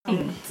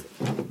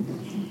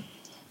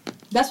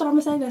That's what I'm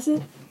going to say? That's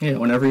it? Yeah,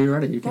 whenever you're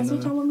ready. That's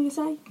what y'all want me to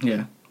say?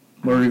 Yeah.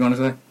 What were you going to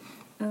say?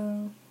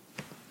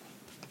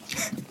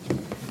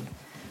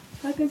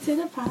 Welcome to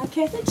the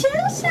Podcast and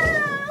Chill Show.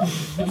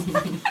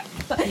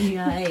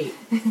 Right.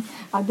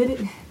 I did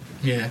it.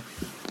 Yeah.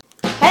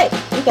 Hey,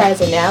 you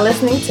guys are now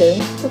listening to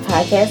the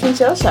Podcast and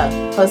Chill Show,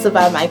 hosted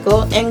by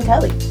Michael and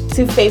Kelly,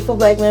 two faithful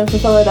black men from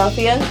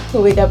Philadelphia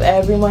who wake up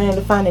every morning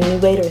to find a new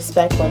way to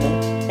respect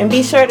women. And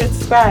be sure to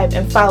subscribe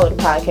and follow the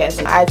podcast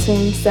on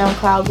iTunes,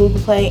 SoundCloud, Google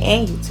Play,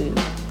 and YouTube.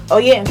 Oh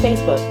yeah, and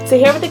Facebook. To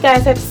hear what the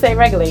guys have to say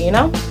regularly, you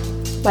know?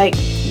 Like,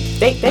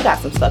 they got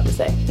some stuff to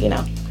say, you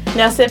know?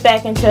 Now sit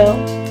back and chill,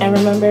 and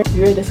remember,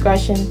 your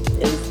discretion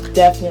is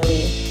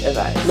definitely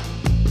advised.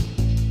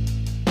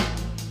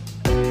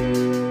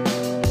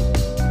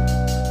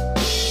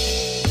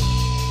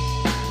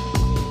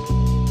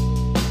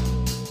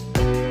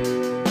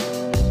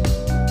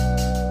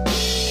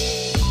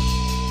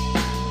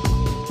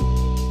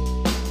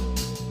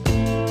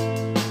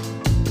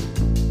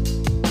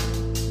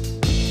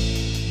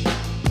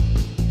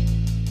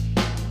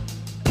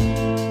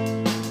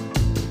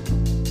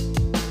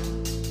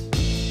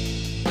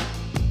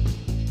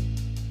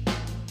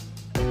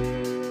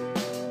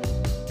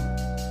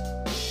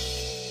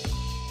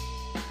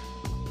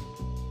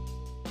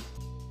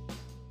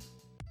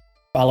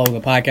 Follow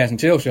the Podcast and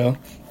Chill Show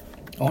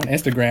on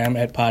Instagram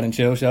at Pod and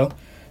Chill Show.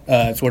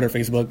 Twitter,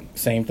 Facebook,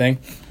 same thing.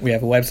 We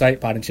have a website,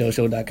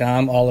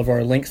 podandchillshow.com. All of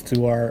our links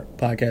to our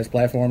podcast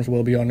platforms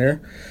will be on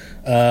there.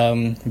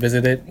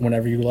 Visit it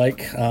whenever you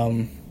like.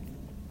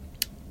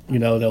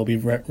 They'll be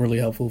really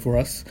helpful for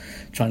us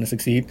trying to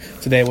succeed.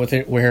 Today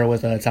we're here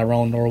with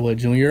Tyrone Norwood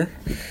Jr. You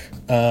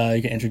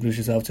can introduce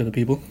yourself to the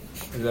people.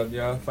 What's up,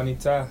 y'all? Funny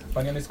 _Ty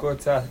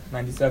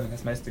 97.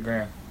 That's my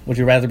Instagram. Would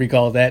you rather be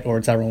called that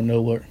or Tyrone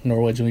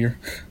Norwood Jr.?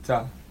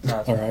 Ty.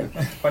 All right.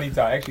 Funny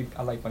Ty. Actually,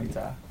 I like Funny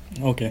Ty.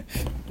 Okay.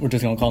 We're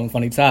just going to call him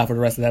Funny Ty for the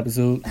rest of the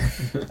episode.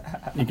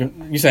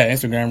 You said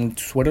Instagram,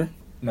 Twitter?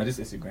 No, just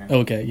Instagram.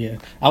 Okay, yeah.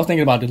 I was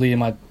thinking about deleting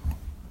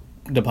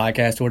the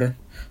podcast Twitter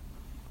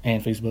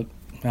and Facebook.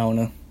 I don't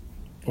know.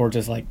 Or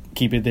just,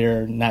 keep it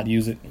there, not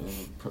use it.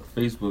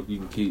 Facebook you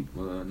can keep,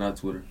 not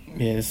Twitter.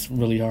 Yeah, it's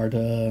really hard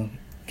to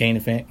gain a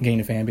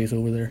fan base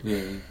over there.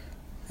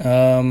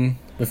 Yeah.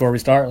 Before we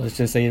start, let's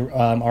just say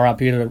RIP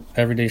to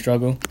Everyday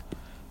Struggle.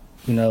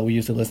 We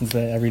used to listen to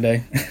that every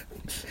day.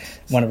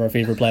 One of our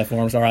favorite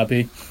platforms, RIP.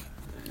 You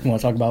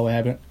want to talk about what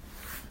happened?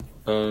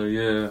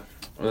 Yeah.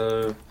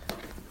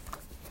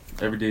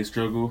 Everyday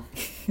Struggle.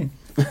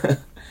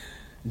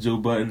 Joe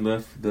Budden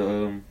left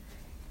the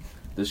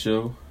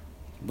show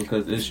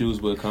because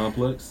issues with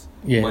Complex.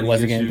 Yeah, money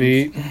wasn't getting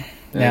issues. paid.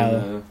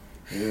 Now,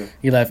 Yeah.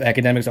 he left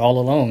Academics all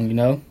alone,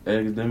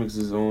 Academics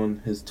is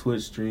on his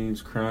Twitch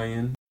streams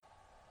crying.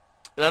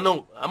 And I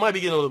know I might be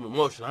getting a little bit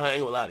emotional. I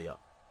ain't gonna lie to y'all,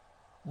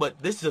 but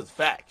this is just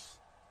facts.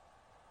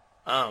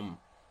 I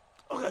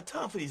don't got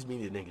time for these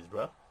media niggas,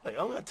 bro. I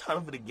don't got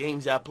time for the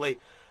games y'all play.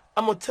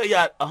 I'm gonna tell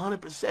y'all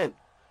 100%.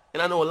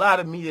 And I know a lot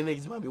of media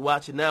niggas might be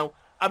watching now.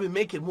 I've been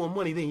making more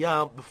money than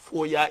y'all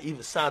before y'all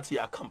even signed to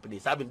y'all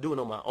companies. I've been doing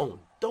it on my own.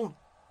 Don't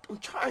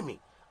try me.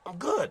 I'm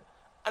good.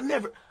 I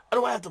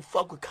don't have to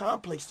fuck with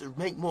Complex to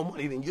make more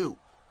money than you.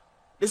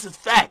 This is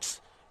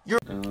facts.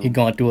 He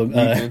going through a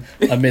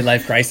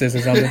midlife crisis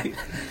or something.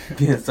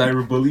 Yeah,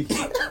 cyberbully.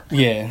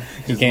 Yeah,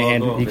 he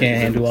can't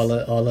handle all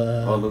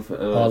the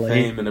fame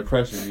hate and the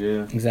pressure.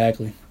 Yeah,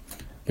 exactly.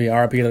 But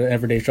RIP to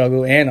Everyday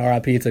Struggle and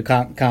RIP to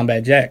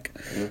Combat Jack,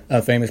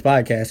 a famous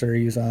podcaster.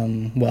 He's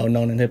well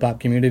known in hip hop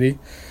community.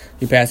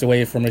 He passed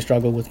away from his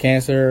struggle with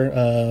cancer.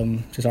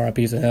 Just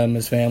RIP to him,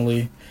 his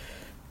family.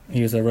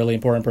 He was a really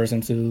important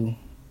person to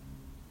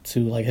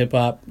hip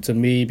hop to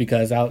me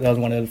because that was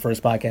one of the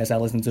first podcasts I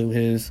listened to.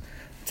 His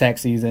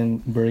tax season,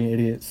 Brilliant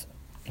Idiots,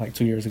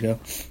 2 years ago.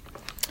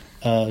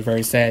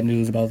 Very sad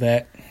news about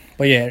that.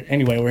 But yeah,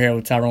 anyway, we're here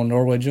with Tyrone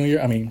Norwood Jr.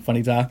 I mean,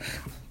 Funny Ty.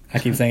 I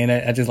keep saying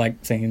that. I just like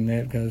saying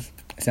that because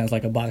it sounds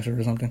like a boxer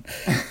or something.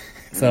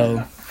 So,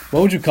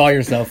 what would you call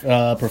yourself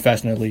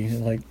professionally?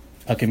 Like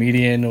a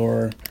comedian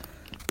or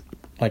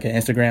like an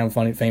Instagram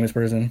famous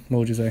person? What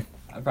would you say?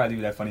 I'd probably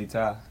do that Funny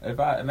Ty. If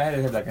I had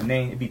to have a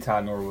name, it'd be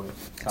Ty Norwood.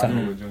 Ty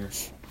Norwood Jr.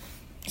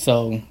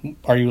 So,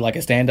 are you like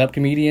a stand-up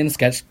comedian,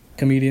 sketch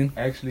comedian?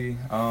 Actually,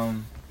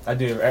 I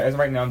do. As of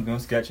right now, I'm doing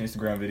sketch and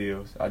Instagram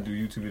videos. I do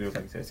YouTube videos,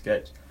 like I said,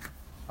 sketch.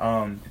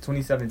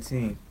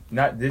 2017,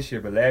 not this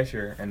year, but last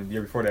year and the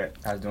year before that,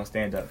 I was doing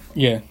stand-up.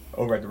 Yeah.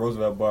 Over at the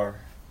Roosevelt Bar,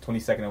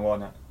 22nd and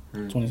Walnut.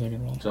 22nd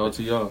and Walnut. Shout out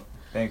to y'all.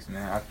 Thanks,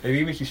 man. They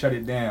even shut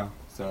it down.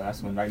 So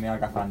that's when, right now, I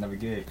got to find another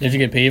gig. Did you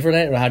get paid for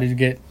that, or how did you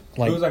get,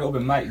 It was like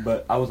open mic,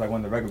 but I was like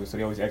one of the regulars, so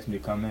they always asked me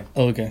to come in.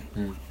 Oh, okay.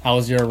 How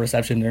was your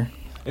reception there?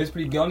 It was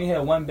pretty good. I only had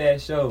one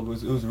bad show. It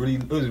was really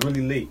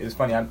late. It was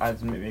funny. I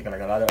was making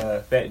like a lot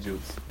of fat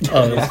jokes.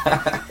 Oh,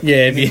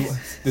 yeah.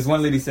 This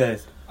one lady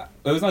says,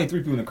 there was only 3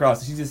 people in the crowd,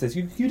 so she just says,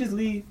 you just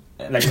leave.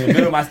 Like in the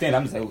middle of my stand,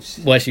 I'm just like, oh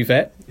shit. Was she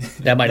fat?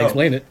 That might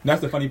explain it.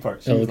 That's the funny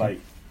part. She was like,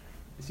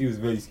 she was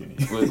really skinny.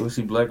 Wait, was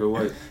she black or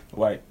white?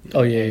 White.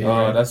 Oh yeah.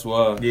 Oh, that's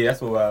why. Yeah,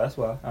 that's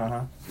why.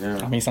 Uh-huh. Yeah.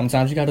 I mean,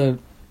 sometimes you gotta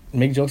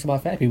make jokes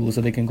about fat people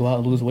so they can go out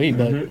and lose weight,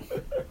 but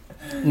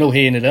no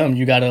hating to them.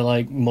 You gotta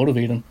like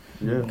motivate them.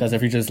 Yeah. Because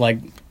if you're just like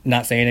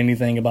not saying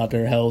anything about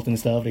their health and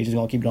stuff, they just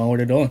gonna keep doing what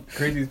they're doing.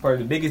 Craziest part,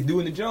 the biggest dude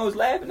in the Jones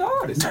laughing the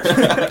hardest.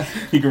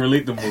 He can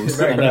relate the most.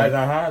 Right, as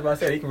I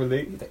said, he can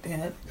relate. He's like,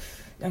 damn,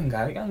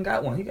 that young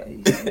got one. He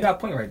got a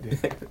point right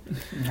there.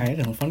 I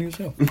ain't funny as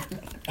hell.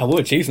 I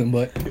would chase him,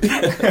 but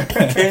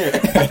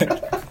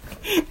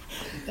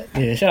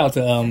yeah. Shout out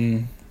to I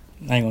ain't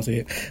gonna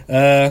say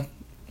it.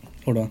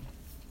 Hold on,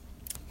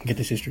 get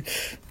this history.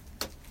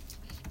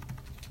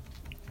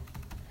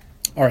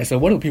 All right, so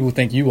what do people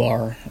think you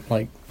are?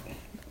 Like,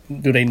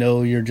 do they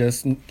know you're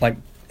just like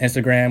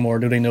Instagram, or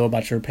do they know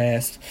about your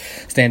past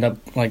stand-up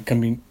like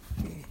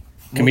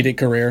comedic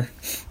career?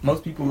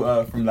 Most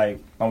people from like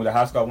with the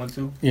high school I went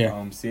to,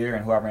 Yeah. Sierra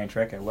and who I ran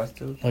track at West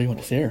too. Oh, you went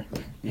to Sarah?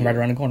 Yeah. Right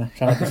around the corner.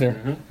 Shout out to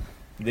Sarah.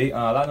 They a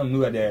lot of them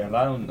knew I did. A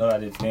lot of them know I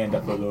did stand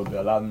up for a little bit.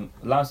 A lot of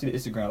them see the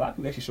Instagram. A lot of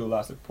people actually show a lot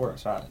of support.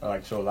 Show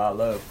a lot of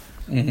love.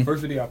 Mhm.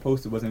 First video I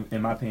posted wasn't,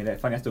 in my opinion,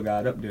 that funny. I still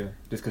got it up there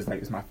just because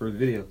like it's my first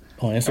video.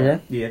 On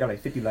Instagram? Yeah, I got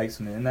like 50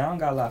 likes on it, and I don't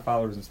got a lot of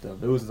followers and stuff.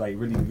 But it was like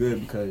really good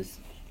because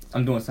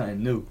I'm doing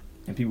something new,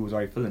 and people was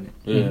already feeling it.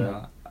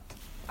 Yeah.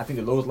 I think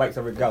the lowest likes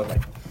I ever got was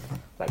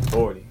like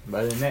 40. But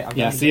other than that,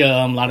 Yeah, I see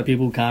a lot of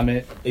people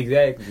comment.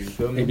 Exactly. You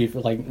feel me? Maybe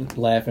for like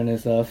laughing and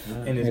stuff.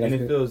 And Yeah, that's it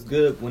good. feels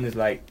good when it's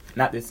like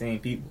not the same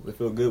people. It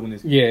feels good when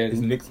it's Yeah.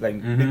 mixed like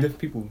Mhm. different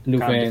people, New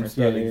kind of fans,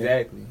 different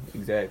stuff. yeah.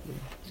 Exactly.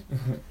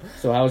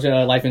 So how was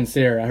your life in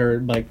Sarah? I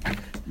heard like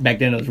back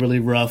then it was really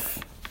rough.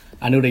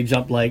 I knew they used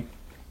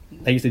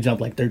to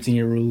jump like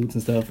 13-year-olds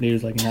and stuff. They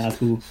was like in high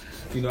school.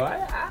 You know,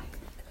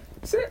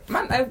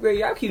 my 9th grade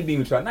year, I keep it being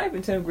with y'all. 9th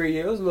and 10th grade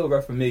year, it was a little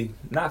rough for me.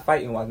 Not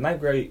fighting wise. 9th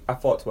grade, I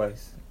fought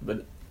twice,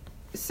 but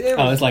Sarah.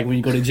 Oh, it's like when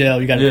you go to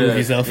jail, you gotta prove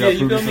yourself. Yeah,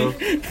 you feel prove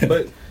me?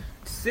 But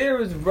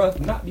Sarah's rough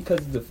not because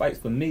of the fights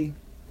for me.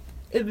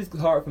 It was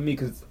hard for me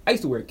because I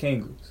used to wear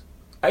Kangols.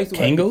 I used to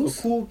wear Kangols?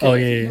 the cool cap. Oh,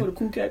 yeah, You yeah. know what a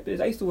cool cap is?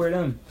 I used to wear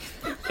them.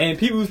 And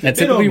people used to That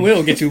spit on typically me.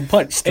 will get you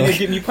punched. And they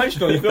get me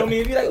punched on, you feel me?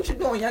 And be like, what you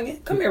doing,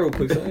 youngin? Come here real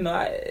quick. So, you know,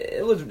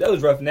 that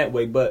was rough in that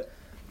way. But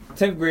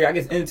 10th grade, I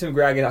guess in 10th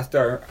grade,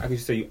 I could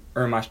say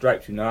earn my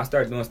stripes, you know. I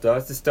started doing stuff.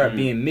 I just start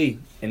being me.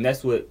 And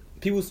that's what,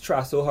 people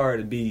try so hard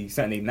to be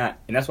something they not.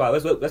 And that's why,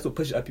 that's what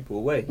pushes other people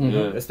away. Mhm.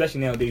 Yeah.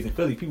 Especially nowadays in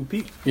Philly. People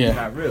Yeah. it's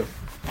not real.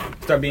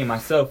 Start being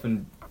myself,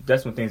 and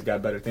that's when things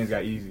got better. Things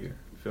got easier.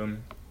 You feel me?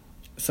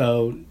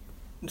 So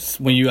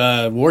when you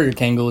wore your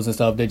Kangols and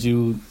stuff, did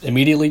you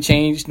immediately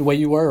change the way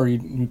you were, or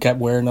you kept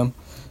wearing them?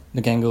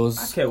 The Kangols.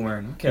 I kept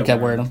wearing them. You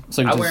kept wearing them.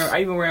 So you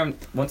I even wear them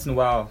once in a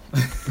while.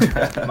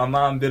 My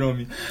mom bit on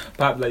me.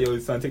 Pop like, yo,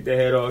 son, take that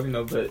head off, you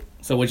know. But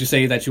So would you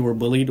say that you were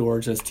bullied or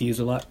just teased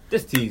a lot?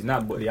 just tease,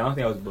 not bully. I don't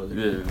think I was bullied.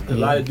 Yeah. A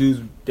lot of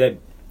dudes that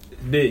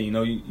bit, you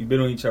know, you bit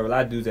on each other. A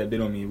lot of dudes that bit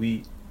on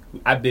me.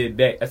 I bit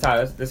back. That's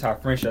how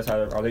friendship. That's how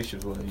our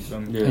relationships was. You feel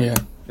me? Yeah.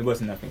 It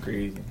wasn't nothing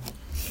crazy.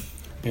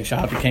 Yeah, shout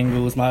out to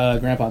Kangols. My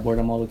grandpa wore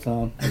them all the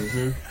time.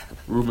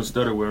 Ruben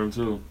Studdard wear them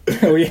too.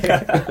 Oh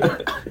yeah.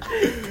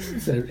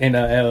 And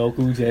LL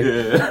Cool J.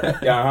 Yeah.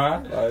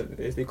 Yeah,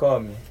 as they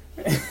call me.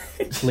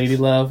 Lady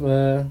Love,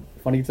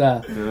 funny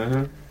side.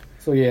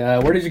 So yeah,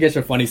 where did you get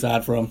your funny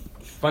side from?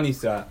 Funny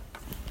side,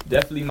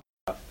 definitely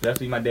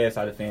my dad's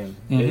side of the family.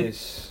 Mhm.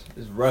 It's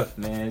rough,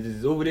 man. It's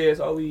just over there. It's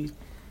all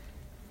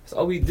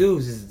we do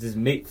is just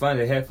make fun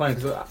and have fun.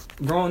 Cause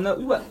growing up,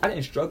 I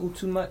didn't struggle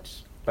too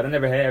much, but I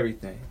never had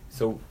everything.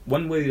 So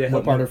one way that What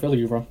helped part me, of Philly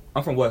you from?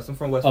 I'm from West.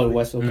 Oh, Oh,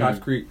 West, okay.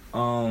 Koch Creek,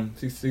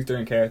 63rd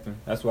and Catherine.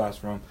 That's where I was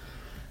from.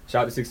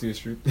 Shout out to 60th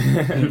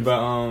Street.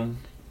 But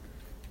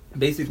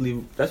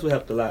basically, that's what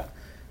helped a lot.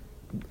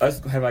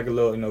 Us have like a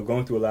little, you know,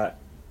 going through a lot.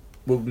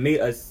 What made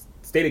us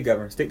stay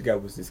together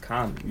was this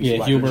comedy. We used to Yeah,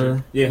 watch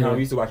humor. Richard, we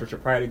used to watch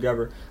Richard Pryor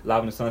together, live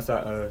on the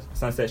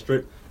Sunset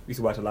Strip. We used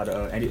to watch a lot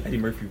of Eddie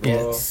Murphy Raw.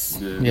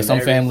 Yeah, Yeah.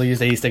 some families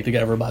they stick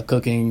together about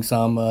cooking,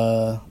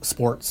 some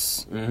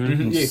sports.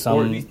 Yeah,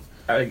 Some-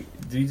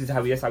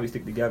 that's how we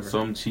stick together.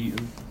 Some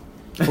cheating.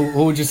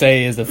 Who would you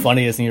say is the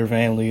funniest in your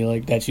family,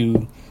 like that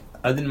you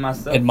Other than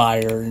myself,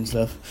 admire and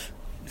stuff?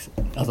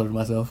 I thought to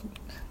myself.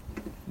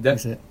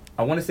 That's it.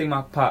 I want to say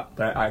my pop,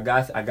 but I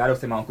gotta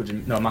say my uncle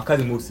Jim. No, my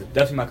cousin Musa.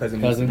 Definitely my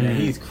cousin Musa. Cousin? Man,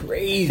 he's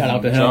crazy. Shout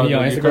out to him. Shout He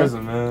on out to your Instagram?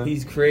 cousin, man.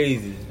 He's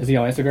crazy. Is he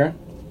on Instagram?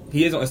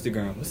 He is on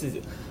Instagram. What's his?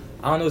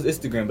 I don't know his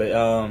Instagram, but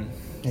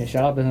Yeah,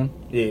 shout out to him.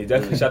 yeah,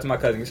 definitely shout out to my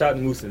cousin. Shout out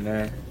to Musa,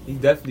 man. He's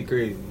definitely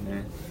crazy,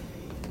 man.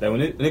 Like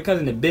when it comes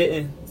into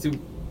bidding, see,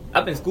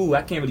 up in school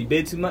I can't really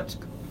bid too much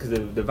because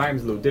the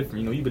environment's a little different.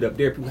 You know, you bid up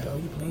there, people like, oh,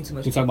 you playing too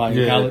much. You talking about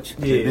in college?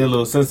 Yeah. They're a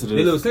little sensitive. They're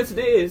a little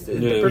sensitive. It's the Yeah.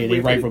 perfect Yeah, way they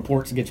write to-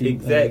 reports to get you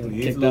Exactly. It's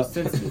a kicked little out.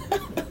 sensitive.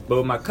 But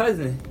with my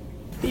cousin,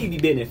 he be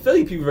bidding in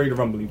Philly, people ready to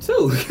rumble him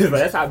too. Like,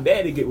 that's how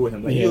bad they get with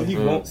him. Like Yeah. he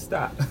won't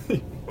stop.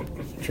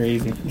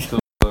 Crazy.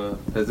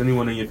 Has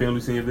anyone in your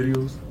family seen your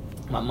videos?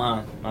 My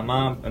mom,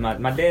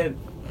 and my dad.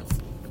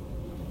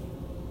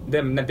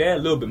 My dad a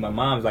little bit. My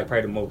mom's like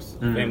probably the most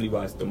family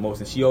wise, the most,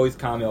 and she always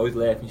comment, always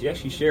laughing. She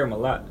actually share them a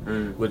lot.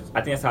 Which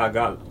I think that's how I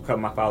got a couple of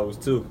my followers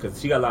too, because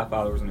she got a lot of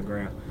followers on the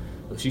ground.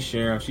 She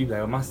sharing. She be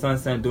like, oh, my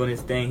son's doing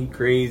this thing. He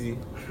crazy.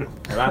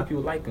 A lot of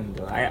people like him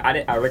though.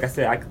 Like I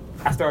said,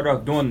 I started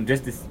off doing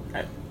just this.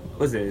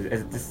 What's it?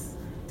 As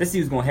this see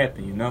what's gonna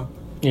happen, you know?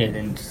 Yeah, And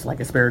then just like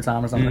a spare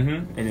time or something.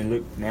 And then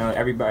look now,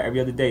 every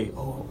other day.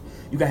 Oh,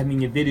 you gotta have me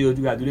in your videos.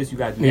 You gotta do this. You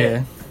gotta do Yeah.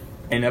 that.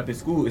 And up in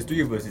school, it's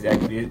 3 of us. It's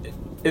actually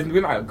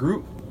we're not a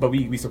group, but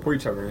we support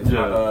each other. It's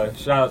Yeah.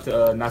 shout out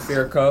to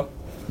Nasir Cub.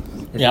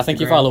 Yeah, I think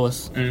you follow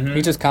us. Mhm.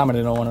 He just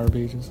commented on one of our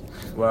pages.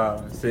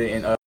 Wow. So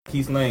and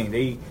Keith Lane,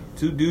 they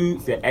 2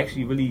 dudes that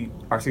actually really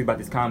are serious about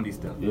this comedy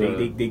stuff. Yeah.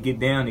 They get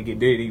down, they get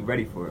dirty, they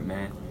ready for it,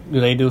 man. Do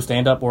they do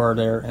stand up or are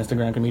they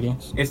Instagram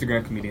comedians?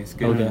 Instagram comedian,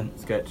 sketch. Okay.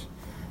 Sketch.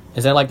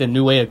 Is that like the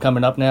new way of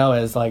coming up now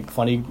as like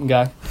funny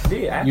guy?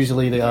 Yeah, actually,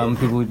 Usually the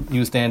people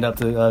use stand up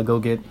to go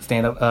get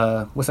stand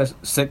up. What's that?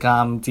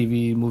 Sitcom,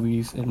 TV,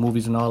 movies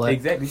and all that.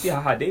 Exactly. See how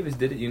Hot Davis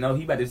did it. You know,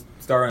 he about to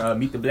star in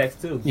Meet the Blacks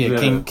too. Yeah,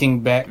 Yeah. King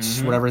Batch,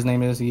 Mhm. whatever his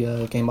name is. He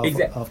came off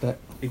off that.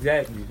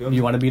 Exactly. You feel me?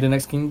 You want to be the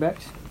next King Batch?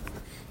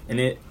 And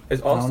it's I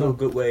don't also know. a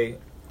good way.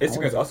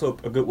 Instagram is also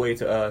a good way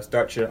to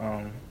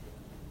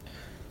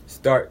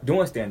start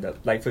doing stand up.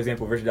 Like for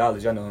example, Rich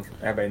Dollars. Y'all know him.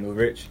 Everybody know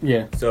Rich.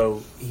 Yeah.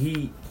 So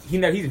he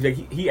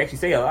actually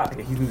say a lot.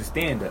 Like, he's new to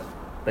stand up.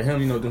 But him,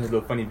 doing his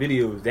little funny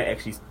videos that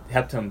actually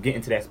helped him get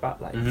into that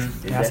spotlight.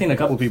 Mhm. Yeah, I've seen a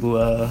couple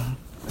people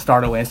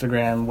started with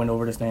Instagram, went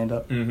over to stand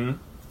up. Mm-hmm.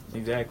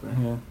 Exactly.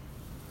 Yeah.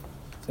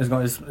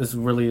 It's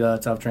really a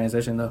tough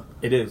transition though.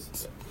 It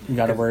is. You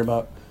got to worry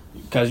about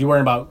because you're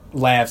worrying about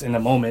laughs in the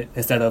moment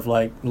instead of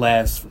like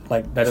laughs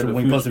like that's In the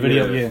when you post a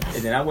future, video. yeah. Yeah.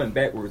 And then I went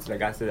backwards.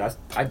 Like I said,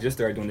 I just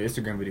started doing the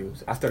Instagram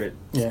videos. I started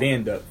Yeah.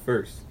 stand up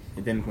first,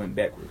 and then went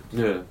backwards.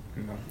 Yeah.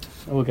 You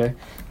know. Okay.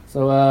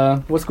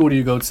 So what school do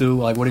you go to?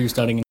 Like what are you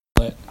studying?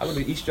 I go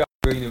to East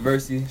Stroudsburg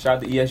University. Shout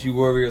out to ESU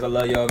Warriors. I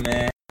love y'all,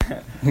 man.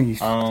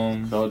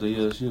 Shout out to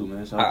ESU,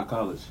 man. Shout out to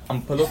college. I'm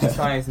a political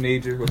science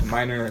major with a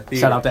minor in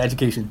theater. Shout out to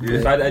education. Yeah,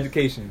 shout out to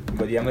education.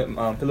 But yeah, I'm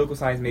a political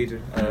science major,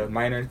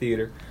 minor in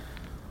theater.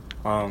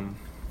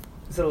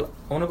 So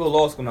I want to go to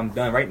law school when I'm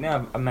done. Right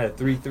now, I'm at a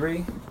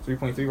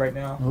 3.3 right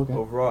now. Okay.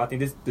 Overall, I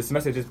think this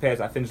semester just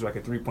passed. I finished with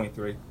like a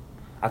 3.3.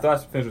 I thought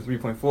I finished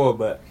with 3.4,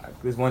 but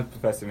this one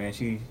professor, man,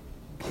 she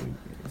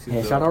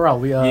Yeah, shout her out.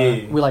 We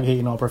Yeah. we like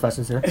hating on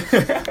professors here.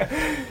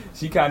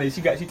 she kind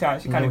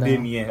of did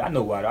me in. I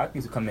know why. I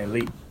used to come in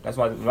late. That's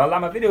why a lot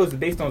of my videos are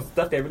based on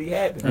stuff that really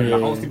happened. Yeah.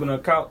 My own sleeping on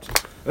the couch,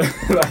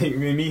 like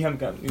me, him.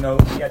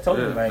 I told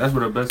Yeah, him like that's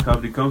where the best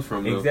comedy comes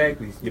from, though.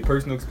 exactly your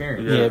personal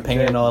experience. Yeah,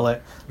 painting and all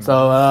that.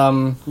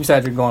 So you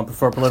said you're going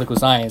for political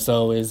science.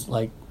 So is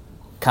like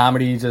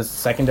comedy just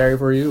secondary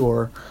for you,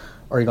 or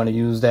are you going to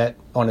use that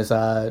on the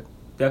side?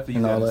 Definitely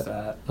And use all that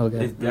that. side.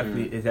 Okay.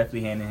 It's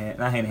definitely hand in hand.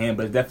 Not hand in hand,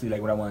 but it's definitely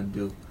like what I want to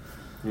do.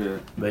 Yeah.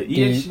 But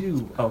you-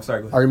 ESU. Oh,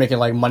 sorry. Go ahead. Are you making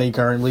like money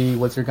currently?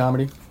 What's your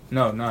comedy?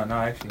 No,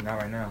 actually,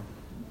 not right now.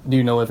 Do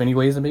you know if any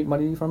ways to make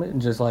money from it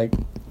and just like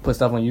put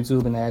stuff on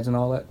YouTube and ads and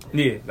all that?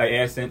 Yeah, like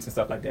AdSense and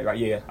stuff like that. Right?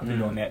 Yeah, I've been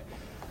doing that.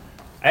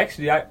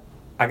 Actually, I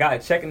got a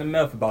check in the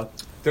mail for about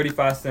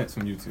 35 cents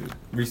from YouTube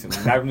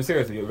recently. Not even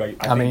seriously.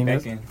 Like I How think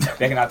many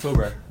back in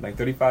October, like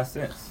 35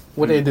 cents.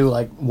 What they do,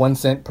 like 1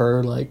 cent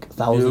per like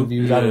 1,000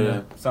 views? I don't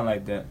know. Something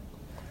like that.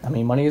 I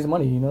mean, money is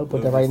money, you know.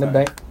 Put that right in the 100%.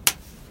 bank.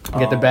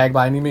 Get the bag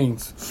by any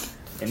means.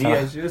 And Shout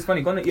out. ESU, it's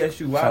funny going to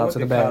ESU. While Shout I out went to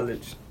to the bag.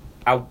 college,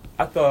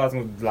 I thought I was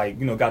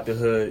gonna got the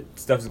hood.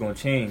 Stuff is gonna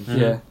change.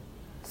 Yeah.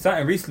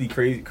 Something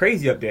recently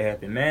crazy up there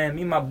happened, man.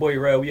 Me and my boy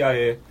Rel, we out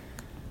here.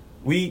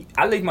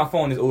 I leave my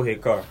phone in this old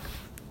head car.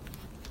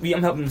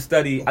 I'm helping him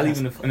study. I leave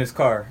him in his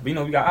car.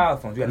 But we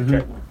got iPhones. We got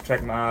to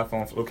track my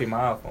iPhone, locate my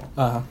iPhone.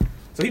 Uh-huh.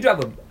 So he drive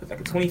a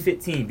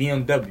 2015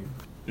 BMW.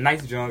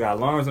 Nice John, got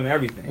alarms on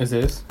everything. Is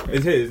this?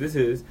 It's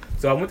his.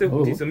 So I went to.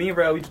 Ooh. So me and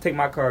Rel, we take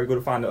my car, we go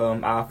to find the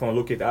iPhone,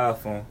 locate the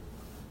iPhone.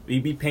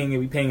 We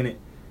pinging it.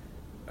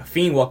 A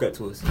fiend walk up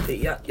to us. Hey,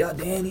 y'all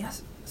Danny? I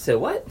said,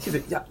 what? She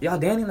said, y'all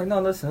Danny? I'm like, no,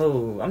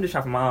 listen, I'm just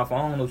trying for my iPhone.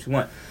 I don't know what you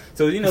want.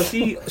 So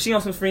she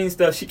on some fiend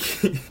stuff.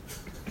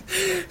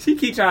 She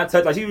keep trying to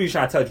touch. Like she really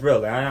trying to touch Rel.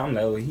 Like I'm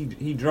like, oh,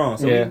 he drawn.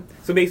 So Yeah.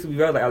 so basically,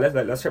 Rel like,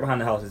 let's check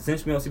behind the houses.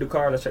 Since we don't see the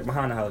car, let's check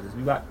behind the houses.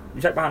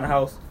 We check behind the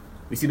house.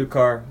 We see the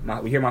car.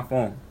 We hear my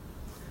phone.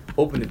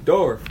 Open the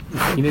door.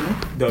 Fiend in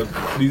there?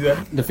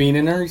 The fiend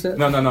in there, you said?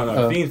 No.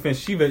 Oh. Fiend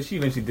finished. She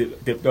eventually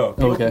dipped off.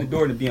 We Okay. opened the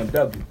door to the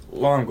BMW.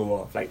 Alarm go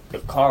off, like the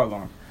car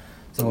alarm.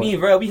 So Oh. me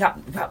and Rel, we hop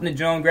in the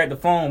John, grab the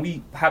phone.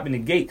 We hop in the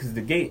gate because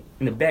the gate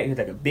in the back is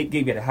like a big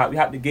gate. We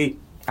hop the gate.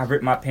 I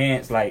ripped my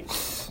pants. Like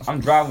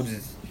I'm driving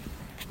just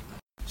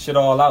shit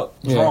all out.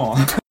 Yeah.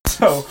 Drawn.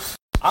 So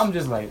I'm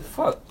just like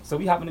fuck. So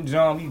we hop in the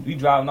John. We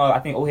driving off. I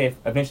think Ohad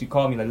eventually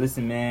called me like,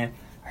 listen, man.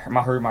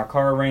 I heard my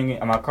car ringing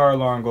and my car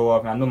alarm go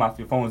off, and I know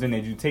your phone's in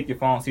there. Did you take your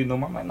phone, see it no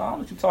more? I'm like, no, I don't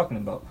know what you talking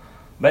about.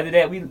 But after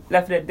that, we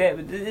left it at that.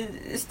 But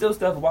it's still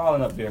stuff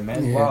wilding up there, man.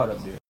 It's Yeah. wild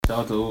up there. Shout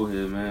out to Old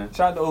Head, man.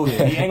 Shout out to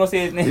Ohad. He ain't gonna say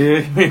his name. Yeah,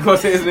 he ain't gonna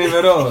say his name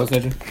at all. Oh,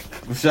 said you?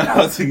 But shout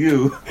out to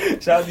you.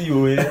 Shout out to you,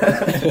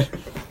 Ohad.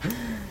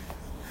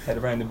 Had to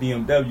run the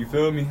BMW, you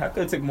feel me? I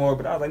could have took more,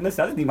 but I was like,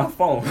 listen, I just need my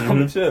phone.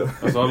 I'm chill.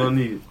 That's all I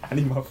need. I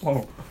need my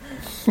phone.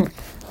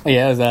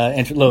 Yeah, it was a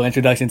little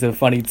introduction to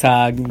Funny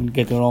Todd.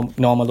 Get to know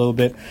him a little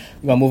bit.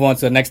 We're going to move on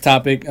to the next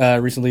topic.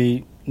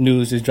 Recently,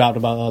 news just dropped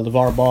about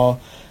LeVar Ball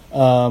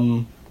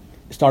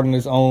starting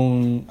his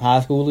own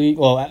high school league.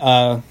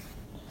 Well,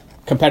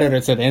 competitor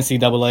to the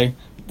NCAA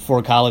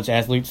for college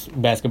athletes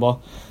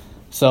basketball.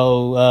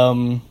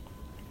 So,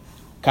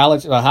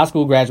 college high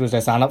school graduates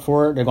that sign up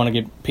for it, they're going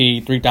to get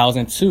paid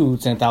 $3,000 to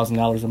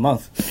 $10,000 a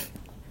month.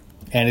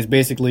 And it's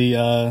basically,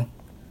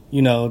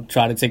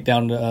 try to take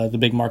down the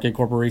big market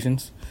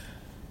corporations.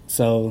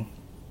 So,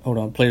 hold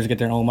on, players get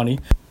their own money.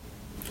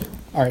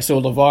 All right,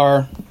 so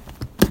LeVar,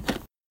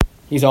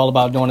 he's all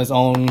about doing his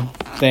own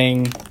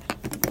thing,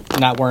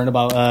 not worrying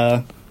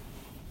about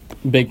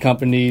big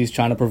companies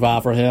trying to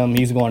provide for him.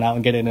 He's going out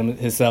and getting them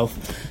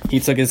himself. He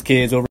took his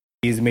kids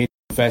overseas, made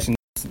professionals.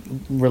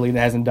 Really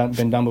hasn't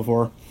been done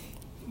before.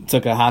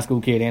 Took a high school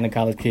kid and a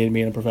college kid,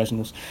 made them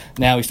professionals.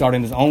 Now he's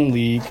starting his own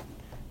league,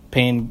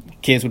 paying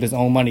kids with his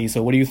own money.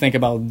 So what do you think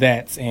about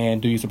that,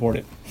 and do you support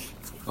it?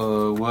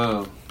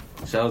 Well,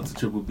 shout out to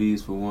Triple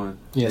B's for one.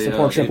 Yeah,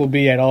 support Triple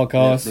B at all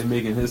costs. They're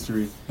making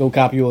history. Go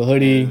copy you a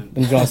hoodie.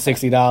 Them joints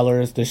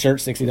 $60. The shirt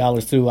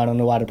 $60 too. I don't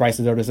know why the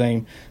prices are the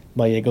same,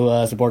 but yeah,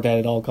 go support that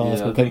at all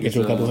costs. Yeah, go get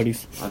you a couple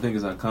hoodies. I think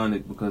it's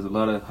iconic because a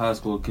lot of high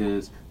school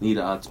kids need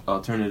an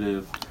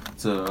alternative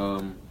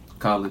to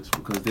college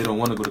because they don't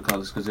want to go to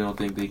college because they don't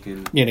think they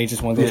can. Yeah, they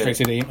just want to go straight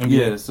to the NBA.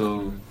 Yeah,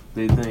 so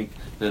they think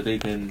that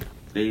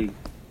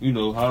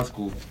high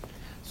school.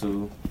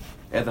 So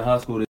after high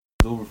school, it's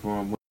over for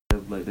them.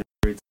 Like they're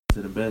great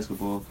to the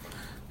basketball.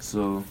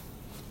 So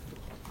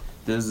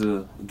there's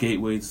a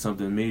gateway to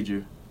something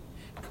major.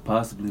 Could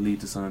possibly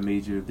lead to something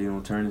major if they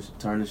don't tarnish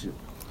it.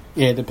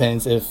 Yeah, it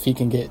depends if he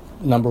can get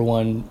number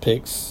one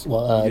picks,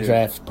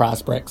 draft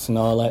prospects and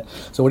all that.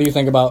 So what do you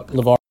think about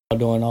LeVar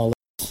doing all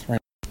this?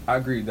 Right? I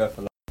agree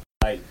definitely.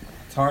 Like,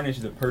 tarnish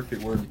is the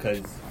perfect word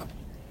because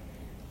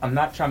I'm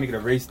not trying to make it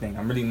a race thing.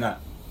 I'm really not.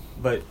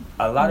 But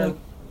a lot of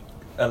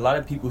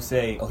people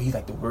say, "Oh, he's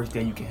like the worst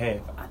dad you can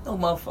have." I know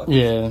motherfuckers.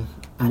 Yeah,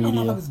 I know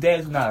motherfuckers'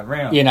 dads who not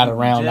around. Yeah, not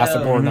around, not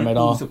supporting them at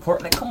all.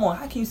 Like, come on,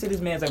 how can you say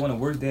this man's like one of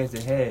the worst dads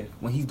to have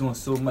when he's doing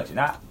so much? And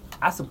I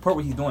support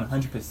what he's doing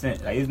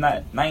 100%. Like, it's not,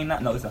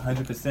 it's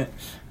 100%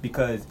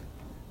 because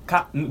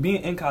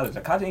being in college,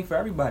 like, college ain't for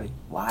everybody.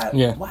 Why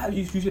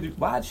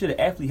should an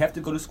athlete have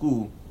to go to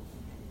school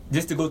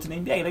just to go to the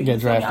NBA? Like, get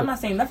drafted. I'm not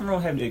saying nothing wrong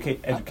with having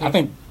education. I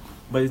think,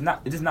 but it's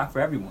just not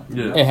for everyone.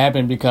 Yeah. It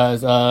happened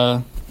because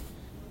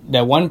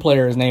that one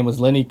player, his name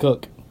was Lenny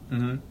Cook.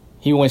 Mm-hmm.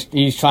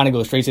 He's trying to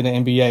go straight to the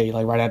NBA,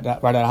 like right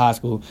out of high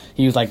school.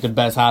 He was like the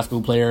best high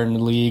school player in the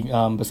league,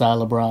 beside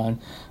LeBron.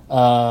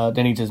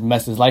 Then he just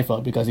messed his life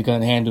up because he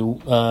couldn't handle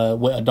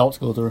what adults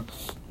go through,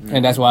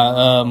 and that's why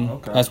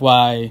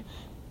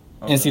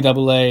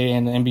NCAA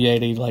and the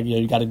NBA, they like,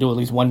 you got to do at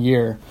least 1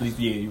 year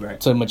you're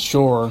right. to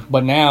mature.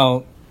 But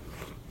now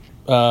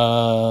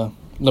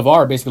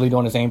LeVar basically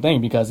doing the same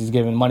thing because he's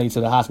giving money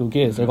to the high school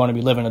kids. They're going to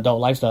be living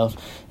adult lifestyles,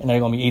 and they're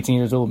going to be 18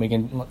 years old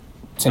making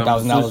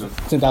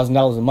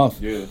 $10,000 a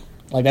month. Yeah.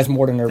 Like, that's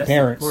more than their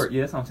parents. Support.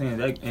 Yeah, that's what I'm saying.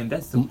 Like, and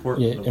that's support.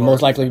 Yeah, and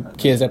most likely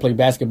kids that play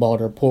basketball,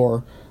 they're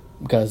poor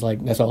because,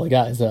 like, that's all they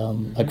got is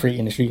a crate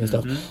in the street and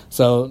stuff.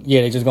 So,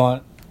 yeah, they just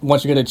going,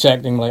 once you get a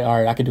check, they're like, all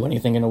right, I could do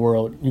anything in the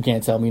world. You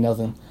can't tell me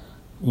nothing.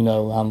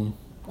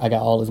 I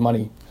got all this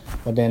money.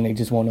 But then they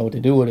just won't know what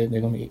to do with it.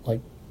 They're going to be, like,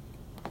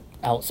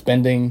 out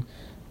spending,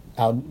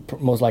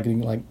 most likely,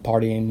 like,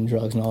 partying,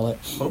 drugs, and all that.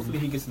 Hopefully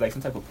he gets, like,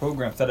 some type of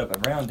program set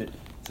up around it.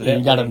 So yeah,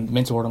 you got to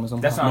mentor them or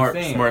something. That's what I'm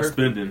saying. Smart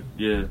spending,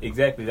 yeah.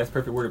 Exactly. That's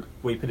perfect way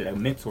you put it. A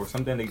mentor,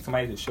 somebody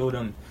to show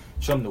them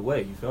the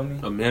way. You feel me?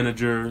 A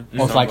manager.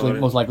 Most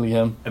likely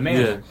him. A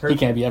manager. Yeah. He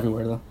can't be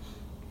everywhere though.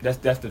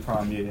 That's the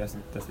problem. Yeah, that's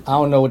the I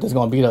don't know what this is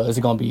gonna be though. Is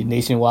it gonna be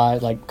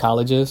nationwide, like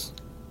colleges,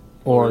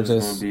 or it's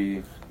just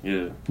gonna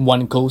be,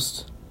 one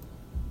coast?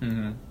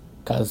 Mm-hmm.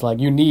 Because like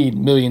you need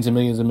millions and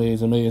millions and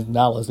millions and millions of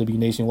dollars to be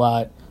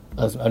nationwide,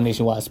 a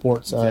nationwide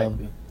sports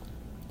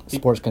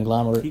sports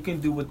conglomerate. He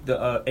can do what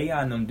the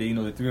AI and them did,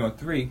 the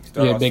 3-on-3.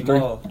 Start off Big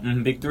small.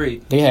 Big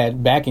Three. They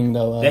had backing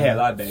though. They had a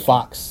lot of backing.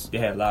 Fox. They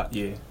had a lot,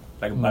 yeah.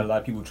 Like a lot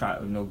of people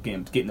trying,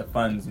 getting the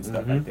funds and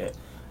stuff like that.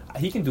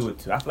 He can do it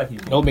too. I feel like he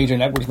can. No major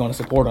network's going to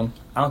support him.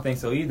 I don't think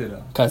so either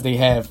though. Because they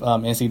have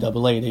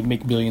NCAA. They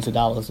make billions of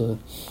dollars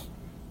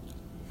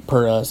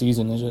per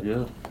season and shit.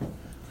 Yeah.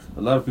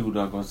 A lot of people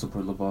not going to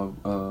support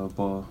LeVar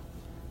Ball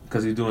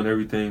because he's doing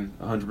everything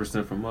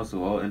 100% from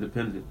muscle, all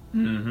independent.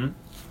 Mm-hmm.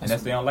 And that's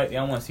what they don't like. They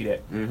don't want to see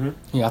that.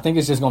 Mm-hmm. Yeah, I think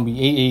it's just going to be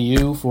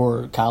AAU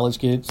for college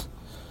kids.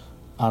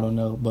 I don't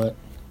know, but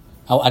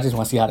I just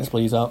want to see how this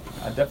plays out.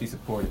 I definitely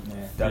support it,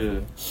 man. Definitely.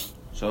 Yeah.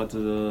 Shout out to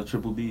the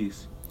Triple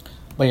B's.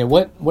 But yeah,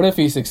 what if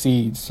he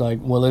succeeds? Like,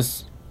 will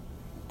this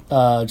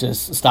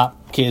just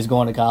stop kids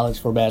going to college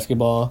for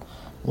basketball?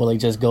 Will they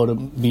just go to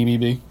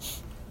BBB?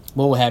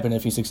 What will happen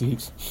if he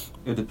succeeds?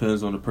 It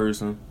depends on the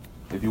person.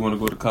 If you want to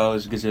go to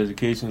college, get your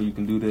education, you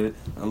can do that.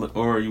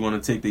 Or you want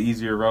to take the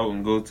easier route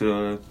and go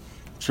to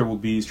Triple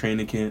B's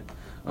training camp.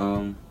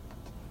 It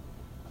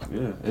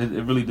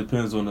really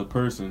depends on the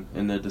person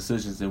and the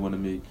decisions they want to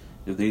make.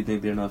 if they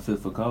think they're not fit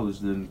for college,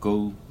 then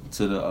go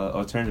to the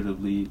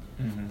alternative league.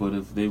 Mm-hmm. But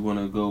if they want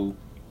to go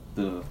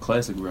the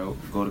classic route,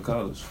 go to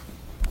college.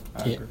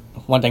 Yeah.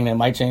 One thing that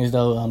might change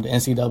though, the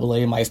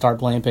NCAA might start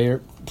playing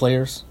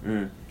players.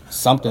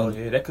 Something. Oh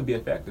yeah, that could be a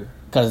factor.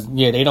 Because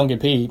they don't get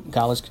paid.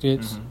 College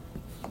kids,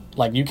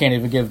 like you can't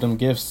even give them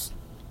gifts.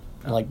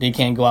 Like they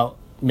can't go out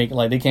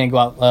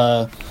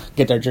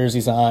get their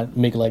jerseys on,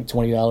 make like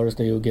 $20.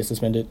 They will get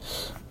suspended.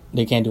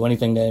 They can't do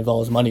anything that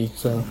involves money.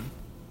 So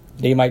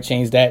they might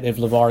change that if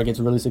LeVar gets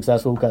really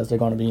successful because they're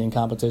going to be in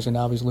competition.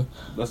 Obviously,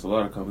 That's a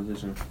lot of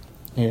competition.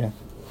 yeah.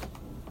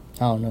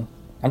 I don't know.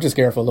 I'm just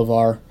scared for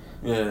LeVar.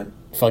 Yeah.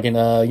 Fucking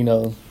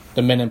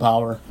the men in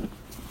power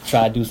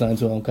try to do something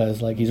to him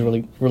because like he's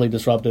really really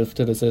disruptive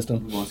to the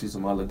system. We're going to see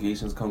some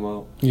allegations come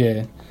out.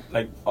 Yeah.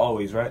 Like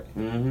always, right?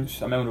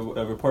 Mm-hmm. I remember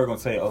a reporter gonna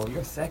say, "Oh,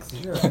 you're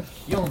sexist.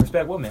 You don't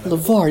respect women." Like,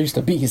 LeVar used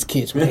to beat his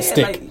kids with a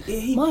stick. Like,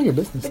 he, Mind your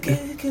business. the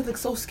kids look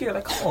so scared.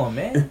 Like, come on,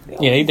 man.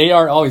 Yeah, they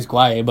are always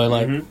quiet, but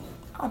like, I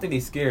don't think they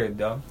scared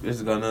though. They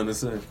just got nothing to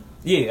say.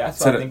 Yeah,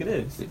 that's what I think it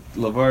is.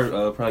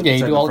 LeVar probably Yeah,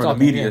 he do all from the the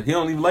talking, media. yeah. He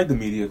don't even like the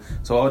media,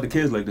 so all the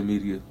kids like the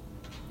media.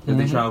 If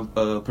they try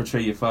to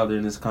portray your father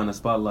in this kind of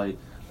spotlight,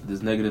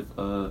 this negative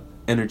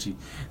energy,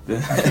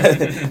 this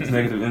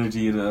negative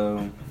energy,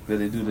 and that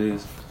they do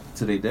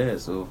to their dad.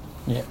 So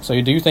yeah. So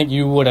do you think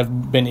you would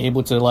have been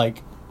able to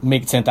like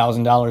make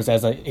 $10,000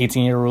 as an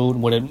 18-year-old?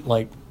 Would it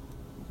like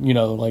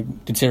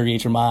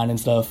deteriorate your mind and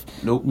stuff?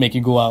 nope, Make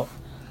you go out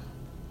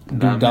do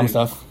not dumb me.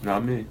 stuff?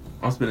 Not me.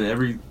 I'm spending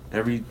every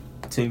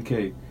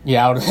 $10K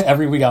Yeah,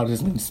 every week I would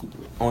just.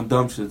 on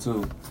dumb shit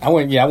too. I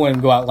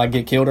wouldn't go out like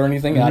get killed or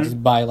anything. I'd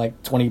just buy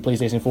like 20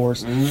 PlayStation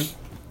 4s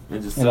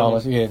And just and all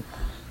sell that. Yeah.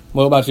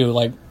 What about you?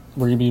 Like,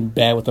 were you be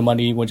bad with the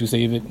money? Would you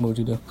save it? What would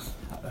you do?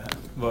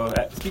 Well,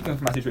 speaking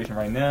of my situation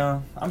right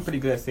now, I'm pretty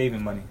good at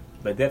saving money.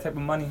 But that type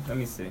of money, let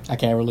me see. I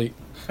can't relate.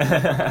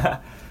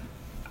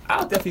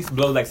 I'll definitely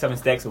blow like 7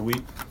 stacks a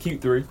week.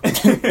 Keep 3.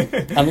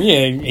 I mean,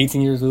 yeah,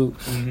 18 years old.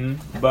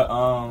 But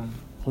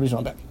What are you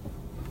talking about?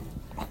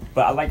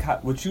 But I like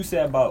what you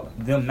said about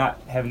them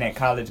not having that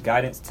college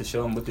guidance to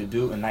show them what to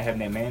do and not having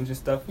that manager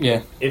stuff.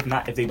 Yeah. If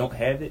they don't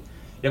have it,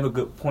 you have a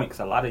good point. Because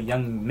a lot of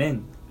young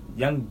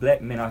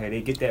black men out here,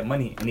 they get that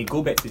money and they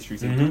go back to the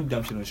streets and do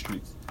dumb shit on the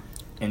streets.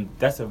 And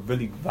that's a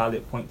really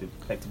valid point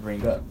to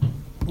bring up.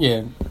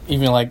 Yeah,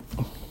 even like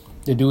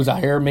the dudes out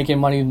here making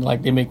money,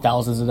 like they make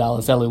thousands of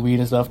dollars selling weed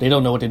and stuff. They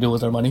don't know what to do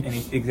with their money.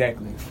 And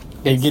exactly.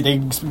 They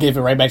give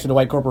it right back to the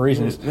white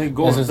corporations. They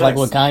go This is like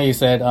what Kanye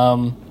said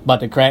about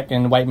the crack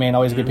and white man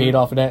always get paid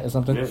off of that or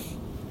something. Yeah.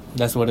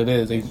 That's what it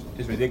is.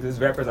 It's ridiculous.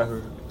 Rappers out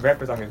here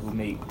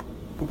who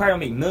probably don't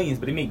make millions,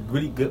 but they make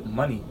really good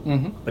money.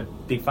 But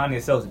they find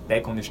themselves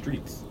back on the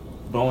streets,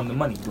 blowing the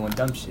money, doing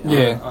dumb shit. Yeah.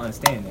 I don't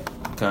understand that.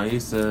 Kanye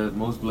said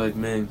most black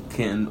men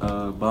can't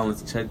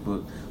balance a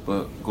checkbook,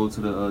 but go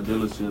to the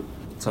dealership,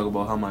 talk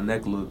about how my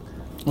neck look.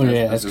 Oh,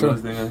 yeah, that's the true.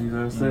 realest thing he's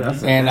ever said. I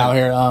said, And damn. out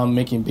here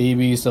making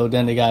babies, so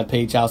then they got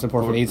paid child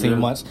support for 18 Yeah.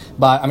 months.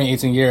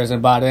 18 years,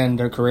 and by then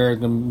their career has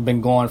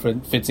been going for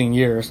 15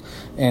 years,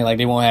 and like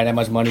they won't have that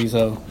much money.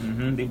 So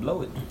They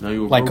blow it. Now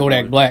you a like broke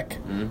Kodak boy. Black,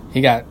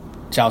 he got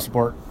child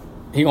support.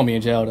 He gonna be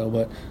in jail though,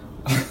 but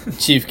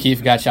Chief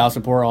Keef got child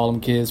support. All them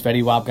kids.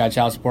 Fetty Wap got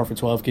child support for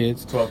 12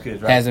 kids. 12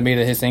 kids, right? Hasn't made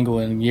a hit single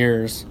in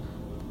years.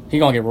 He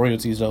gonna get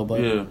royalties though, but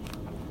Yeah.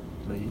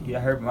 But yeah,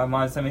 I heard my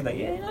mom tell me like,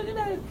 yeah, you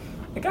know,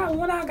 the guy with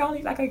one eye got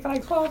only like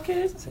 12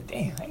 kids. I said,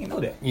 damn, I didn't know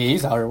that. yeah,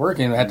 he's out here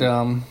working. At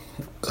the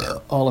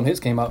all them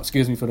hits came out.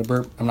 Excuse me for the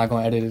burp. I'm not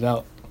gonna edit it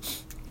out.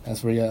 That's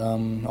for your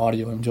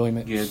audio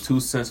enjoyment. Yeah, 2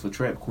 cents for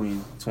Trap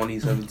Queen,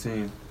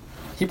 2017.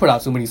 He put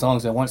out so many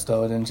songs at once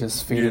though, and then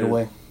just faded Yeah.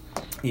 away.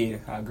 Yeah,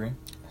 I agree.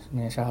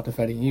 Man, shout out to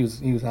Fetty. He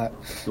was hot.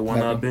 The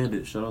One-Eyed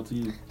Bandit, shout out to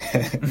you.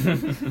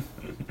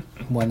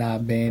 One eye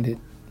bandit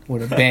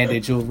with a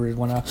bandage over his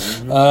one eye.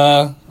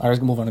 All right,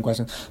 let's move on to the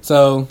question.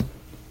 So,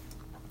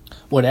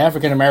 would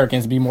African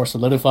Americans be more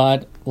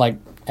solidified, like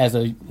as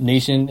a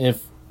nation,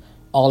 if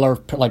all our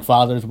like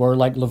fathers were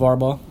like LeVar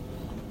Ball?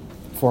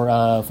 For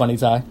Funny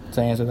Tie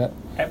to answer that.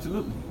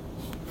 Absolutely.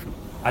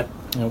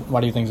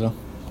 Why do you think so?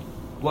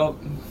 Well,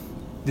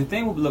 the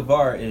thing with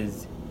LeVar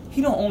is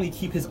he don't only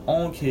keep his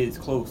own kids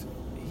close.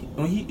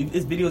 When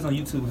his videos on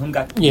YouTube,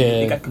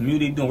 they got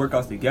community doing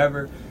workouts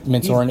together,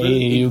 Mentoring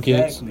AAU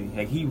kids. Exactly.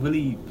 Like he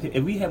really,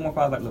 if we had more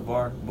fathers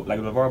like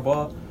LeVar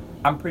Ball,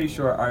 I'm pretty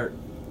sure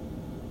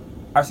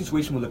our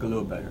situation would look a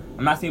little better.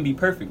 I'm not saying it'd be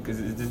perfect because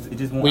it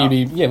just won't.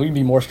 We'd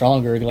be more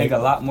stronger. Like a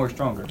lot more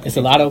stronger. It's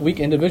a lot of weak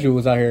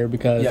individuals out here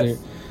because they're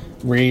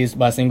raised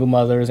by single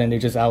mothers and they're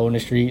just out on the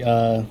street,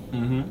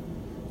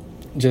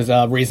 just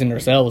raising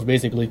themselves.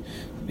 Basically,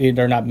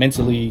 they're not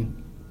mentally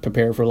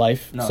prepared for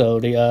life, so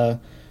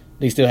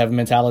they still have a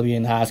mentality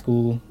in high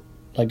school,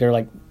 like they're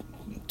like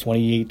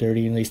 28,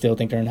 30, and they still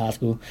think they're in high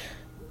school.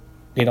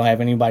 They don't have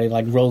anybody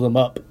like roll them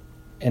up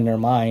in their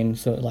mind,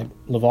 so like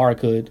LeVar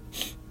could.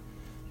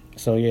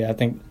 So yeah, I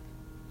think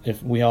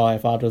if we all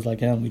had fathers like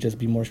him, we'd just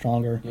be more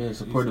stronger. Yeah,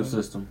 supportive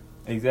system.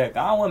 Exactly.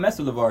 I don't want to mess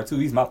with LeVar too.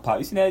 He's my pop.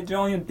 You seen that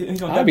John?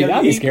 I'd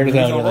be scared of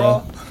that.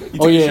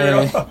 Oh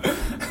yeah.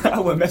 I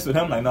wouldn't mess with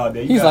him like, no,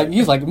 Dad.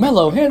 He's like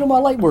Melo, handle my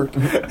light work.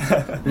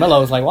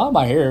 Melo's like, why am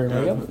I here?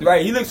 Like, I'm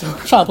Right, he looks so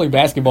trying to play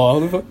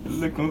basketball. I'm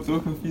so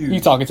confused. You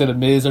talking to the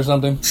Miz or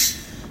something?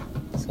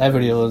 That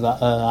video was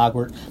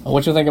awkward.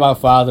 What you think about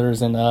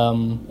fathers and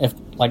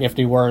if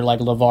they were like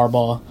LeVar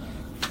Ball,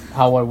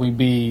 how would we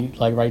be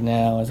like right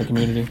now as a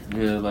community?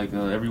 Yeah, like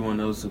everyone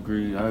else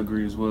agree. I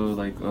agree as well.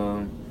 Like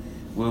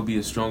we'll be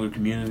a stronger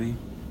community.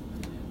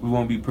 We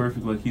won't be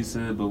perfect like he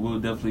said, but we'll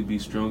definitely be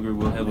stronger.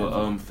 We'll have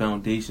a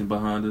foundation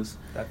behind us.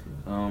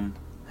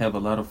 Have a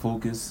lot of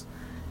focus.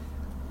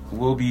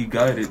 We'll be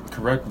guided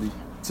correctly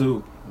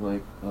too.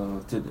 Like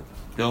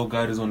they'll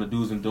guide us on the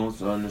do's and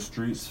don'ts on the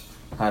streets,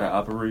 how to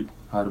operate,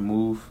 how to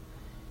move.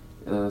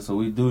 So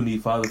we do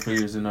need father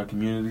figures in our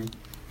community,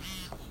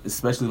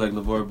 especially like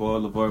LeVar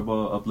Ball. LeVar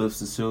Ball uplifts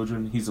his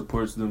children. He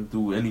supports them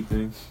through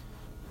anything,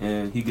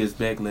 and he gets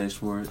backlash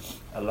for it.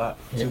 A lot.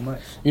 Yeah. Too much.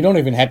 You don't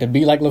even have to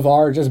be like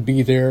LeVar. Just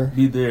be there.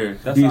 Be there.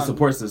 That's be a not-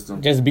 support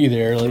system. Just be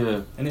there. Like,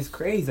 Yeah. And it's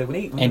crazy.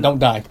 Like, and don't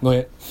die. Go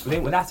ahead.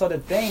 when I saw the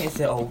thing, it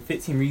said,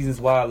 15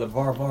 reasons why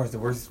LeVar Ball is the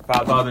worst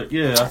father.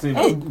 Yeah, I seen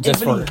It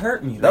Just really for-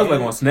 hurt me. that was like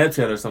on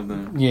Snapchat or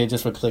something. Yeah,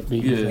 just for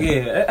clickbait. Yeah.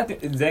 Yeah, I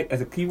think exact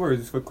as a keyword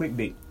is for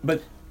clickbait.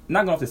 But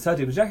not going off the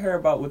subject, but y'all hear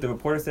about what the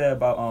reporter said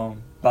about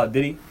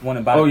Diddy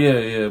wanting to buy? Oh yeah,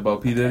 yeah,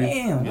 about P Diddy.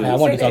 Damn. I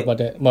wanted to talk about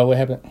that. But what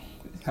happened?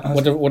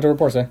 What the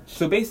report say?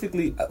 So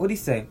basically, what did he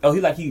say? Oh,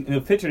 he in the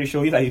picture they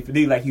show, he like he's He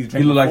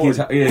drinking. looked like he's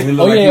 40. he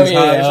looked like he was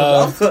high.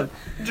 yeah, or something.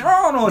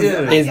 Drawn on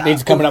Yeah. it. They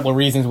just coming up with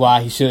reasons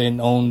why he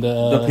shouldn't own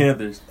The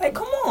Panthers. Like,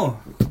 come on.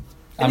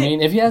 I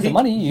mean, if he has the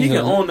money, He can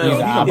own that. he's He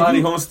a- can buy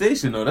the home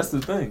station though. That's the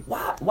thing.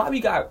 Why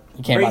we got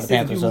You can't buy the racist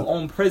Panthers, people who though.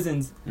 own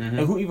prisons and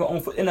who even own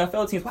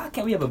NFL teams? Why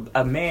can't we have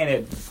a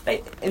man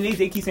that and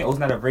they keep saying, oh, it's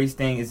not a race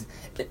thing.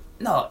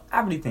 No,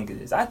 I really think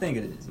it is. I think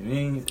it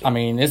is. I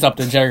mean, it's up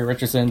to Jerry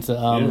Richardson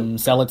to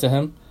sell it to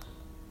him.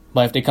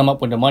 But if they come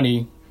up with the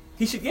money,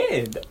 he should.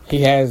 Yeah,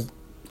 he has.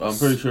 I'm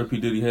pretty sure P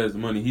Diddy has the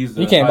money. He's the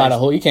You can't buy the highest-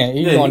 whole. You can't.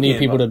 You Yeah, gonna he need can't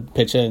people buy- to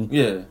pitch in.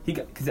 Yeah. he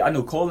got because I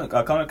know Colin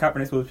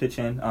Kaepernick supposed to pitch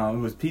in. It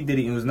was P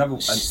Diddy and it was another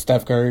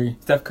Steph Curry.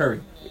 Steph Curry.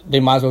 They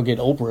might as well get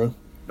Oprah.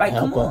 Like,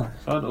 come Help on. her.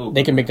 Shout out to Oprah.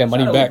 They can make that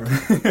money Shout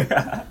back.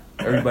 out.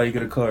 Everybody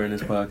get a car in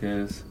this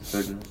podcast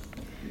segment.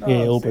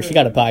 Yeah, Oprah. She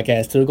got a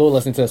podcast too. Go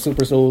listen to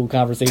Super Soul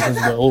Conversations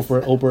with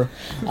Oprah.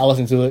 I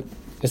listen to it.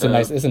 It's a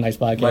nice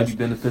Might be podcast.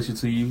 beneficial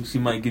to you. She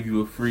might give you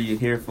a free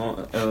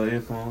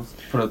earphones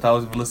for the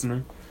 1,000th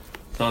listener.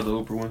 Shout out to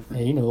Oprah Winfrey.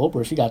 Hey, you know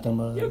Oprah. She got them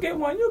You'll get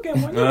one. You'll get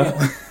one. You'll get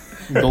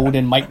one.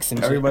 golden mics and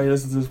shit. Everybody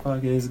listens to this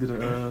podcast get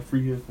a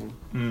free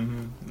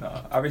headphone.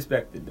 No, I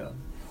respect it though.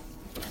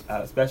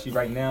 Especially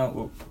right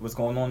now, what's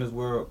going on in this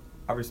world.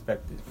 I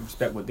respect it. I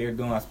respect what they're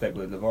doing. I respect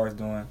what LeVar's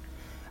doing.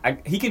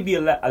 He can be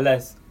a lot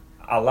less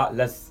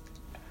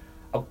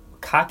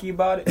cocky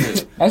about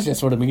it. That's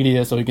just for the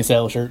media, so he can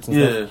sell shirts and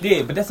stuff. Yeah.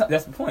 Yeah, but that's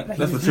the point. Like,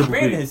 That's he's what Triple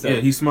branding P. himself.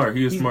 Yeah, he's smart.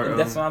 He is smart.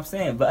 That's what I'm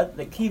saying. But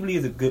like, he really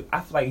is a good. I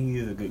feel like he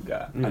is a good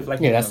guy. I feel like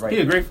Yeah, he's that's- on the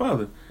He a right. great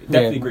father.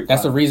 Definitely a great.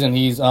 That's the father. reason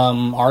he's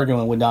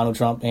arguing with Donald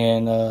Trump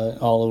and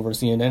all over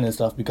CNN and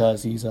stuff,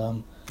 because he's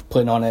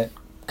putting on that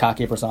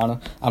cocky persona.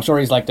 I'm sure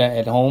he's like that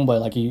at home, but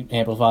like he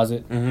amplifies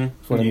it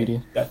for the Yeah,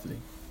 media. Definitely.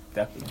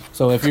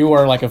 So if you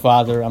were like a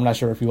father, I'm not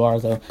sure if you are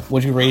though,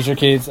 would you raise your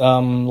kids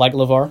like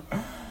LeVar?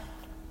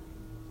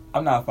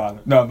 I'm not a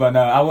father. No, but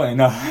no, I wouldn't.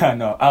 No,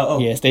 no.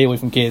 Yeah, stay away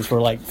from kids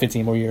for like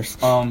 15 more years.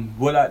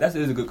 That's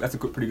a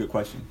pretty good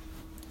question.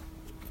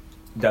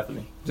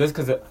 Definitely, just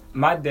because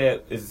my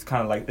dad is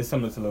kind of like it's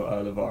similar to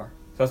LeVar, so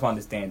that's why I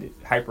understand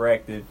it.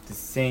 Hyperactive, the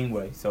same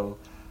way. So,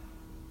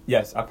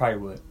 yes, I probably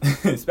would.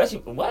 Especially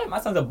what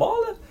my son's a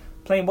baller,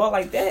 playing ball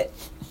like that,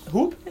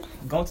 hooping,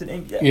 going to the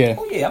NBA. Yeah.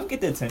 Oh yeah, I'm gonna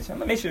get the attention. I'm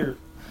gonna make sure.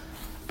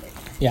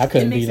 Yeah, I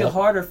couldn't It makes be it that.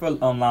 harder for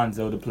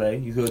Lonzo to play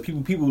because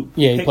people.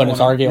 Yeah, he pick putting a on him,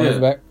 target on his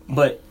Yeah. back.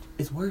 but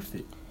it's worth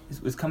it.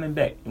 It's coming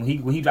back. When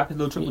he dropped his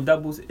little triple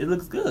doubles, it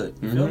looks good.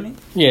 You feel me?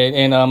 Yeah,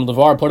 and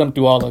LeVar put him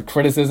through all the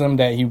criticism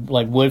that he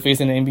like would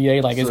face in the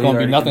NBA. Like it's So gonna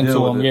he be already nothing can to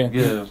deal him. with Yeah. it.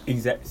 Yeah.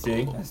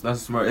 Exactly. See,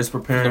 That's smart. It's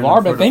preparing. LeVar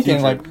for been the thinking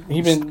future. like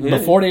he been Yeah.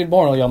 before they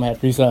born. Like, I'm gonna have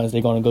 3 sons.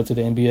 They're gonna go to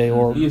the NBA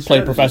or He a play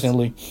strategist.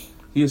 professionally.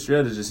 He a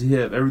strategist. He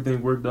have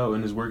everything worked out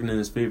and is working in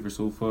his favor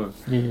so far.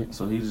 Yeah.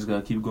 So he just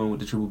gotta keep going with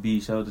the Triple B.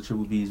 Shout out to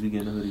Triple B's. We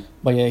getting a hoodie.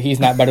 But yeah, he's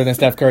not better than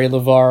Steph Curry,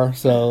 LeVar.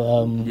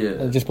 So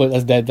Yeah. just put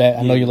us dead that.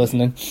 I know Yeah. you're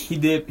listening. he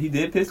did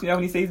piss me off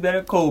when he said he's better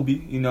than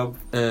Kobe. You know,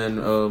 And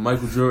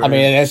Michael Jordan. I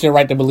mean, that's your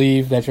right to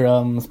believe that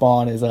your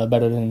spawn is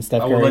better than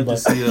Steph I would Curry. like to But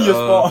see. Your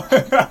fault.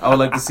 I would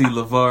like to see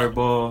LeVar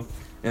Ball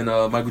and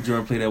Michael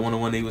Jordan play that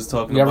one-on-one they was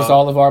talking you ever about.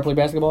 saw LeVar play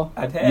basketball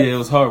I've Yeah, had it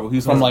was horrible. He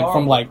was from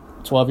horrible. like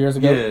 12 years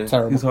ago? Yeah,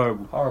 Terrible. he's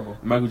horrible. horrible.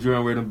 Michael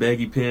Jordan wear them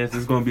baggy pants.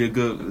 It's gonna be a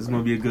good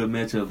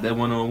matchup. That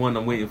one-on-one,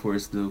 I'm waiting for it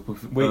still.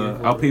 Waiting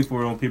for I'll it. pay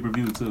for it on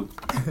pay-per-view too.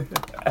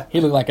 He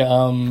looked like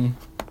a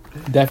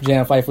Def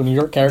Jam Fight for New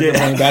York character Yeah.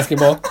 playing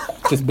basketball.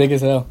 Just big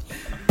as hell.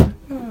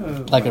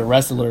 Like a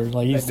wrestler.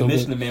 Like he's Like the so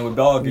Michelin good. Man with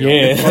dog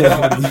ear.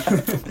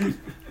 Yeah.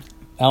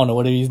 I don't know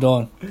what he's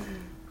doing.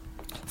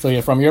 So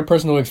yeah, from your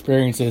personal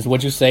experiences,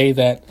 would you say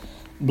that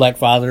black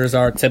fathers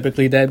are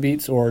typically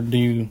deadbeats, or do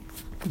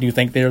you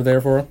think they're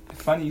there for?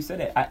 funny you said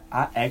that.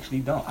 I actually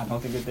don't. I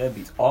don't think they're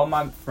deadbeats. All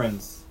my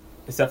friends,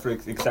 except for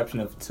the exception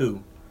of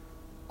 2,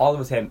 all of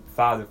us had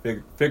father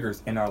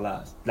figures in our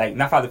lives. Like,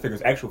 not father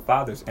figures, actual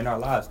fathers in our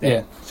lives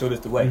that showed us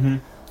the way. Mm-hmm.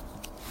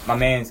 My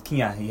man's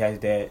Keon, he has his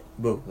dad,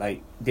 Boo.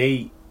 Like,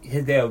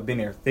 his dad been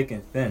there thick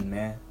and thin,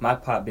 man. My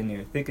pop been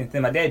there thick and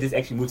thin. My dad just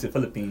actually moved to the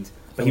Philippines,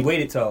 but he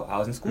waited till I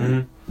was in school.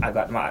 Mm-hmm.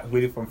 I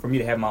waited for me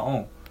to have my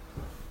own.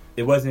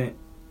 It wasn't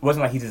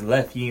like he just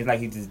left. He ain't like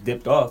he just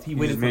dipped off. He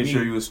waited just for me. made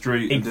sure you was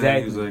straight. Exactly. And then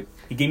he was like,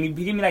 he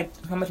gave me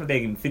like, how much my dad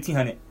gave me?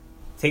 $1,500.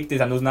 Take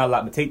this. I know it's not a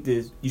lot, but take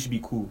this. You should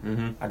be cool.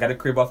 mm-hmm. I got a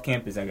crib off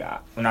campus. If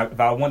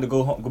I wanted to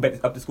go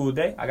back up to school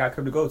today, I got a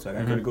crib to go to. I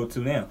got a crib to go to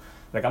now.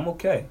 Like, I'm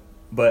okay.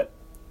 But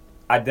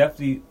I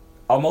definitely,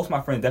 most of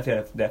my friends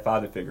definitely have that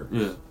father figure.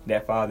 Yeah.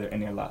 That father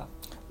in their life.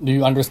 Do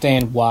you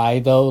understand why,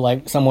 though?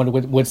 Like, someone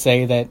would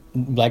say that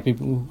black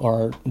people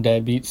are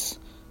deadbeats,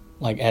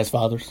 like, as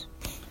fathers.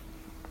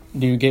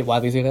 Do you get why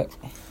they say that?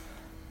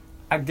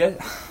 I guess.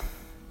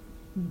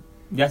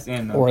 Yes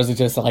and no. Or is it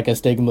just like a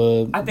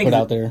stigma put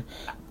out there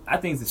I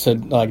think it's a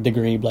to like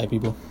degrade black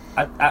people?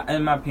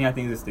 in my opinion, I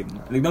think it's a stigma.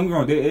 Like, don't get me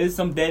wrong, there is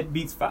some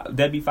deadbeat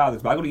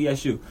fathers, but I go to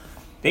ESU.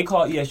 They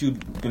call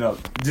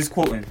ESU, just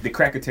quoting, the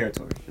cracker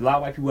territory. A lot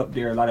of white people up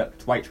there, a lot of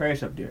white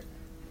trash up there,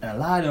 and a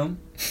lot of them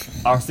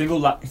are single.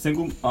 What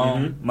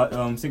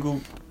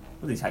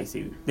is how you say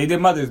it? They're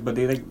mothers, but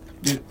they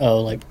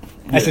like.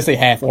 I should say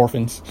half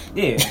orphans.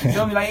 Yeah, you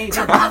feel me? Like,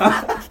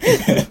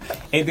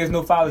 and there's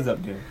no fathers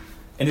up there,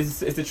 and it's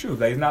the truth.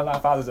 Like, there's not a lot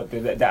of fathers up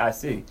there that I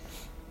see.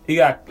 You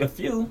got a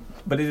few,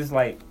 but it's just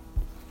like,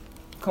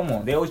 come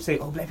on. They always say,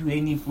 "Oh, black people, they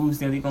need food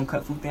stamps. They gonna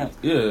cut food stamps."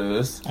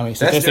 Yeah, I mean,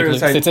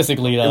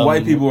 statistically,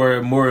 white people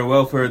are more in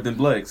welfare than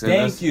blacks. And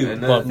Thank you.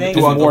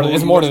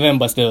 It's more to them,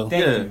 but still,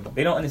 Thank you.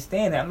 They don't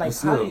understand that. I'm like,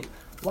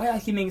 why I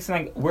keep making it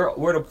sound like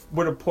we're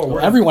the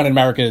poor? Everyone in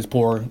America is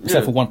poor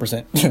except for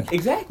 1%.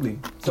 Exactly.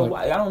 So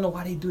I don't know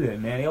why they do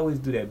that, man. They always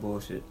do that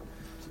bullshit.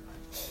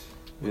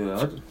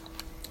 Yeah,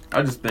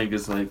 I just think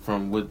it's like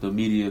from what the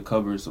media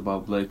covers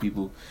about black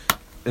people.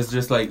 It's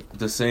just like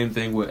the same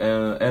thing with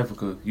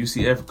Africa. You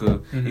see Africa,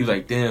 you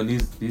like, damn,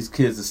 these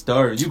kids are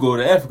starving. You go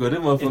to Africa,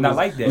 them motherfuckers. It's not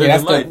like that. Yeah,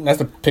 that's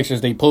the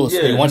pictures they post.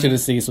 Yeah. They want you to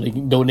see so they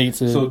can donate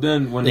to. So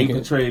then when they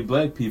portray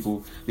black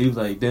people, they was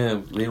like,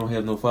 damn, they don't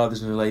have no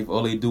fathers in their life.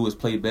 All they do is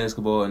play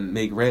basketball and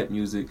make rap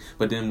music.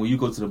 But then when you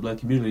go to the black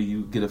community,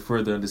 you get a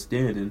further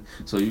understanding.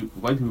 So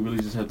white people really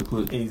just have to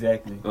put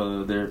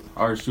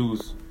our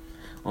shoes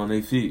on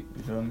their feet.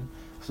 You feel me?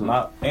 So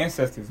my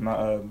ancestors,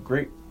 my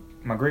great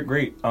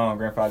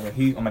grandfather,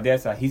 he on my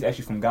dad's side, he's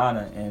actually from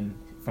Ghana, and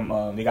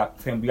from we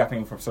got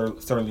family from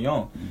Sierra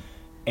Leone.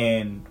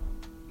 And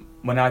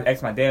when I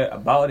asked my dad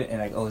about it, and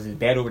like, oh, is it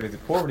bad over there, is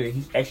it poor over there,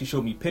 he actually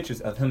showed me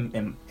pictures of him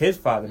and his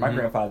father, my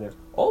grandfather,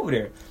 over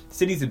there.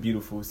 Cities are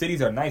beautiful,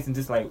 cities are nice, and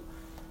just like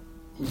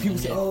people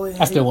say, oh,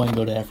 I still want to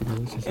go to Africa.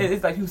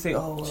 It's like people say,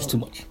 oh, it's too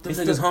much.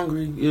 It's just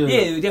hungry.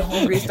 Yeah, they're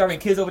hungry. They're starving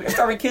kids over there.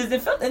 Starving kids in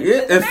Philly.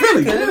 In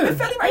Philly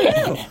right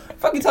now.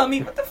 Fucking telling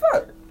me what the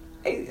fuck.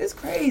 It's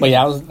crazy. But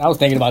yeah, I was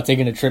thinking about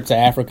taking a trip to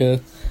Africa,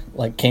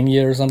 like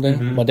Kenya or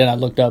something. But then I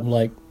looked up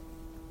like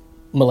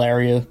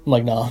malaria. I'm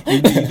like, no.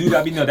 You do.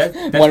 I mean, no. That's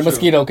one true.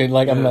 mosquito could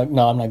like. I'm like,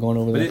 no, I'm not going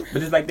over there.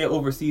 But it's like they're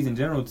overseas in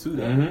general too,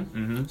 though.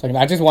 It's like,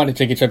 I just wanted to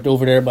take a trip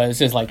over there, but it's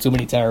just like too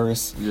many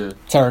terrorist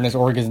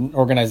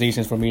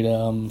organizations for me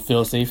to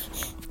feel safe.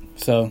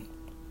 So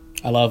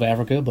I love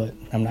Africa, but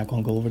I'm not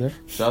going to go over there.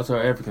 Shout out to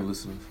our African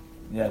listeners.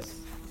 Yes.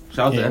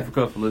 Shout out to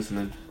Africa for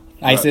listening.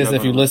 ISIS,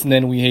 if you're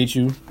listening, we hate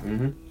you.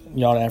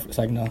 Y'all to Africa. It's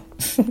like, no.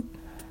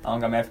 I don't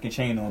got my African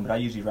chain on, but I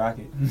usually rock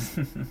it.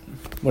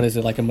 What is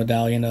it, like a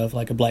medallion of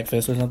like a black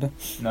fist or something?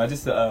 No,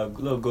 just a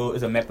little gold.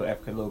 It's a map of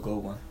Africa, a little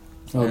gold one.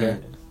 Okay.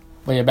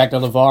 But yeah, back to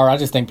LeVar, I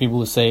just think people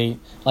would say,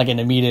 like in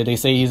the media, they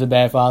say he's a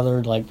bad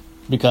father, like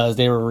because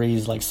they were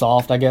raised like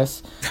soft, I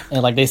guess,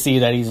 and like they see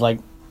that he's like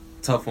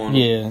tough on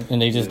them. And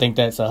they just think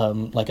that's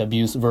like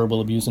abuse, verbal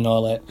abuse, and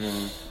all that.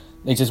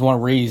 They just want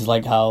to raise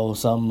like how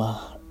some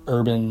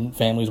urban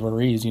families were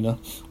raised,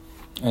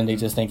 and they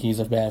just think he's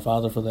a bad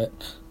father for that.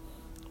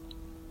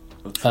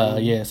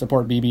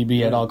 Support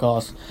BBB at all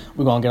costs.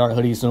 We're gonna get our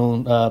hoodie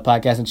soon.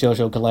 Podcast and Chill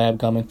Show collab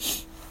coming.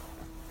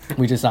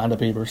 We just signed the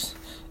papers.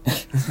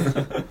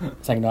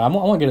 It's like, no, I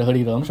want to get a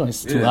hoodie though. I'm sure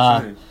it's too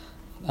high. Same.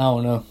 I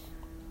don't know.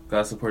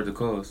 Gotta support the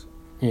cause.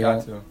 Yeah.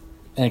 Got to.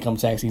 Income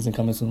tax season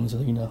coming soon, so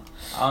I don't know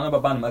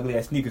about buying them ugly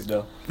ass sneakers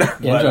though. Yeah,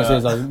 I'm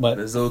trying to say, but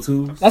the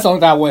Zo2s. That's the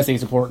only thing I want to say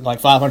support. Like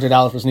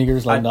 $500 for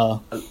sneakers, like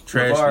no.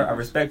 Trash. I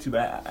respect you,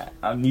 but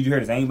I need you to hear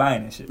this. I ain't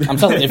buying that shit. I'm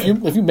telling you,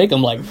 if you make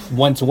them like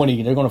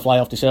 $120, they're gonna fly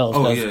off the shelves.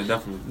 Oh yeah,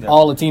 definitely.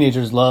 All the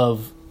teenagers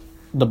love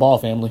the Ball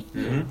family.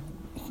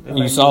 And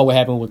you saw what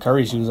happened with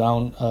Curry shoes.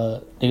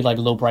 They like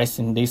low price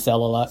and they sell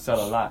a lot.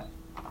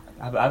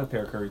 I have a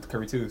pair of Curry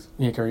 2s.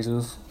 Yeah, Curry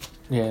shoes.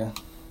 Yeah.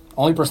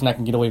 Only person that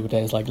can get away with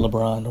that is like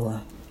LeBron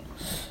or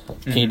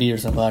KD or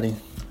somebody.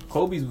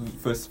 Kobe's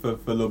for a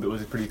little bit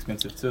was pretty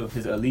expensive too.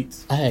 His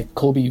Elites. I had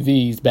Kobe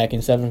V's back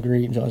in 7th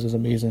grade. Jones was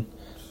amazing.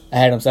 I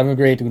had them 7th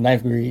grade through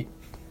 9th grade.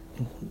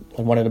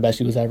 Like one of the best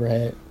shoes I ever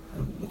had.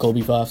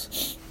 Kobe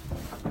 5s.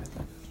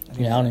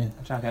 Yeah, I don't even.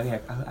 I'm trying to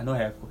think. I know I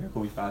had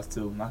Kobe 5s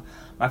too.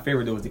 My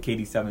favorite though was the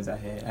KD7s I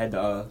had. I had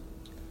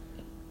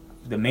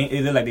the main.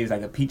 It looked like there was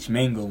like a peach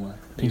mango one.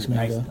 Peach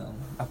mango. Nice,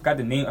 I forgot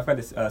the name. I forgot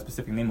the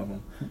specific name of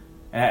them.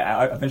 And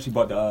I eventually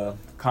bought the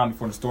Calm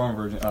Before the Storm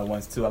version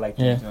ones too. I like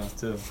those ones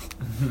too.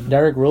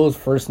 Derrick Rose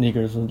first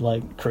sneakers was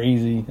like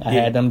crazy. I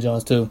Yeah. had them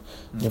Jones too.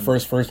 The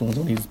first ones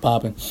when he was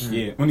popping.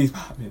 Yeah, when he's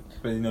popping,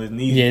 but you know his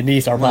knees. Yeah,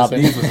 knees are His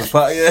popping. knees was a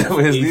pop.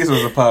 Yeah, his knees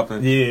was a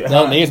popping. Yeah.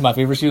 No, knees my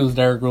favorite shoes.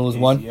 Derrick Rose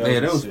one. Yeah,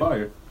 that was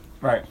fire.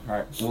 Right.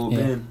 Well, Yeah.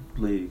 Ben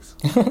legs.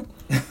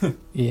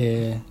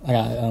 Yeah, I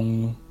got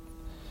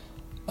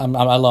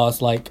I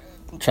lost like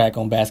track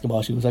on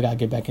basketball shoes. I gotta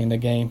get back in the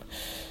game.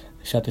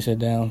 Shut the shit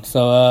down.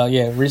 So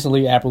yeah,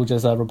 recently Apple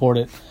just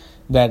reported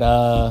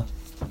that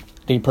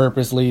they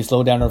purposely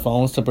slowed down their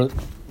phones to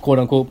quote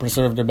unquote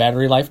preserve their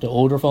battery life, the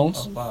older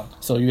phones. Oh, wow.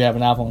 So you have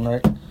an iPhone,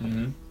 right?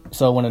 Mm-hmm.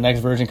 So when the next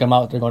version come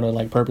out, they're going to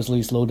like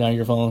purposely slow down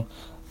your phone.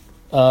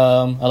 A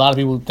lot of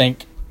people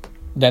think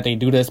that they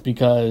do this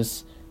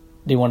because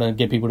they want to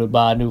get people to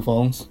buy new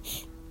phones.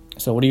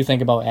 So what do you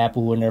think about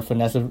Apple when they're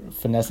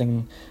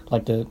finessing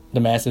like the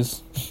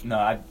masses? No,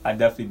 I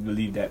definitely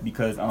believe that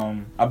because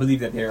I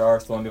believe that they are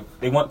slowing.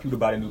 They want people to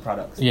buy the new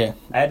products. Yeah,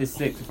 I had the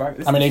 6.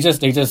 I mean they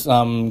just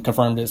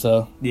confirmed it,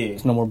 so Yeah.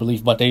 there's no more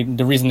belief. But the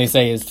reason they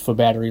say is for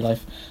battery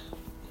life.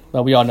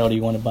 But we all know that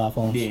you want to buy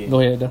phones. Yeah. Go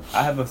ahead though.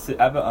 I have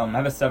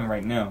a 7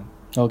 right now.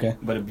 Okay.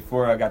 But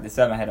before I got the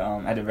 7, I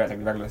had the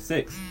regular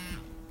 6,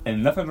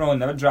 and nothing wrong,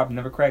 never dropped,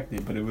 never cracked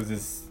it. But it was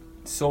just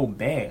so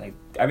bad. Like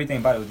everything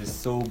about it was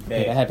just so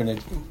bad. Yeah, that happened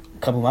to a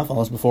couple of my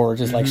phones before.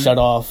 Just like shut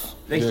off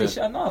They Yeah.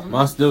 shut off.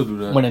 Mine still do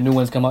that. when the new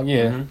ones come out.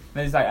 Yeah. Mhm.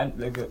 And it's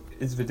like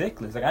it's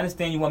ridiculous. Like I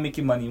understand you want to make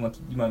your money, you want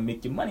to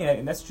make your money,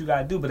 and that's what you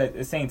gotta do. But at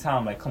the same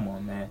time, like come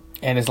on, man.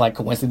 And it's like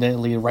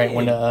coincidentally right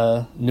when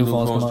the new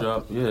phones come out.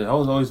 drop. Yeah, I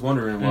was always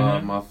wondering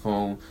why my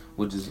phone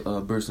would just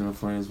burst into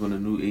flames when the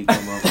new 8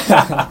 come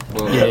out.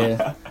 But,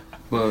 Yeah.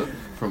 But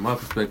from my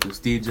perspective,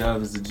 Steve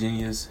Jobs is a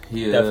genius.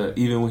 He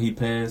Definitely. even when he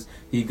passed,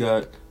 he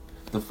got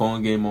the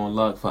phone game on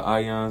lock for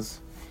Ions.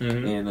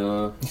 Mm-hmm. And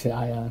You said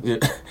Ion. yeah,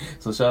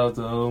 so shout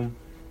out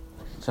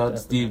to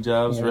Steve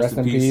Jobs. Yeah, rest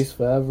in peace.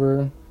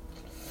 forever.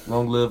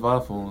 Long live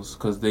iPhones,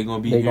 because they're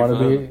gonna be They're here gonna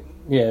forever.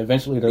 be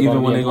eventually they're Even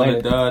gonna when be they're gonna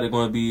implanted. die, they're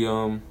gonna be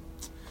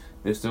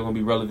they're still gonna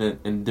be relevant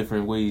in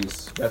different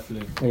ways.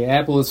 Definitely. Yeah,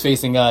 Apple is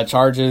facing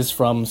charges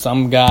from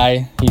some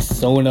guy. He's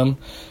suing them.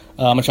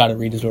 I'm gonna try to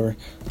read the story,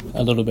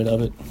 a little bit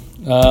of it.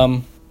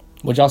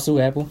 Would y'all sue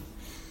Apple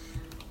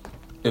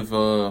If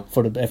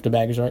if the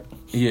bag is right?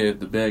 yeah, if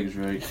the bag is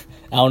right.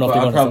 I don't know But if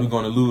I'm they're probably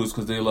gonna. going to lose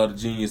because they're a lot of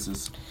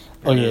geniuses.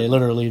 Oh yeah,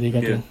 literally they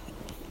got Yeah.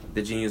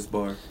 The genius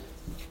bar.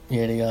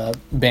 they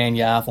ban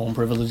your iPhone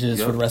privileges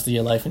Yep. for the rest of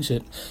your life and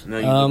shit. Now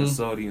you're looking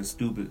salty and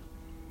stupid.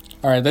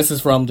 All right, this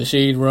is from the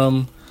Shade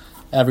Room,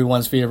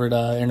 everyone's favorite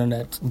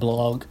internet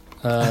blog.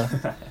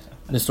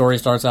 The story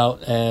starts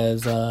out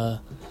as,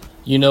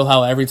 you know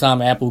how every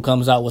time Apple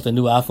comes out with a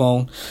new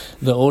iPhone,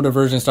 the older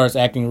version starts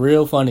acting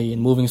real funny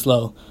and moving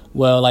slow.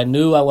 Well, I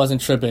knew I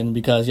wasn't tripping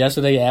because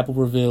yesterday Apple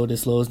revealed it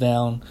slows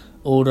down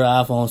older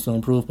iPhones to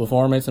improve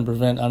performance and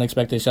prevent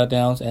unexpected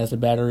shutdowns as the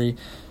battery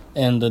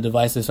and the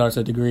devices starts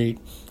to degrade.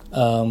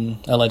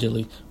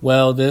 Allegedly.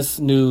 Well, this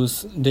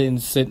news didn't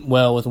sit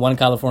well with one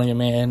California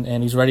man,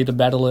 and he's ready to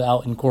battle it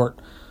out in court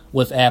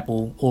with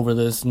Apple over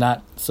this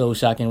not so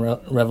shocking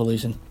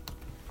revelation.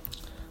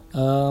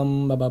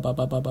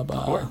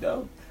 Court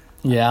though.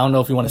 Yeah, I don't know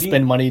if you want to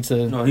spend money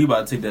to. No, he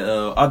about to take the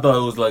L. I thought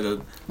it was like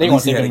a. They At gonna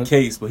least he take had him a to-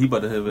 case, but he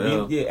about to have an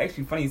L. Yeah,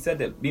 actually, funny you said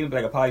that. Being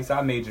like a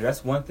poli-sci major,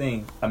 that's one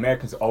thing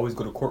Americans always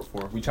go to court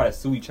for. We try to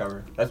sue each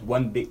other. That's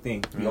one big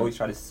thing. We always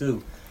try to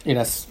sue, Yeah,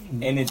 that's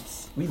and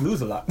we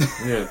lose a lot.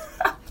 Yeah.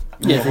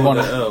 yeah. If you want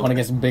the to L. want to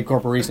get some big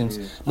corporations,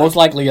 Yeah. most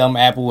likely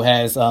Apple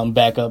has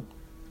backup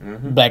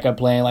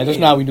plan. Like just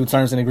now we do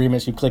terms and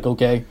agreements. You click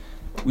OK.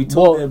 We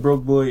told Well- that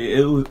broke boy.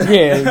 It was.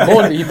 Yeah,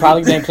 boy, you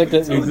probably didn't click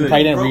it. You was a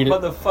probably didn't read it.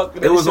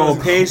 Motherfucker, It was on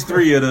page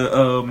 3 of the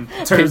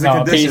terms and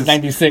No, conditions. page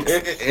 96.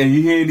 And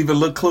you didn't even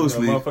look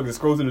closely. Motherfucker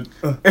scrolls in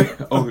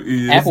the. Oh,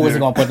 yeah, Apple it's isn't there.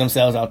 gonna put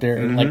themselves out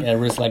there like at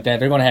risk like that.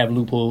 They're gonna have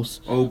loopholes.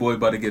 Oh boy,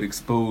 about to get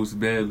exposed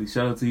badly.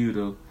 Shout out to you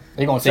though.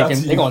 They're gonna Shout take out him.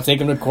 to They're you. gonna take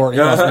him to court.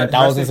 They're gonna spend Rest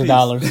thousands in of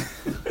dollars.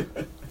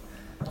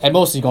 At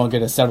most, he's gonna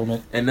get a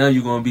settlement. And now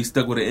you're gonna be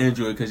stuck with an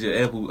Android because your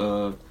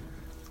Apple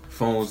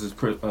phones is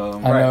I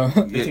know.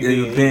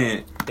 You're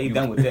banned. They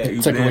done with that.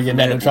 You Took away banned your from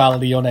net Apple.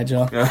 neutrality on that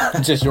junk.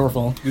 Yeah. Just your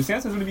phone. Do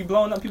Samsung's gonna be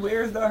blowing up people's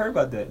ears? Though I heard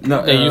about that.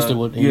 No, They used to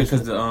would. They Yeah, used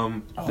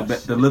to.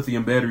 because the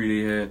lithium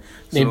battery they had.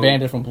 They So-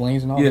 banned it from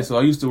planes and all. Yeah, that. so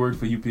I used to work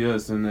for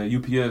UPS, and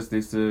UPS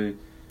they said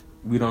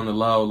we don't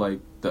allow like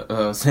the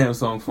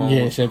Samsung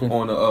phones shipping.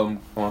 on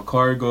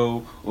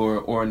cargo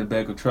or in the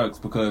back of trucks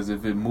because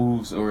if it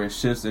moves or it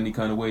shifts any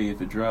kind of way, if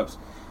it drops,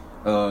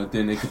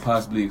 then it could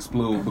possibly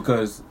explode.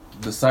 Because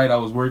the site I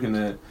was working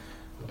at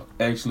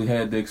actually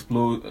had the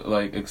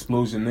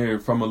explosion there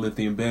from a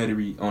lithium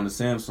battery on the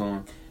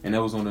Samsung, and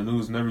that was on the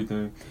news and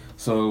everything.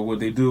 So what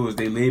they do is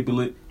they label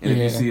it, and if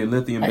Yeah. you see a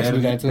lithium I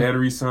actually got it too.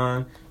 battery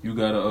sign, you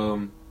gotta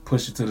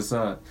push it to the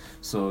side.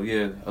 So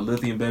yeah, a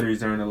lithium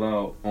batteries aren't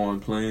allowed on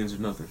planes or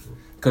nothing,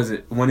 because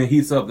when it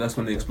heats up, that's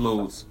when it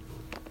explodes.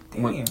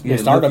 Damn. They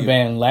started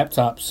banning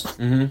laptops.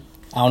 Mm-hmm.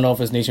 I don't know if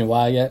it's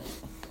nationwide yet,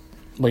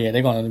 but yeah,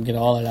 they're gonna get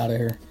all that out of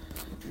here,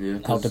 Yeah,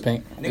 out the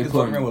paint. Niggas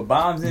walking around with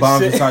bombs and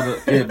bombs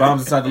shit.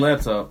 bombs inside the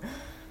laptop.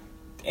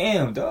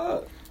 Damn,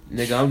 dog.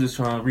 Nigga, I'm just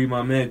trying to read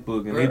my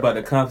MacBook and they about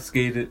to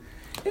confiscate it.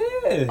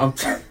 Yeah.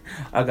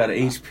 I got an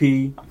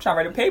HP. I'm trying to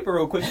write a paper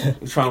real quick.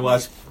 I'm trying to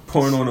watch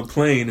porn on a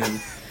plane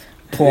and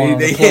Porn on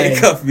they the plane.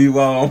 handcuff me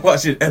while I'm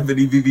watching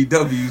Ebony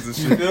BBWs and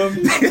You shit. feel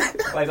me?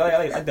 I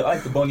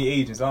like the bony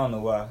agents. I don't know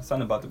why.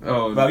 Something about the.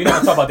 Oh. But we not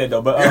gonna talk about that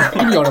though. But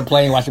You be on a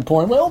plane watching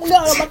porn. Well, oh my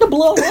god, I'm about to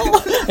blow.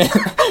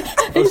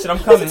 oh shit, I'm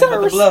coming. It's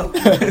about to blow.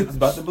 It's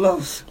about to blow.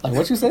 Like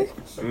what you say?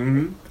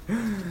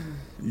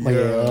 Mm-hmm. But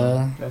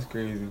yeah, That's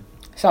crazy.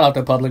 shout out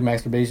to public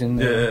masturbation.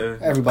 Yeah.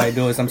 Everybody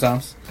do it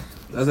sometimes.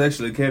 That's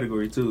actually a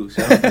category too.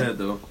 Shout out to that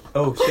though.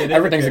 Oh shit.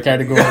 Everything's a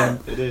category.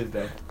 It is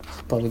though.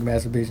 Public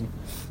masturbation.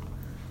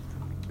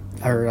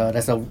 I heard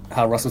that's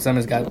how Russell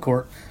Simmons got in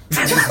court.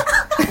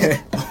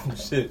 Oh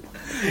shit.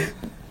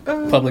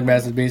 Public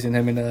masturbation,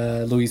 him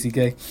and Louis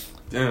C.K.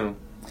 Damn.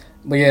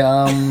 But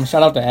yeah,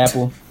 shout out to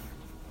Apple,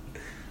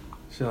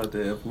 Shout out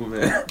to Apple,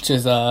 man.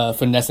 just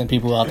finessing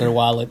people out their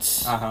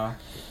wallets.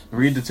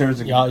 Read the terms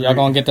and Y'all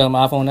gonna get them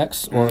iPhone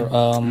X or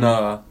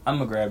Nah. I'm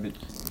gonna grab it.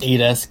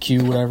 8S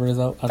Q, whatever is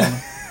up. I don't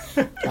know.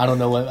 I don't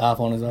know what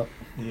iPhone is up.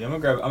 Yeah, I'm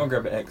gonna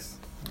grab an X.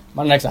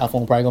 My next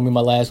iPhone probably gonna be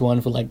my last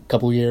one for like a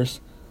couple years.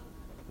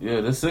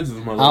 Yeah, the 6 is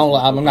my.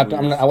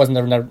 I was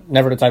never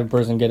the type of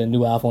person to get a new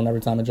iPhone every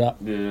time it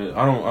dropped. Yeah,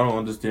 I don't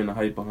understand the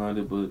hype behind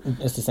it, but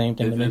It's the same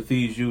thing if to me. it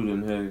feeds you,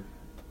 then hey.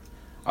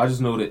 I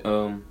just know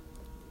that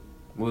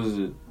what is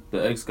it?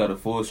 The X got a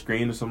full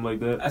screen or something like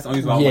that. That's the only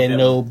reason why I Yeah, want that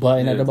no one.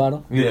 button at Yeah. the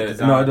bottom. Yeah,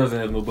 design. no, it doesn't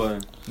have no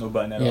button. No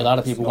button at all. Yeah, a lot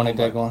of people No wanted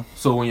that button. going.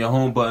 So when your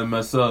home button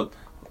mess up,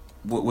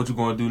 what you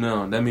gonna do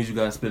now? That means you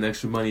gotta spend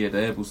extra money at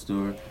the Apple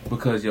store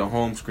because your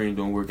home screen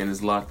don't work and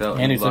it's locked out.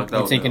 And it's locked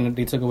out now.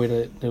 they took away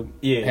the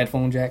Yeah.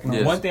 headphone jack. And all.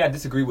 Yes. One thing I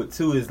disagree with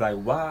too is like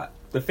why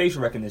the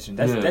facial recognition.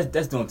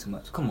 That's doing too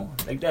much. Come on,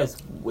 like that's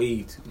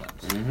way too much.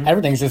 Mhm.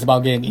 Everything's just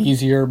about getting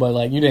easier, but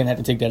like you didn't have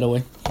to take that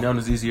away. Now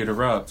it's easier to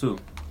rob too,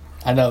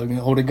 I know you can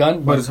hold a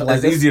gun, but it's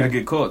like easier to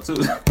get caught too.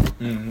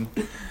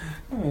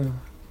 Mm-hmm.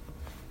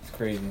 It's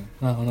crazy.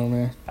 I don't know,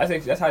 man.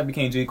 That's how I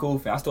became J. Cole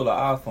fan. I stole an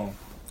iPhone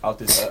out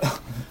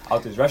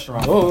this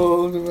restaurant.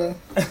 Oh,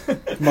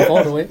 my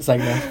phone away. It's like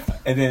no.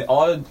 And then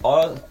all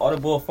the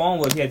bull phone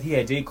was he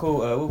had J.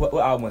 Cole. What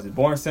album was it?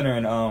 Born Center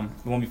and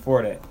the one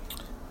before that.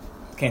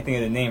 Can't think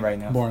of the name right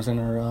now. Born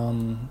Center.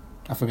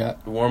 I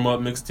forgot. The warm up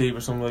mixtape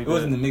or something like It that.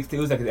 wasn't the mixtape. It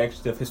was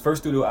like his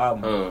first studio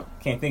album.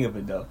 Can't think of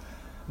it though.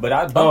 But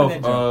I Oh, bumped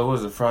that joint. what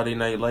was it? Friday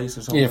Night Lights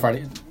or something? Yeah,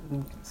 Friday.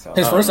 So,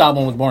 His first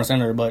album was Born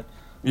Center, but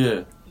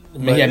Yeah.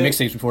 he had it-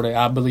 mixtapes before that,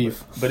 I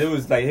believe. But it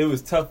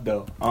was tough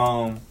though.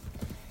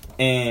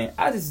 And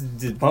I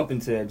just bumped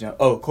into that jump.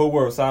 Oh, Cold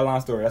World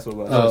Sideline Story. That's what it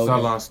was. Oh, okay.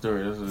 Sideline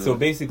Story. That's what it So is.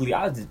 basically,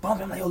 I was just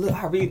bumping. I'm like, yo, look,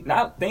 I read.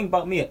 Now, think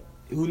about me.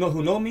 Who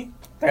know me?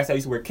 Like I said, I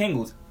used to wear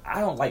Kangles. I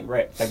don't like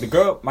rap. Like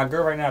my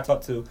girl right now I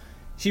talk to,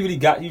 she really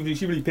put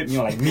me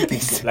on like Meek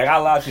and shit. Like I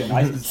love you. I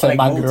used to It's like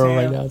my girl Motown.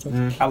 right now.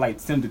 Mhm. I like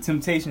the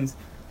Temptations.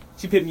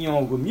 She put me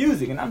on with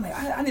music, and I'm like,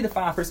 I need to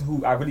find a person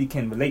who I really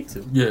can relate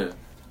to. Yeah.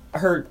 I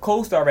heard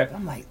Cold Star rap, and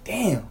I'm like,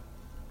 damn,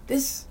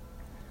 this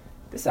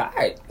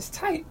alright. It's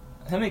tight.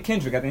 Him and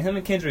Kendrick, and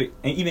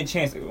even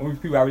Chance,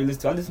 people I really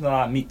listen to. I listen to a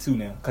lot of Meek too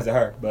now because of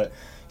her, but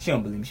she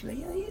don't believe me. She like,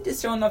 yeah, you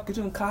just showing up because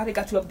you and Cardi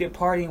got you up there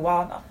partying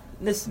wild. No,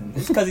 listen,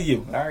 it's because of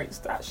you. All right,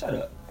 stop, shut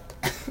up.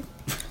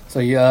 So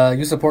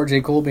you support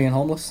J. Cole being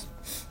homeless?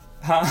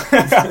 Huh?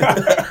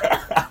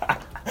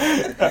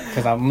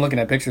 Because I'm looking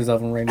at pictures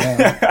of him right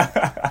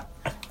now.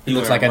 He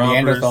looks like a wearing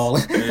Neanderthal,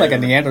 rompers. like a Yeah.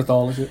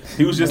 Neanderthal and shit.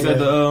 He was just Yeah. at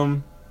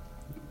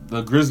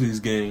the Grizzlies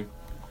game.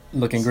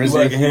 Looking He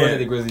grizzly. was at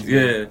the Grizzlies game.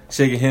 Yeah,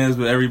 shaking hands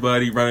with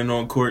everybody, running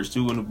on court,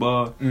 shooting the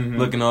ball, Mhm.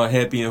 looking all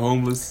happy and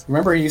homeless.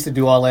 Remember he used to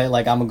do all that,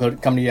 like I'm gonna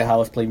come to your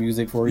house, play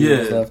music for you and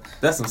Yeah, stuff.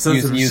 that's some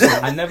sensitive Use-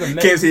 shit. I never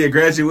met. Can't see a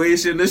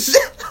graduation and shit.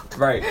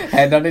 Right.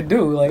 Had nothing to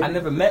do. Like I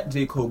never met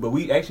J. Cole, but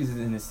we actually was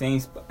in the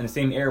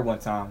same era one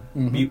time.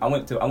 Mhm. I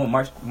went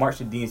march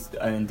to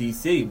in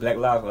DC, Black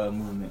Lives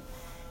movement,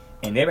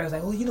 and everybody was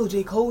like, "Oh, you know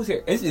J. Cole's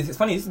here." It's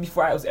funny. This is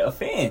before I was a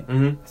fan,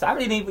 Mm-hmm. so I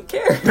really didn't even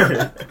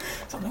care.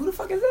 So I'm like, "Who the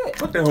fuck is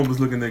that?" What that homeless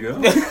looking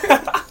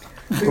nigga?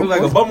 He look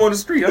like a bum on the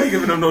street. I ain't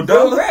giving him no Real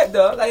dollar. rap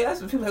though. Like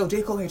that's what people like, "Oh,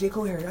 J. Cole here, J.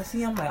 Cole here." I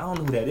see him, I'm like, I don't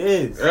know who that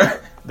is.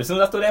 But as soon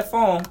as I throw that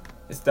phone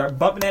and start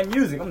bumping that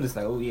music, I'm just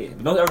like, oh yeah.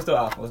 But don't ever throw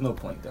iPhone. There's no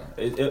point though.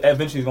 It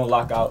eventually it's gonna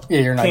lock out. yeah,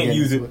 you're not Can't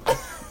getting use to it.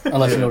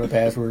 unless you know the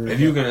password. If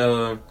you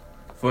can,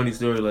 funny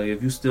story, like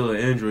if you steal an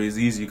Android, it's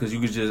easy because you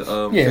could just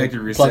Yeah,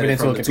 factory plug reset it it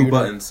into from a the two computer.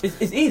 buttons.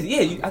 It's easy.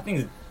 Yeah, I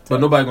think. But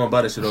nobody gonna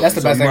buy that shit. That's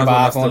the best thing you about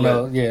might as well iPhone, not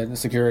though. steal Yeah, the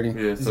security. it.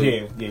 Yeah, so, Yeah.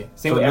 Same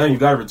so with now Apple. you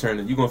gotta return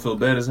it. You gonna feel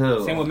bad as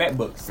hell. Same with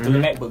MacBooks. Still a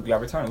Mhm. MacBook, you gotta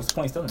return it. What's the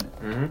point of stealing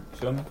it? Mm-hmm.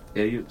 Feel me?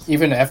 Yeah, you.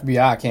 Even the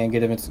FBI can't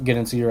get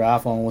into your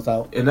iPhone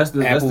without And that's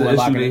the Apple issue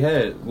unlocking they it.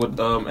 had with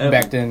Apple.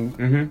 back then.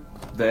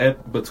 Mm-hmm. the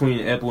app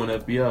between Apple and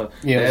FBI.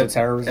 Yeah, it was a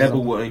terrorism.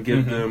 Apple wouldn't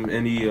give them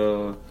any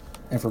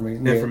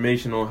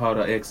information on how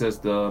to access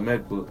the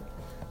MacBook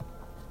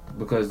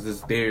because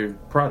it's their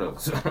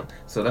products.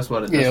 So that's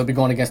why. It'll be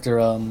going against their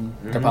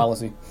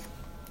policy.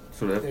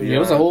 So the FBI, It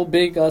was a whole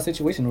big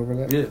situation over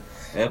that. Yeah,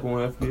 Apple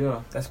and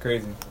FBI. That's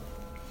crazy.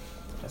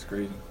 That's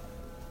crazy.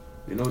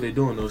 You know what they're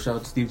doing though. Shout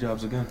out to Steve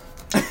Jobs again.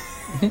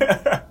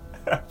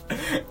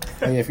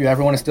 Hey, if you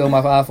ever want to steal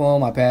my iPhone,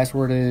 my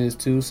password is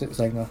 26.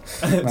 Like no,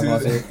 I'm not gonna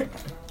say it.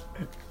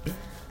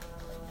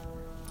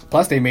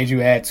 Plus, they made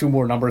you add 2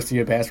 more numbers to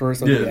your password,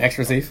 so it's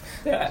extra safe.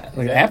 Yeah, Like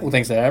exactly. Apple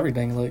thinks of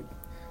everything, like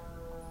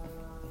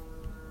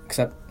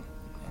except.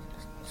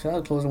 Should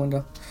I close the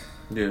window?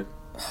 Yeah.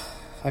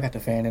 I got the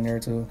fan in there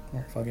too.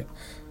 Alright, fuck it.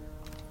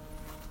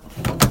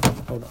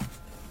 Hold on.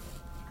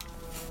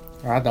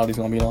 Alright, I thought he was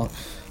gonna be long.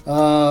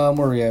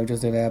 Where we at? We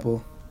just did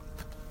Apple.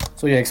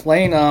 So yeah,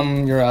 explain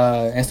your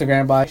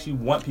Instagram bio. I actually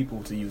want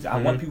people to use it.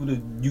 I want people to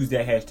use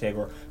that hashtag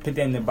or put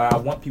that in their bio. I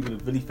want people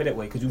to really feel that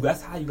way because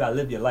that's how you gotta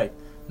live your life.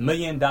 $1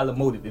 million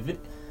motive.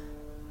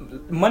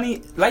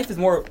 Life is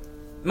more.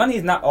 Money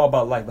is not all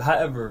about life. But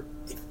however,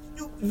 if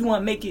you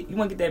want to make it, you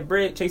want to get that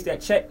bread, chase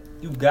that check.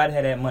 You gotta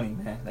have that money,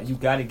 man. Like you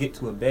gotta get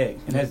to a bag,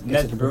 and that's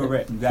real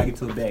rap. You gotta get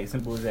to a bag.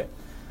 Simple as that.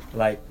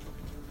 Like,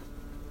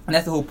 and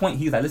that's the whole point.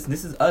 He's like, listen,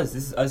 this is us.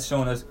 This is us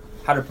showing us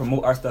how to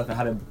promote our stuff and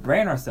how to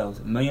brand ourselves.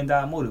 $1 million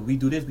motive. We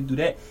do this, we do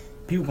that.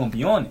 People gonna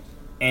be on it,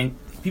 and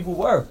people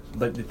were.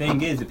 But the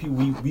thing is, the people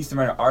we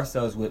surrounded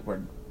ourselves with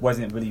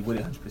wasn't really with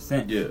it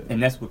 100%. Yeah.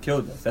 And that's what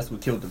killed us. That's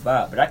what killed the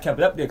vibe. But I kept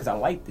it up there because I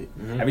liked it.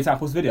 Every time I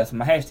post a video, that's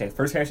my hashtag.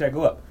 First hashtag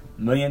go up.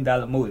 $1 million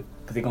motive.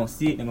 Because they're gonna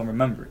see it and they're gonna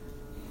remember it.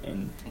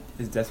 And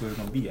that's where it's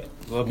gonna be at.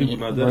 A lot of people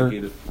not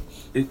dedicated.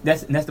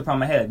 That's the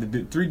problem I had.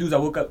 The 3 dudes I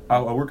work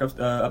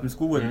up in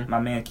school with, my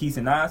man Keith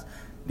and Nas,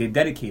 they're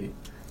dedicated.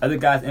 Other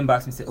guys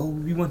inboxed me and said, "Oh,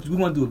 we want to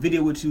do a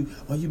video with you,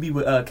 or you be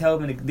with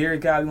Kelvin and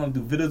Derek guy. We want to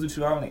do videos with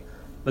you." I'm like,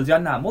 but y'all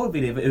not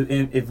motivated.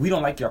 If we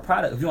don't like your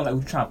product, if you don't like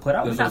what you're trying to put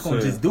out, we're not gonna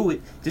just do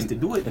it just to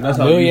do it. And that's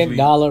 $1 how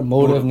million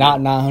motive,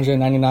 not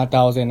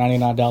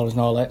 $999,099 and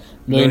all that. $1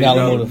 million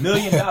motive. $1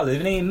 million.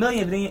 If it ain't a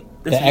million, if it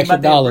ain't The extra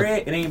about dollar. that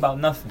bread, it ain't about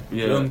nothing.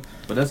 You Yeah, know?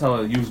 but that's how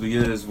it usually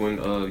is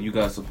when you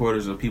got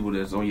supporters or people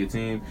that's on your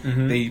team.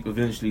 They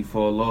eventually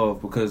fall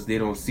off because they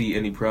don't see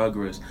any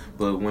progress.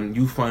 But when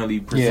you finally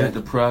present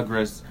the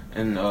progress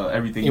and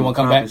everything you wanna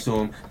come back? accomplish to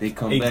them, they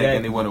come back Exactly.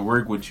 and they want to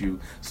work with you.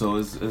 So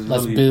it's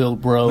Let's really,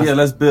 build, bro. Yeah,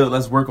 let's build.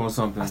 Let's work on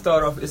something. I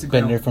started off Instagram.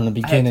 Been there from the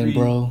beginning, I had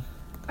 3 bro.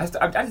 I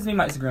just made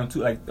my Instagram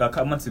too, like a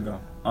couple months ago.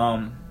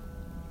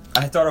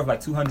 I started off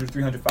like 200,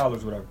 300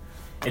 followers, whatever.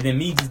 And then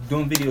me just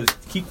doing videos,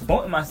 keep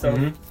promoting myself.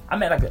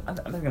 I'm at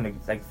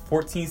like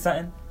 14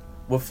 something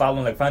with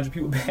following like 500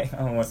 people back. I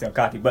don't want to sound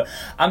cocky, but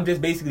I'm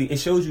just basically, it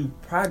shows you You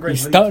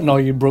progress. stunting all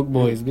you broke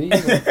boys, B.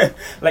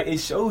 Like it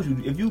shows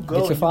you if you go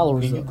Get your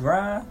followers and you up.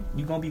 grind,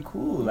 you gonna be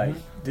cool. Like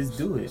just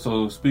do it.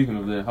 So speaking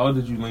of that, how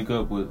did you link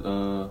up with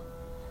the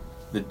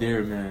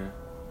Dare Man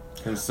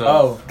himself?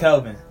 Oh,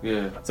 Kelvin.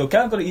 Yeah. So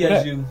Kelvin go to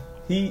ESU.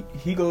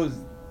 He goes.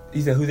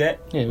 He said, "Who's that?"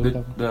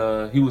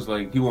 Yeah, He was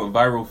like, he went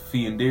viral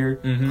feeding Dare,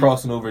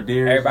 crossing over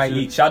Dare. Everybody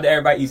eats. Shout out to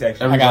Everybody Eats.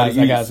 Actually, I got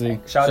Everybody see.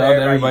 eats. shout Shout out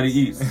to Everybody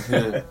Eats.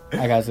 Yeah.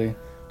 I got see.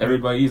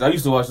 Everybody Eats. I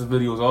used to watch his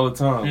videos all the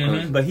time.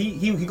 'cause- But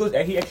he goes.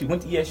 He actually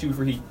went to ESU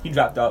before he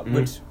dropped out,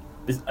 which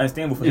is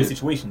understandable for his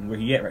situation where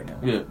he at right now.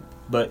 Yeah.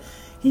 But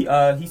he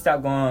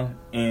stopped going,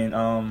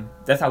 and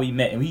that's how we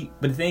met. And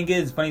but the thing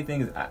is, funny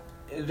thing is,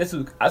 I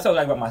sort of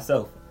like about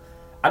myself.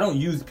 I don't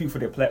use people for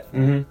their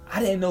platform. I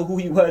didn't know who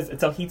he was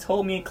until he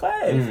told me in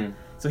class.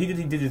 So he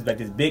did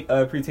this big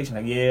presentation,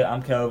 like, yeah,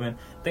 I'm Kelvin.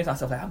 Think to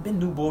myself, like, I've been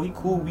new boy, he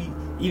cool. We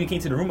even came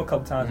to the room a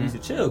couple times. We used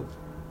to chill.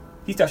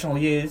 He started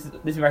showing, yeah,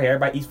 this right here,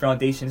 Everybody Eats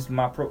Foundation. This is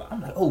my pro.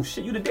 I'm like, oh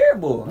shit, you the Dare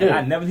boy. Yeah.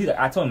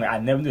 I told him, like, I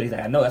never knew. He's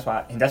like, I know.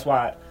 That's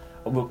why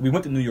we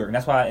went to New York, and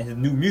that's why in his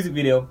new music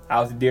video, I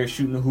was there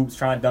shooting the hoops,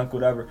 trying to dunk,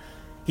 whatever.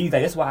 He's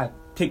like, that's why I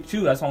picked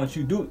you. That's why I want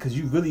you to do it, because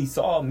you really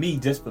saw me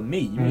just for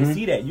me. You didn't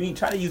see that. You ain't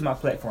try to use my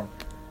platform.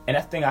 And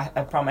that's the thing I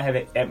probably have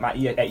at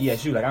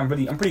ESU. Like I'm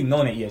pretty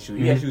known at ESU.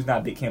 ESU is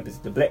not a big campus.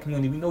 The black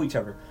community, we know each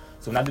other.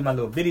 So when I do my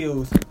little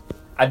videos,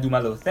 I do my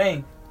little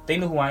thing. They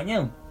know who I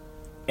am,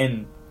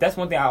 and that's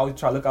one thing I always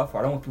try to look out for.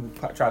 I don't want people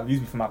to try to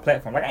use me for my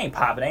platform. Like I ain't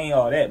popping, I ain't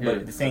all that. But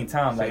at the same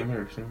time, like Same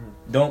here.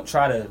 don't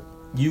try to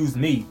use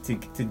me to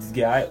just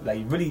get out.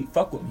 Like really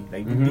fuck with me.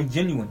 Like be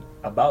genuine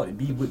about it.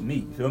 Be with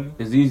me. You feel me?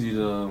 It's easy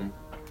to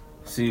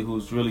see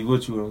who's really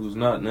with you and who's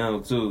not now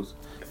too.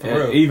 For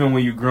real. Even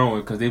when you're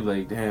growing, because they be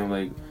like, damn,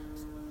 like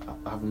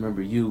I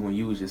remember you when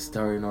you was just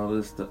starting all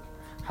this stuff.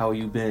 How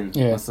you been?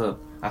 Yeah. What's up?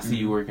 I see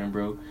you working,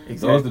 bro. Exactly.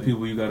 Those are the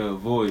people you gotta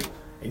avoid.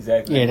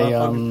 Exactly. Yeah, they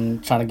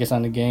Motherfuckers- trying to get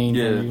on the game.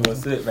 Yeah.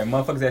 What's it? Like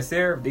motherfuckers at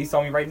Sarah, they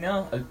saw me right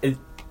now. If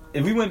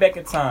we went back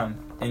in time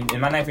in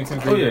my 9th and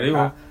 10th grade, Oh, yeah, they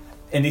will.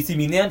 and they see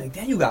me now, like,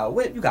 damn, you got a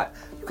whip, you got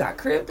you got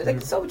crib.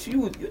 Like, so what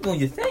you doing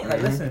your thing.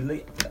 Like,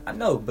 listen, I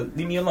know, but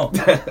leave me alone.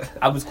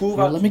 I was cool.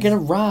 Bro, let me get a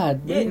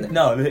ride. Yeah,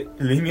 no,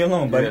 leave me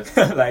alone, buddy.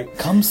 Like,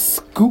 come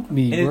scoop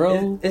me,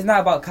 bro. It's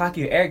not about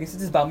cocky or arrogance.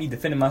 It's just about me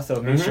defending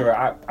myself, making sure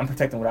I'm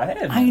protecting what I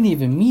have. I ain't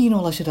even mean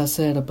all that shit I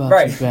said about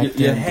you back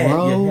then,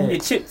 bro. Your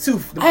chipped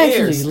tooth. I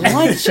actually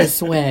like your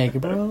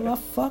swag, bro. I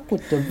fuck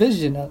with the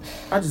vision.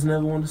 I just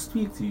never want to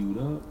speak to you,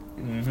 dog.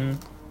 Mm-hmm.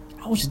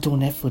 I was just doing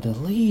that for the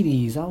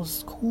ladies. I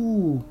was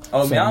cool.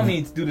 Oh, man, I don't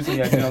mean to do this in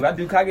your channel.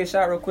 Can I get a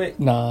shot real quick?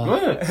 Nah. Go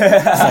ahead.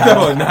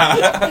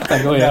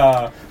 Go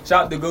ahead.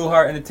 Shout out to Go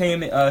Hard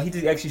Entertainment. He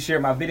just actually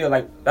shared my video.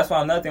 Like, that's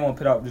why another thing I want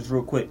to put out just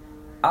real quick.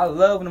 I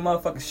love when the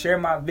motherfuckers share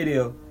my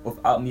video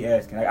without me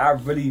asking. Like, I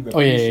really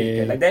appreciate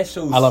that. Like, that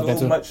shows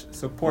so much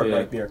support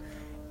right there.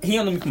 He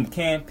don't know me from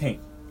can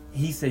paint.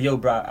 He said, yo,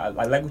 bro, I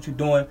like what you're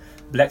doing.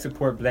 Black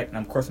support black, and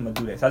of course I'm going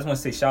to do that. So I just want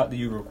to say shout out to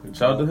you real quick.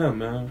 Shout out to him,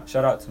 man.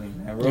 Shout out to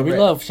him, man. Yeah, we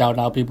love shouting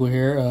out people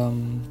here.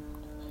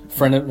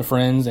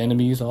 Friends,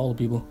 enemies, all the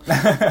people.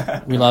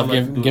 We love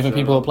giving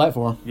people a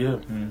platform. Yeah.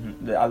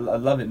 Mm-hmm. I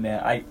love it,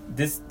 man. I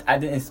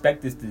didn't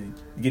expect this to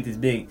get this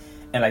big.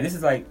 And, like, this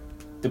is, like,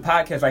 the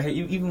podcast right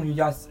here. Even when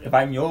y'all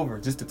invite me over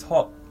just to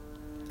talk,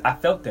 I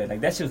felt that.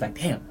 Like, that shit was like,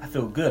 damn, I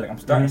feel good. Like, I'm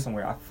starting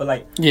somewhere. I feel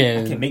like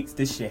I can make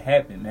this shit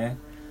happen, man.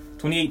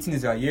 2018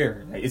 is our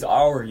year. Like, it's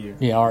our year.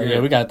 Yeah,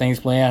 we got things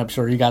planned. I'm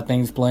sure you got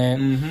things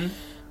planned. Mm-hmm.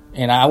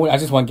 And I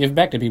just want to give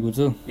back to people,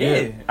 too.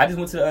 Yeah. I just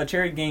went to a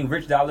charity game.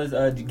 Rich Dollars,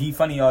 Gee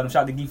Funny, y'all.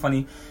 Shout out to Gee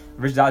Funny.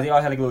 Rich Dollars, they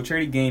all had like a little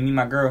charity game. Me and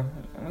my girl.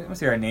 Let's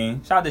say her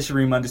name. Shout out to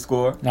Shareem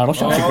 _. No,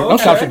 don't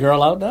shout your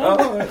girl out. No.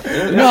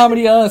 You know how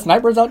many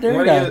snipers out there?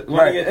 One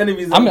of your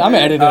enemies. I'm gonna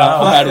edit it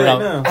out.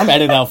 I'm gonna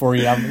edit it out for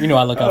you. You know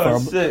I look out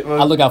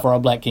I look out for our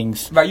black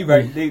kings. Right, you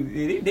right. They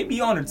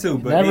be on it too.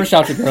 But never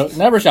shout your girl.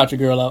 Never shout your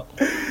girl out.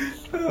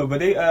 But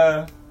they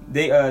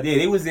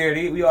was there.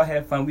 We all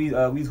had fun. We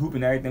was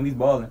hooping and everything. We was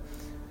balling.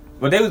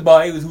 But they was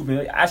balling. They was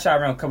hooping. I shot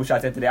around a couple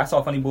shots after that. I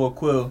saw Funny Boy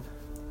Quill.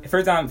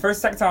 Second time,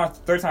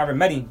 third time I ever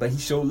met him, but he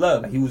showed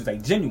love. Like, he was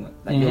like genuine.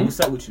 Like, yo, what's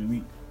up with you?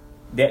 We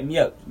dapped me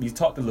up. We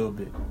talked a little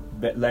bit,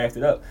 laughed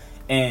it up,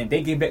 and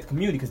they gave back to the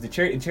community because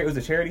it was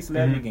a charity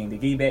celebrity game. They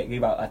gave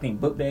out I think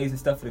book bags and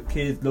stuff for the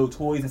kids, little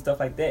toys and stuff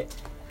like that.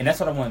 And that's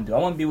what I want to do. I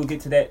want to be able to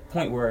get to that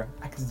point where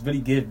I can just really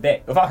give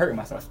back without hurting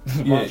myself.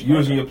 Yeah,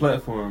 using your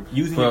platform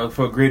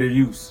for greater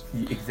use.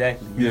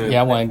 Exactly.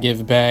 Yeah, I want to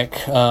give back,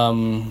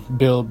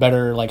 build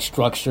better like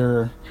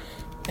structure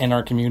in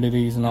our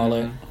communities and all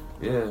that.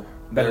 Yeah.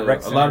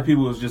 A lot of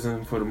people is just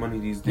in for the money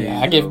these days.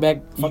 Yeah, I give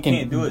back fucking. You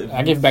can't do it.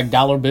 I give back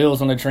dollar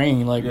bills on the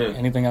train, like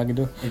anything I can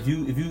do. If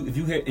you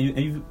hit,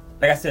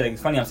 like I said, like,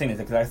 it's funny I'm saying this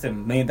because like I said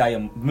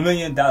 $1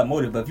 million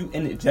motive, but if you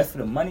end it just for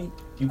the money,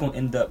 you're gonna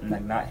end up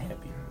like not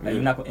happy. Like,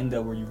 you're not gonna end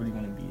up where you really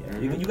want to be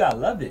at. You gotta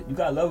love it. You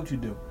gotta love what you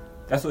do.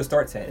 That's what it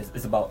starts at.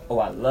 It's about,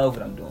 I love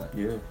what I'm doing.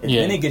 Yeah.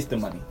 Then it gets the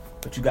money,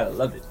 but you gotta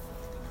love it.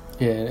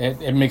 Yeah,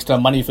 it makes the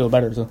money feel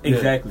better too.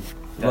 Exactly.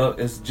 Love,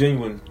 it's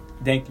genuine.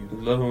 Thank you.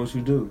 Loving what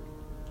you do.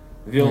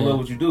 If you don't love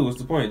what you do, what's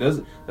the point?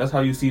 That's how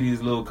you see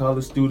these little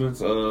college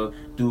students do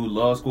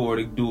law school, or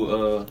they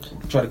do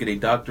try to get a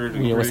doctorate.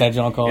 Yeah, what's that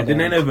John called? And then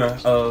they never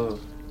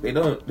they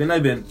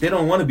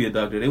don't want to be a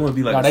doctor. They want to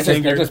be like a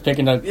singer. They're just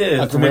picking a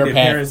career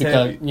path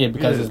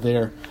because it's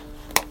there.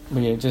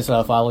 But yeah, just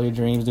follow your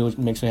dreams, do what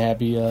makes you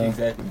happy.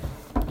 Exactly.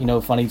 You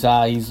know, Funny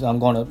Ty, he's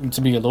going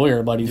to be a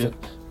lawyer, but he's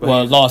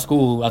law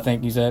school, I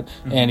think he said,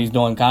 and he's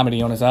doing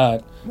comedy on the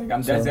side. Like,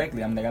 I'm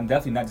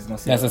definitely not just gonna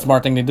say that's a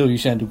smart thing to do. You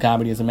shouldn't do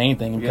comedy as the main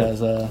thing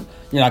because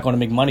you're not going to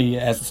make money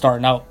as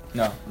starting out.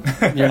 No,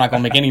 you're not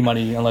going to make any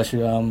money unless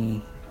you're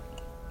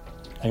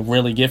like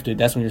really gifted.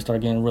 That's when you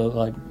start getting real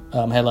like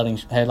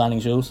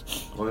headlining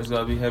shows. Always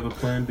gotta have a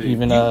plan B.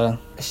 Even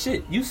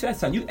you said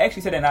something. You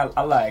actually said that, and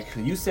I lied.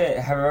 You said,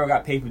 "Have I ever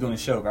got paid for doing the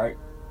show?" Right?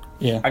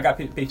 Yeah. I got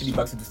paid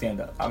 $50 to do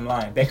stand up. I'm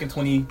lying. Back in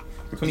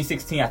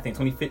 2016, I think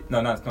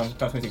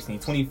 2016,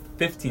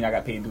 2015, I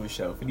got paid to do a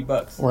show.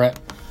 $50. Where at?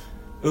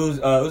 It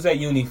was at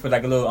uni for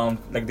like a little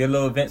like their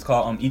little events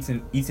called Eats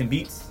and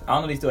Beats. I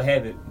don't know if they still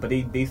have it, but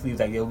they basically was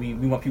like, yo, we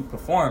want people to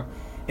perform.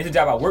 It's a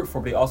job I work for,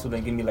 but they also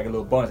then give me like a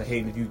little bonus. Like, hey,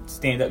 if you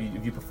stand up,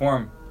 if you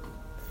perform,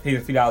 pay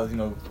the $3, you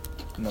know,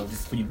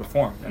 just for you to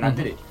perform. And I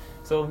did it,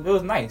 so it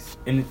was nice.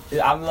 And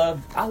I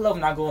love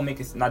when I go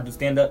and not do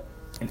stand up,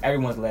 and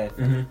everyone's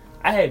laughing.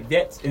 I had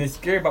vets, and it's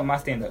scary about my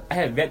stand up. I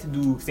had vet to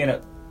do stand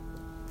up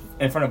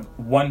in front of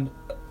one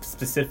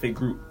specific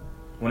group.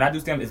 When I do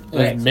stand up, it's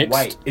black, it's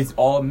white, it's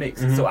all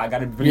mixed. So I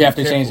gotta. Really you have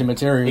to change the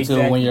material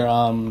too when you're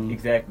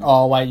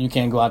all white. You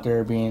can't go out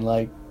there being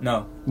like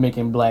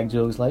making black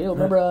jokes like, yo,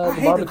 remember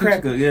the barbecue?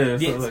 Cracker,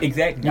 yes,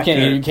 exactly.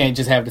 You can't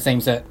just have the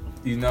same set.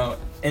 You know,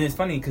 and it's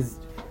funny because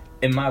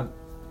in my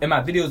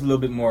videos a little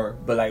bit more,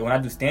 but like when I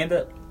do stand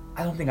up,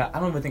 I don't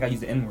even think I use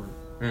the N word.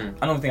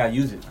 I don't think I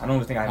use it.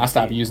 I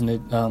stopped using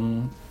it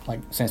like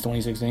since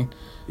 2016.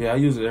 Yeah, I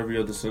use it every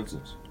other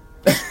sentence.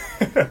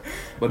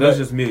 But that's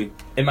just me.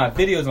 In my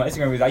videos, my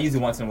Instagram videos, I use it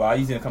once in a while. I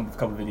use it in a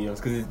couple videos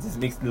because it just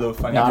makes it a little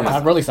funny. No, I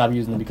really stopped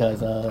using it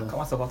because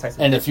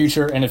in the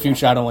future,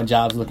 I don't want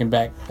jobs looking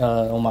back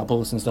on my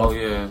posts and stuff. Oh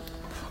yeah.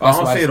 I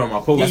don't say it on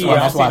my post.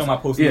 Yeah, I say it on my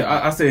post.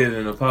 Yeah, I say it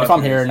in the podcast. If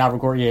I'm here and I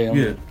record,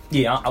 Yeah.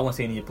 Yeah, I won't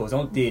say any of your posts.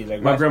 Don't did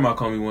like My grandma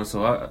called me once,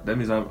 so that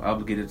means I'm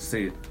obligated to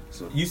say it.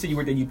 So you said you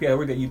worked at UPS. I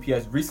worked at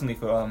UPS recently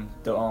for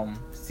the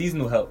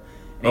seasonal help.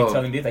 And they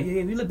telling me like,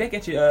 yeah, we look back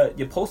at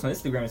your posts on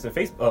Instagram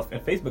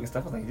and Facebook and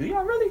stuff. I was like, do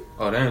y'all really?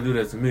 Oh, they didn't do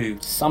that to me.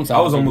 Sometimes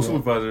I was almost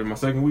supervisor in my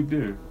second week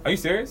there. Are you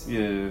serious?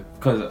 Yeah,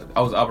 because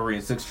I was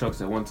operating 6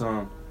 trucks at one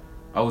time.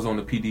 I was on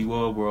the PD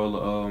wall where all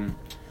the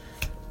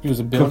You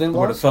was building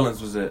where the walls?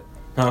 felons was at.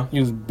 Huh?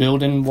 You was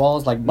building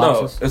walls like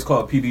boxes? No, it's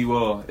called PD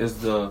wall. It's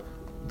the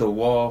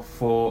wall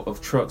full of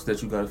trucks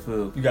that you gotta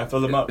fill. You gotta fill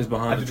them up. It's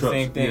behind I the do trucks.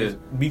 the same thing.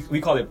 Yeah. We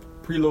call it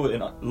preload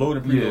and load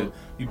and preload. Yeah.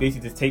 You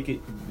basically just take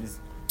it.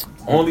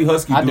 Only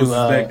Husky I do, dudes is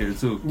back there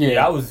too.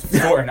 Yeah, I was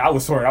sorting. I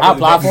I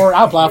applied for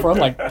it. I'm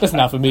like, that's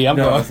not for me. I'm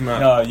No, going. it's not.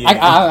 No, yeah.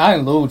 I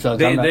didn't load trucks.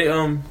 They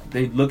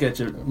look at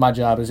your My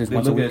job is just they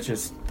once a look week.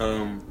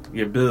 at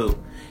your build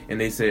and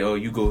they say, oh,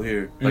 you go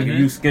here. Like if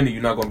you skinny,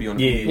 you're not gonna be on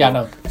the Yeah. PD Yeah, I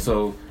wall. know.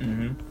 So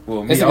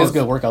well, me, It's a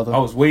good workout though. I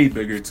was way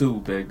bigger too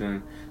back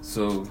then.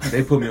 So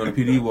they put me on the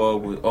PD wall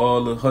with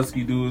all the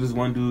Husky dudes. This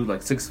one dude like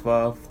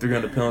 6'5",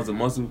 300 pounds of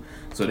muscle.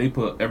 So they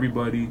put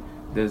everybody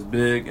that's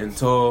big and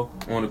tall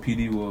on the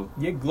PD wall.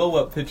 Your glow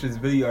up pictures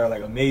really are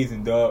like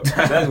amazing, dog.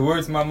 That's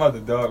words to my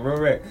mother, dog. Real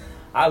right.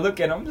 I look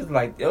at them, I'm just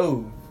like,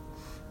 yo,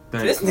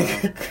 Thanks, this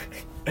nigga.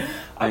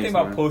 I think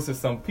I man. posted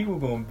some people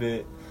gonna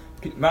bid.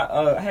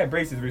 I had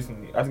braces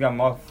recently. I just got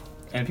them off,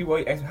 and people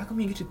always ask me, how come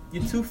you get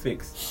your tooth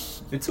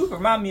fixed? The tooth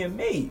remind me of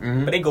me,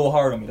 but they go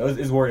hard on me. Though.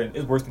 It's worse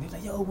than it's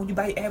like, yo, when you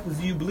bite apples,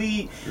 do you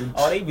bleed?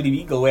 Oh, they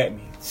really go at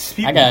me.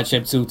 I got a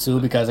chip too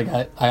because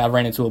I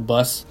ran into a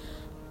bus.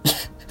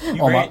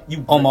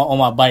 on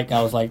my bike.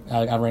 I was like,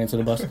 I ran into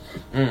the bus.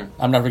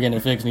 I'm never getting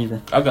it fixed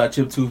neither. I got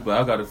chipped tooth, but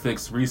I got it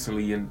fixed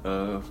recently and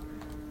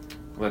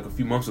like a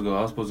few months ago.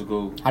 I was supposed to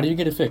go. How do you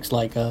get it fixed?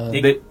 Like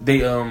They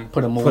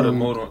put a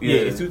mold on. Yeah,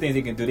 it's two things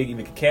they can do. They can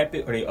either cap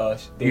it or they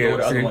lower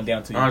the other one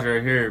down to you. Mine's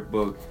right here,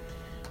 but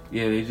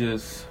yeah, they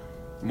just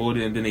mold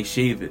it and then they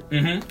shave it.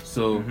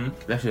 So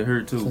that shit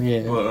hurt too. So,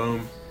 yeah.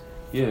 But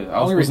yeah,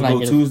 I was supposed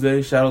to go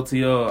Tuesday. Shout out to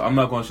y'all. I'm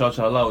not gonna shout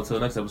y'all out until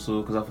next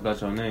episode because I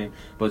forgot y'all name,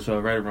 but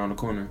y'all right around the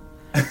corner.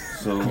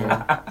 So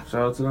shout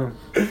out to them.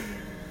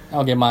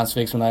 I'll get mine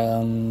fixed when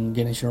I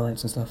get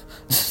insurance and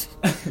stuff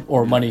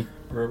or money.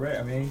 Right.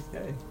 I mean,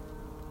 hey,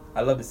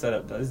 I love the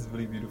setup, though. This is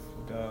really beautiful,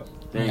 dog.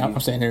 I'm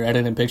sitting here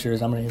editing pictures.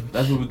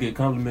 That's what we get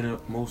complimented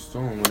most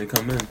on when they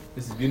come in.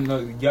 This is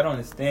beautiful. You gotta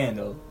understand,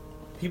 though.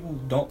 People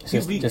don't.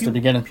 Just the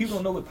beginning. People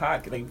don't know what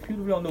podcast. Like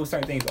people don't know what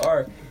certain things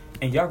are,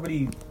 and y'all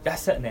really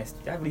setting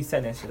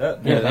that shit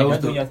up. Yeah, that was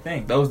doing your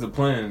thing. That was the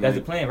plan. That's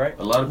the plan, right?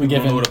 A lot of people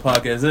don't know what a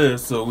podcast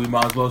is, so we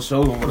might as well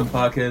show them what a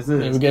podcast is.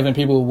 Yeah, we're giving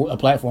people a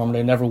platform.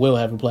 They never will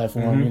have a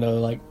platform. You know,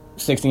 like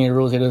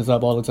 16-year-olds hit us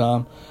up all the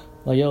time.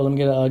 Like, yo, let me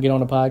get on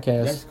the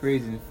podcast. That's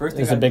crazy. The first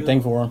thing it's a big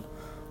thing for them.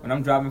 When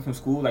I'm driving from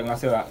school, like when I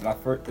said my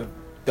first,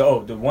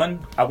 the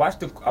one I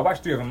watched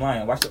 3 of them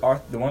lying. I watched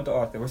the one with the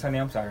Arthur. What's her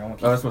name? I'm sorry.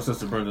 That's my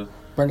sister Brenda.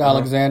 Brenda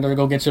Alexander,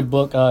 go get your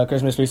book,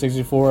 Christmas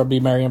 364, Be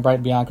Merry and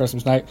Bright Beyond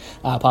Christmas Night.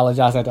 I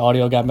apologize that the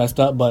audio got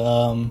messed up, but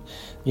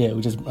yeah,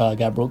 we just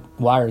got broke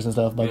wires and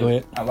stuff. But go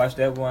ahead. I watched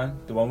that one,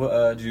 the one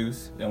with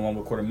Juice, the one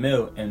with Quarter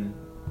Mill, and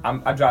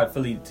I drive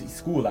Philly to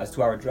school. It's a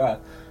 2-hour drive,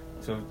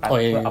 so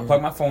I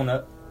plug my phone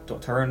up,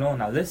 don't turn it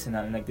on, I listen,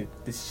 and like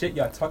the shit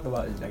y'all talk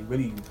about is like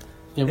really.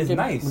 Yeah, it's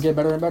nice. We get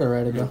better and better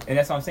at it, and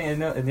that's what I'm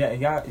saying.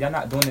 Y'all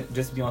not doing it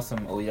just to be on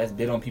some. Oh, that's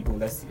bid on people.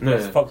 Let's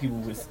fuck people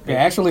with. Yeah,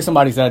 actually,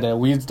 somebody said that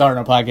we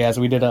started a podcast.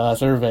 We did a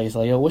survey. It's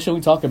like, yo, what should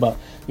we talk about?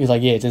 He's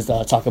like, yeah, just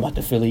talk about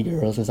the Philly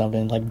girls or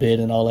something, like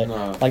bid and all that.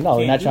 No,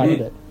 we're not trying to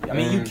do that. I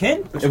mean, you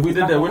can. If we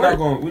did that, we're not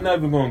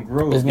even going to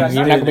grow. We're not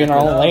going to be in our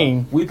own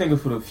lane. We thinking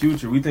for the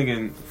future. We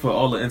thinking for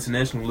all the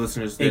international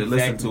listeners that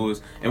listen to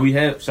us, and we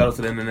have shout out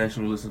to the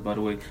international listeners, by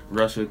the way,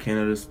 Russia,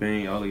 Canada,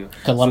 Spain, all of y'all,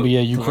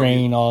 Colombia,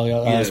 Ukraine, all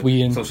y'all,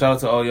 Sweden. So shout out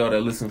to all y'all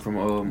that listen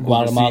from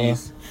Guatemala,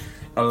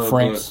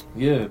 France.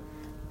 Yeah,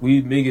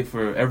 we make it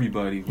for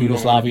everybody. We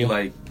don't want to be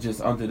like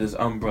just under this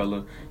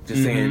umbrella,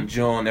 just saying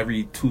John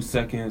every 2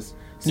 seconds.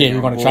 Yeah,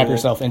 you're going to trap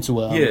yourself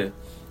into a.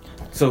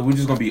 So we're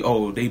just gonna be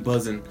they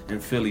buzzing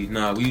in Philly.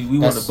 Nah, we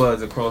want to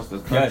buzz across the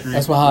country.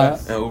 That's why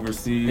and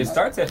overseas. It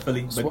starts at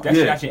Philly, but that's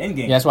not your end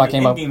game. Yeah, that's why I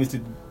came up. Is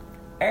to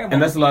and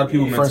that's a lot of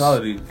people's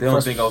mentality. They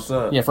don't think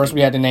outside. Yeah, first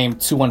we had the name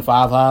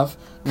 215 Hive,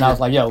 and I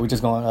was like, yo, we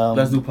just going.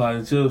 Let's do Pod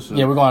and Chill show.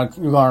 Yeah, we're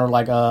going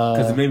like.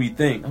 Because it made me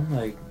think. I'm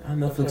like, I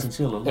Netflix and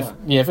chill a lot.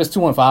 If it's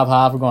 215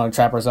 Hive, we're going to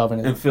trap ourselves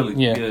in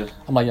Philly. Yeah.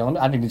 I'm like, yo,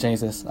 I need to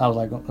change this. I was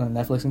like,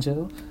 Netflix and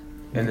chill.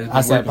 And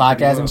I said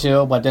podcast and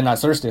chill, but then I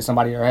searched it.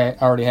 Somebody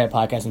already had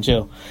podcast and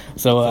chill,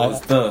 so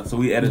it's so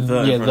we added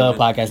the the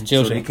podcast and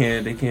chill. So they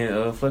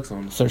can't flex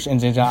on it. Search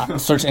engine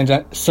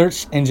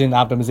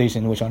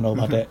optimization, which I know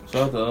about that.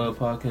 Shout out to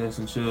podcast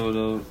and chill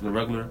though, the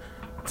regular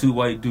 2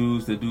 white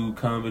dudes that do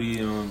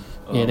comedy on.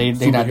 Yeah, they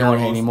not doing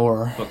it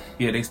anymore. But,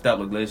 yeah, they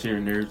stopped like last year,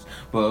 nerds.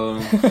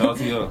 But shout out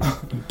to y'all.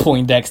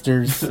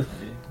 Poindexters.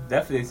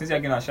 definitely. Since y'all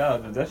getting our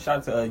shout out, shout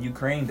out to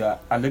Ukraine. Though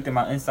I looked at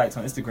my insights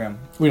on Instagram.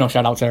 We don't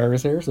shout out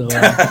terrorists here, so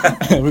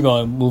we're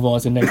gonna move on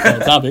to the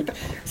next topic.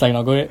 So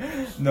go ahead.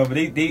 No, but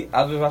they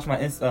I was watching my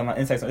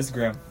insights on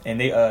Instagram, and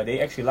they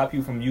actually a lot of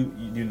people from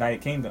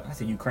United Kingdom. I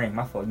said Ukraine,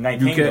 my fault.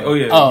 United UK, Kingdom. oh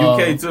yeah, Oh.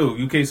 UK too.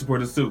 UK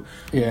support us too.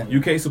 Yeah.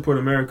 UK support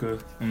America,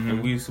 Mhm.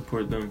 and we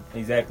support them.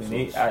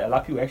 Exactly. A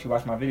lot of people actually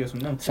watch my videos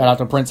from them. Shout out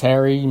to Prince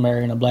Harry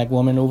marrying a black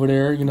woman over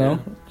there. You know,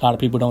 a lot of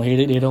people don't hate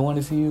it. They don't want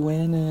to see you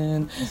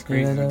winning. It's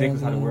crazy. It's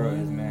ridiculous how the world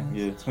is, man.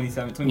 Yeah.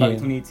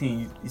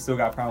 2018, you still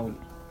got a problem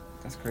with.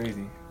 That's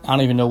crazy. I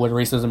don't even know what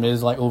racism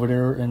is like over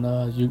there in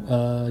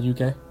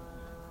UK,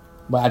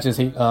 but I just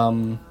hate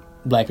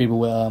black people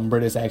with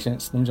British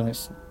accents. Them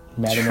joints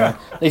mad annoying.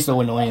 They so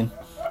annoying.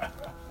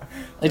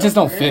 They just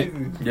don't fit.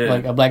 Yeah.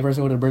 Like a black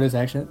person with a British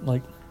accent.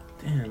 Like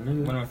Damn,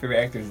 nigga. One of my favorite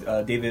actors,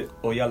 David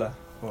Oyelowo.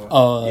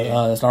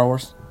 Star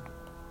Wars.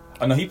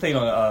 Oh no, he played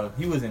on.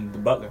 He was in The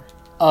Butler as the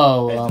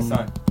Oh,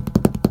 son.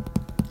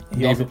 He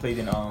David- also played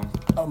in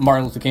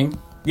Martin Luther King.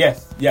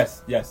 Yes.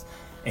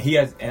 And he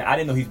has, and I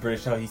didn't know he's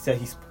British. So he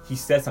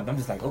said something. I'm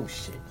just like, oh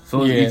shit.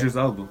 So is Yeah. Idris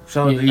Elba.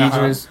 Shout out to Yeah,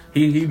 Idris.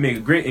 He make a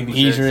great English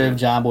Idris, accent.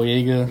 John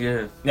Boyega.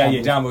 Yeah.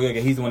 Yeah, John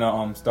Boyega. He's the one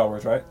on Star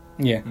Wars, right?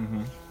 Yeah,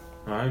 Mm-hmm.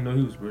 I didn't know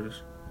he was British.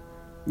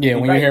 yeah.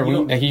 When Right, you hear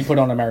you know- he put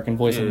on American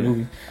voice in the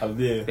Yeah.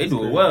 movie, They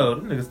do it well.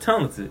 Them niggas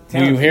talented.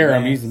 when you hear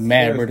him, man. he's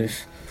mad Seriously.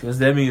 British. Cause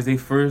that means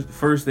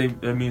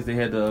that means they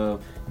had to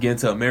get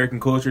into American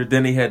culture.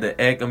 Then they had to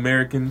act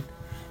American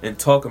and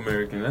talk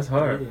American. That's Yeah,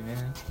 hard.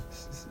 man.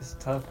 It's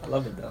tough. I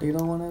love it though. You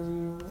don't want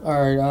to.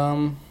 All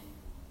right.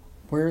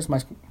 Where's my?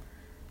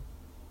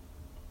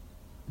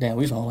 Damn,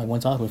 we was on like one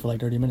topic for like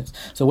 30 minutes.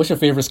 So, what's your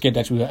favorite skit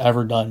that you've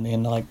ever done,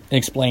 and like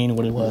explain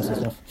what it was and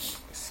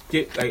stuff?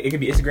 Skip, like, it could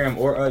be Instagram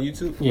or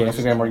YouTube. Yeah,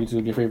 Instagram or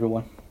YouTube, your favorite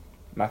one.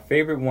 My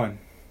favorite one,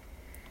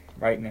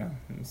 right now.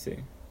 Let me see.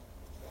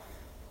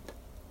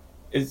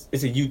 It's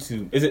a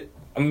YouTube. Is it?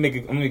 I'm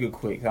gonna make it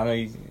quick. I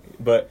know,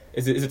 but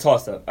it's a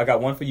toss up. I got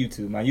one for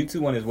YouTube. My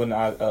YouTube one is when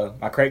my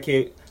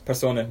crackhead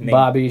persona named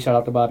Bobby, shout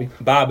out to Bobby.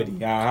 Bobbity.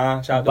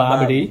 Shout out to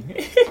Bobbity.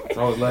 Bobbity.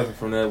 I was laughing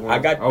from that one. I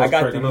got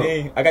the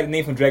name. I got the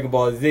name from Dragon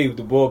Ball Z with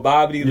the boy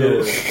Bobbity.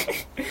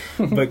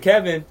 Yeah. But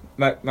Kevin,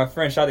 my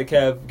friend, shout out to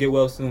Kev. Get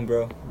well soon,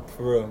 bro.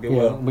 For real, get Yeah,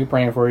 well. we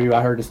praying for you.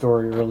 I heard the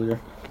story earlier.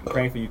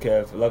 Praying for you,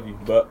 Kev. I love you.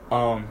 But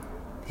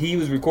he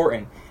was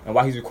recording, and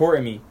while he's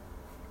recording me,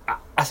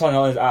 I saw in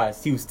all his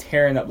eyes. He was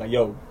tearing up like,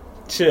 "Yo,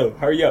 chill,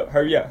 hurry up."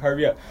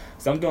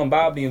 So I'm doing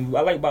Bobby, and what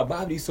I like about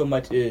Bobby so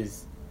much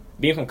is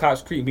being from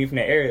Cox Creek, being from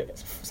that area.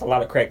 It's a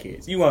lot of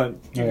crackheads.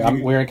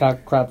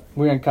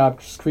 We're in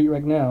Cops Creek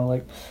right now.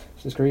 Like,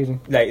 it's just crazy.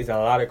 Like, it's a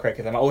lot of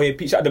crackheads. I'm like, oh, hey,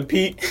 Pete, shout out to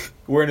Pete.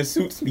 Wearing the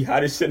suits, be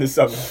hot as shit in the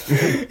summer.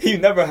 He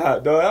never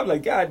hot, dog. I'm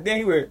like, God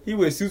damn, he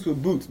wears suits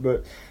with boots,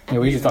 but Yeah,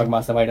 we just talking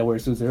about somebody that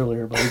wears suits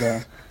earlier, but we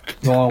gotta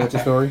go on with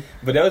your story.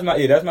 but that was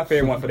my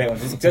favorite one for that one.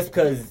 Just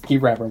because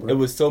Keep rapping, bro. it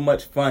was so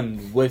much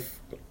fun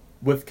with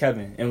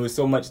Kevin, and it was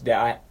so much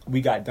that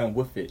we got done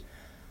with it.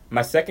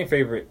 My second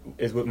favorite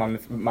is with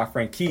my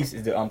friend Keith,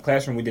 is the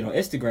classroom we did on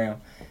Instagram,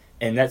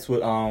 and that's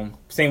what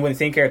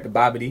same character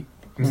Bobbity,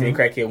 same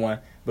crackhead one,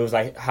 but it was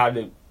like how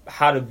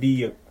to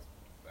be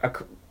a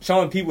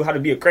showing people how to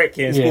be a crackhead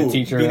in Yeah, school,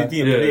 teacher, being a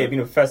teacher, being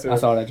a professor I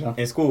saw that, John.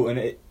 in school,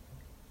 and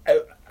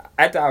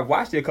after I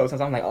watched it a couple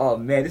times, I'm like, oh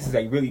man, this is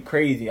like really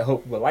crazy. I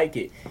hope people like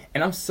it,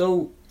 and I'm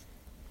so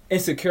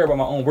insecure about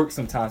my own work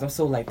sometimes. I'm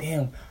so like,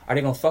 damn, are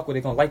they gonna fuck with it?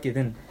 They gonna like it?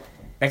 Then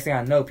next thing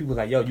I know, people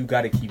like, yo, you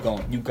gotta keep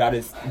going. You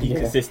gotta be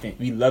consistent.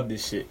 We love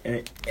this shit,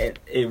 and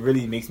it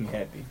really makes me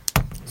happy.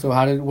 So,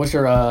 what's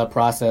your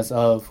process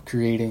of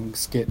creating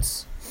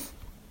skits?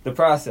 The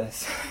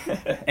process.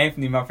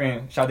 Anthony, my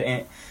friend, shout out to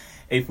Ant,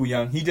 A-Fu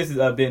Young. He just is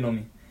bidding on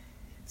me.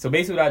 So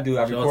basically, what I do,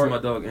 I Shout out record. to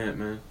my dog Ant,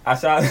 man. I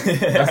shout.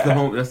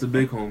 That's the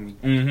big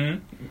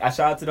homie. I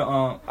shout out to the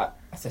I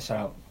said shout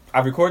out. I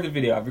record the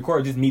video. I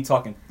record just me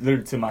talking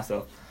literally to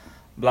myself.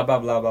 Blah blah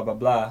blah blah blah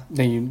blah.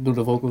 Then you do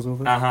the vocals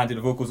over it? Do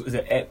the vocals. It's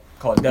an app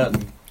called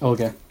Dudley.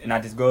 Okay. And I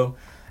just go,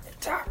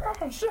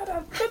 Tyrone, shut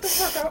up, get the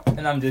fuck out.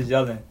 And I'm just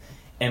yelling.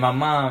 And my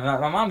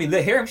mom be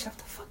hearing me. She's like, what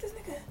the fuck this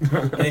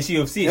nigga? And then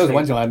she'll see it. It was She's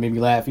one like, joke that made me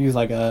laugh. He was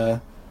like,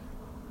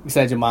 you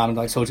said your mom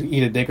like told you to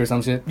eat a dick or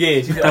some shit. yeah,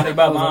 she said, I think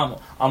about mom,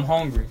 I'm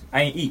hungry.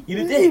 I ain't eat. Eat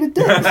a dick. Eat a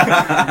dick.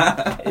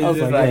 It's was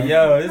just like, like,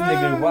 yo, this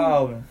nigga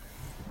wild.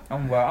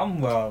 I'm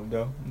wild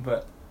though.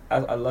 But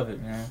I love it,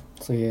 man.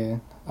 So yeah,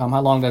 how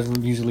long does it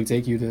usually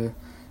take you to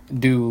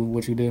do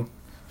what you do?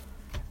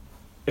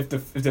 If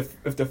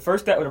the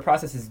first step of the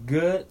process is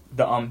good,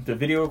 the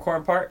video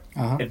recording part,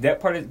 Uh-huh. if that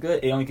part is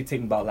good, it only could take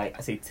me about like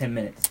I say 10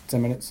 minutes.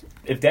 10 minutes.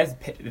 If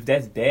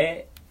that's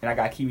bad, and I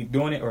gotta keep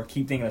doing it or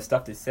keep thinking of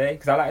stuff to say,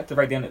 because I like to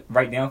write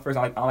down first.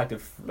 I like to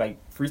like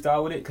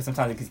freestyle with it, because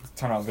sometimes it can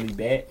turn out really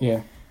bad.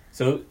 Yeah.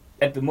 So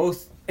at the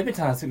most, every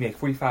time it took me like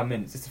 45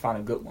 minutes just to find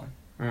a good one.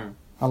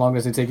 How long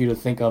does it take you to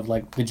think of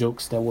like the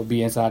jokes that will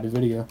be inside the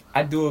video?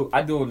 I do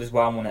it just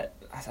while I'm on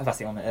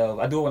the L.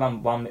 I do it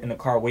while I'm in the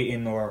car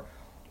waiting, or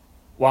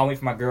while I'm waiting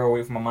for my girl,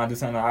 waiting for my mom to do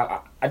something.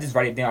 I just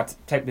write it down. I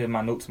type it in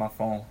my notes on my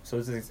phone. So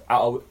it's just, I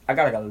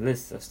got like a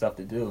list of stuff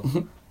to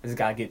do. I just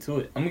gotta get to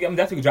it. I'm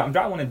definitely gonna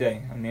drop one a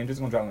day. I mean, I'm just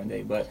gonna drop one a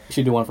day, but You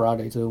should do one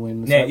Friday too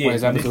when Yeah, when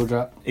his episode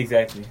drop.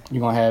 exactly.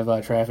 You're gonna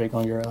have traffic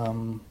on your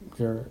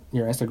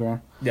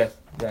Instagram. Yes.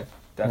 That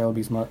would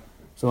be smart.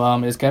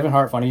 So is Kevin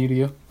Hart funny to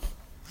you?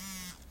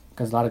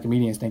 Because a lot of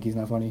comedians think he's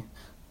not funny.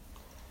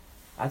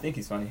 I think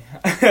he's funny.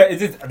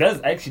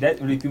 That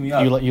really threw me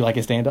off. You like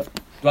his stand up?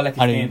 Do I like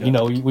his stand-up? You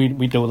know,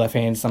 we do left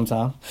hands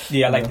sometimes.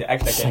 Yeah, I like that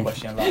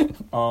question a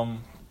lot.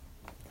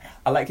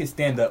 I like his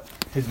stand up.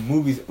 His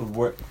movies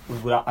work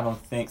with what I don't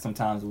think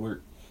sometimes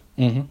work.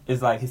 Mm-hmm.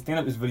 It's like his stand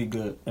up is really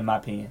good in my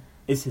opinion.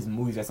 It's his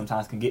movies that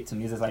sometimes can get to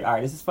me. It's just like, all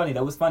right, this is funny.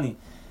 That was funny,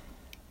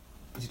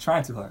 but you're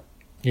trying too hard.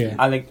 Yeah.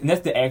 And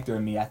that's the actor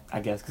in me, I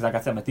guess, because like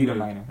I said, I'm a theater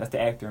minor. That's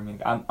the actor in me.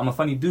 I'm a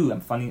funny dude. I'm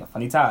a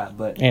funny Ty,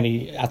 but And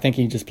I think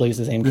he just plays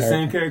the same character.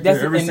 Same character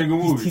every single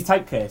movie. He's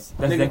typecast.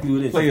 That's exactly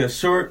what it is. Play a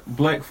short,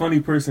 black, funny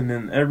person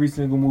in every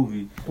single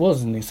movie. What was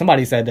his name?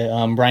 Somebody said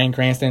that Bryan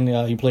Cranston,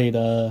 he played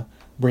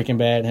Breaking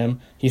Bad.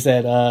 He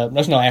said,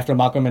 after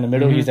Malcolm in the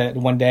Middle, he said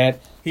one dad.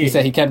 He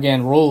said he kept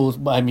getting roles,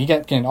 but he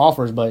kept getting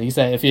offers. But he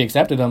said if he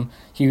accepted them,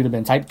 he would have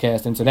been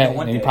typecast into that,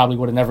 and he probably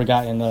would have never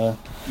gotten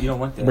you don't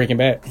want that. Breaking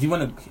Bad. He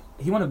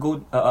want to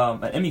go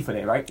an Emmy for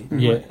that, right?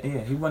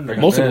 He won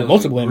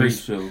multiple Emmys. Great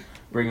show.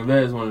 Breaking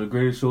Bad is one of the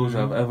greatest shows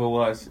I've ever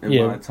watched in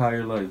my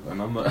entire life,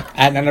 and I'm not.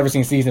 I've never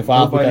seen season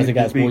 5 because it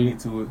got spoiled.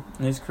 To it.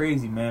 It's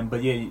crazy, man.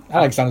 But yeah, I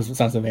like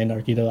Sons of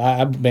Anarchy though.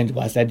 I've been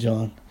watched that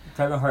John.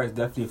 Kevin Hart is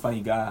definitely a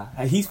funny guy.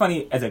 He's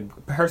funny as a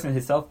person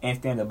himself and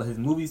stand up, but his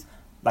movies,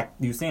 like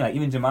you were saying, like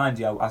even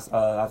Jumanji, I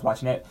was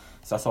watching that,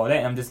 so I saw that,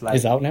 and I'm just like,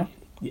 it's out now.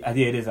 Yeah,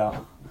 it is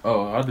out.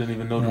 Oh, I didn't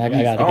even know. I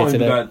don't even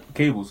got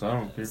cable, so I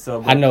don't care.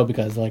 So, I know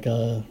because like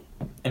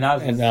and I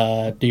was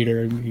just,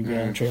 theater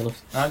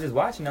trailers. I was just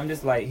watching. I'm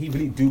just like, he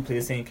really do play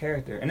the same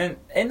character, and then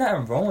ain't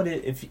nothing wrong with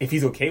it if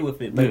he's okay with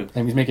it. But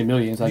and he's making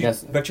millions, I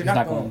guess. But you're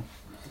not going.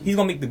 He's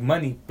gonna make the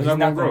money, but he's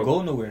not gonna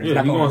go nowhere. He's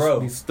Yeah, not gonna grow.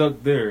 He's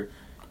stuck there.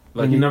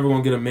 Like you're never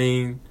gonna get a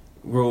main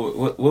role.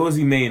 What was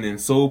he main in?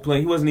 Soul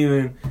Plane. He wasn't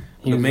even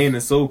the main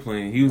in Soul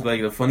Plane. He was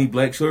like a funny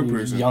black short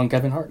person. Young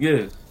Kevin Hart.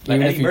 Yeah.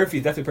 Like Eddie Murphy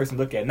is definitely a person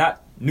to look at.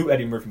 Not new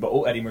Eddie Murphy, but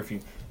old Eddie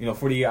Murphy.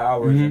 48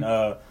 Hours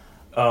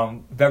and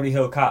Beverly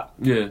Hill Cop.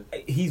 Yeah.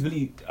 He's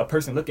really a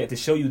person to look at to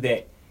show you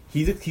that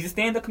he's a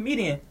stand-up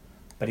comedian,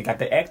 but he got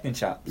the acting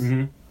chops.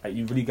 Mm-hmm. Like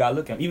you really gotta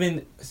look at him.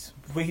 Even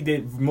what he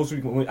did most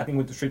recently, I think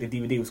went straight to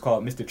DVD, was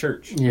called Mr.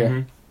 Church. Yeah.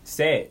 Mm-hmm.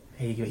 Sad.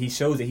 He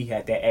shows that he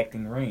had that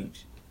acting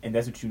range, and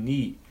that's what you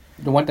need.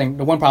 The one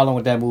problem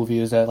with that movie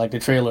is that like the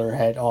trailer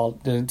had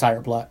the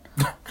entire plot.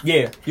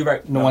 Yeah, you're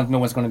right. No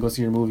one's going to go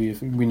see your movie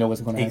if we know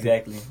what's going to happen.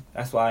 Exactly.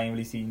 That's why I ain't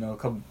really see a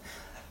couple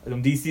of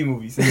them DC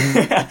movies.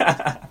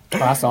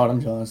 I saw them,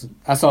 Jones.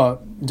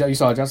 You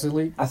saw Justice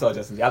League? I saw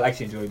Justice League. I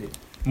actually enjoyed it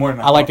more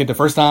than I liked it the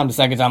first time. The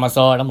second time I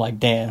saw it, I'm like,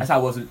 damn. That's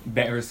how it was with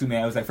Batman vs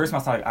Superman. I was like, first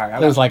time I saw it, all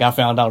right. It was like I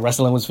found out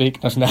wrestling was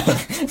fake. That's not.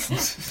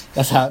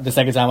 That's how the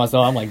second time I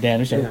saw it, I'm like, damn,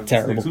 this shit is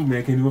terrible. Like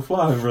Superman can't even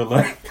fly in real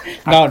life.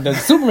 No, the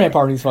Superman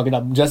part is fucking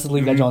up. Justice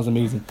League, that John's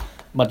amazing.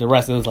 But the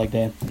rest, it was like,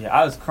 damn. Yeah,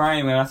 I was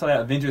crying when I saw that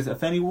Avengers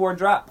Infinity War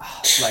drop.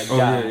 Like,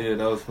 yeah,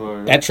 that was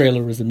fun. That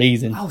trailer was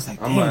amazing. I was like,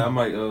 damn. I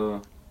might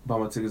buy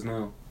my tickets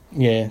now.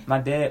 Yeah. My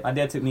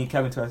dad took me and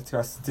Kevin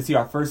to see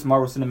our first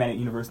Marvel Cinematic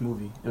Universe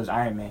movie. It was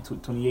Iron Man,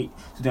 2008.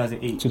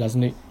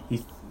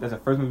 2008. That's the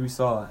first movie we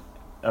saw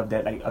of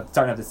that, like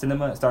starting at the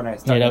cinema, starting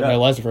that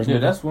was the first movie.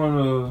 Yeah, that's one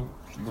of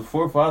the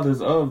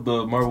forefathers of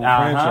the Marvel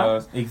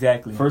franchise.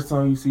 Exactly. First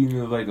time you see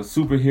like a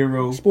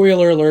superhero.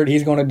 Spoiler alert: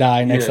 he's gonna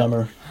die next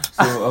summer.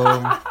 So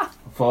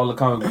for all the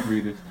comic book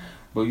readers,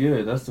 but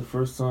yeah, that's the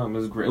first time. It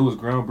was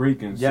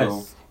groundbreaking. Yes.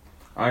 So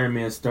Iron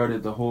Man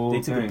started the whole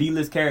They took thing. a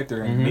B-list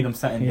character and made him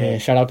something. Yeah,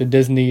 shout out to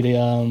Disney. They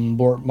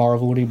bought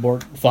Marvel. They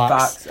bought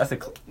Fox. That's a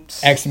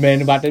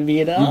X-Men about to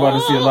be it. We about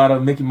to see a lot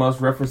of Mickey Mouse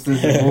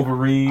references to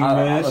Wolverine,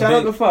 man. Shout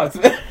out to Fox.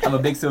 I'm a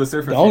big Silver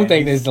Surfer The only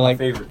fan. thing is like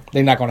favorite.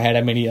 they're not gonna have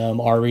that many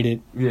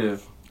R-rated. Yeah.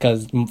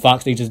 Because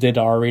Fox, they just did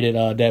the R-rated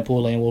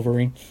Deadpool and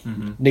Wolverine.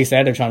 Mm-hmm. They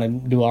said they're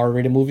trying to do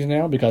R-rated movies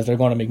now because they're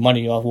going to make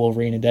money off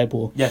Wolverine and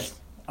Deadpool. Yes,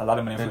 a lot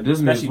of money. And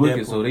Disney's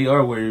wicked, so they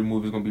R-rated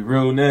movies gonna be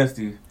real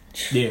nasty.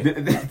 Yeah,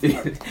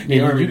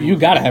 you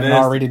gotta have an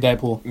R-rated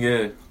Deadpool.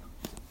 Yeah.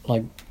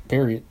 Like,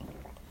 period.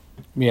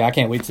 Yeah, I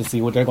can't wait to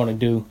see what they're going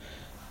to do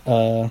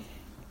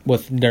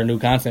with their new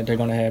content they're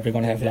going to have. They're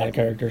going to have a lot of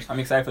characters. I'm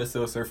excited for the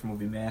Silver Surfer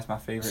movie, man. That's my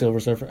favorite. Silver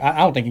Surfer. I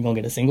don't think he's going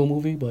to get a single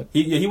movie, but...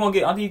 He won't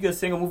get... I don't think he'll get a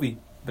single movie,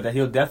 but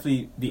he'll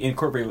definitely be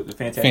incorporated with the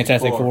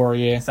Fantastic Four,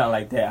 yeah. Something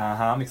like that.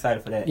 I'm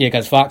excited for that. Yeah,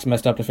 because Fox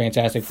messed up the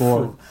Fantastic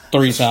Four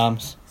 3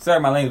 times. Sorry,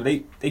 my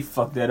language. They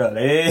fucked that up.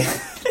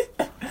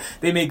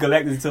 They made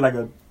Galactus into like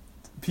a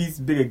piece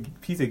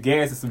of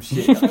gas or some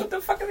shit. Like, what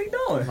the fuck are they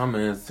doing? My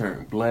man's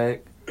turned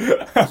black.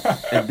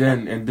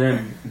 and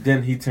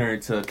then he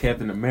turned to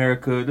Captain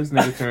America. This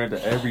nigga turned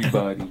to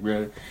everybody,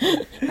 bro.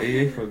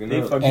 They fucking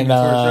up.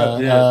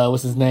 And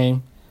what's his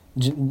name?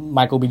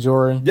 Michael B.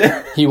 Jordan.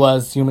 Yeah. He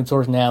was Human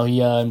Torch. Now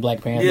he in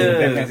Black Panther.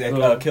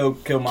 Yeah.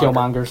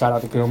 Killmonger. Shout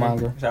out to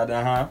Killmonger. Shout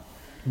out.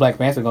 Black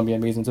Panther gonna be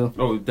amazing too.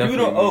 Oh,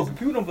 definitely.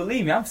 People don't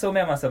believe me. I'm so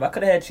mad at myself. I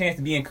could have had a chance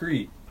to be in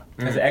Creed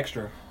as an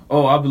extra.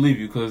 Oh, I believe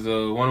you, because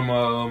one of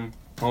my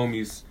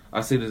homies,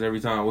 I say this every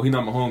time. Well, he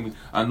not my homie.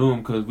 I knew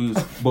him because we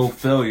was both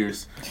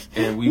failures,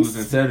 and we was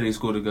in Saturday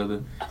school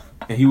together.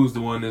 And he was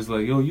the one that's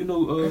like, yo, you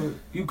know,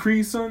 you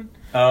Creed son?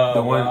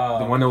 The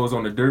one that was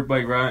on the dirt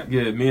bike ride.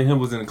 Yeah, me and him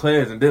was in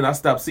class, and then I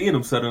stopped seeing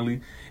him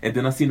suddenly, and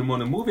then I seen him on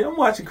the movie. I'm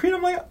watching Creed.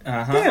 I'm like,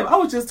 damn, I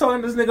was just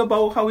talking to this nigga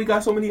about how he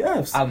got so many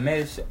Fs. I'm mad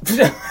as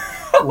shit.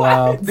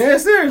 Wow. Dead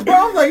serious, bro.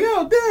 I was like,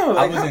 yo, damn. I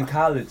Like, was in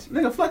college.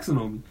 nigga flexing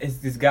on me. It's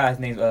this guy's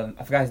name.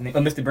 I forgot his name.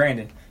 Mr.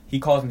 Brandon. He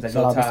calls me. He's like,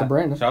 Shout yo, out Ty. Mr.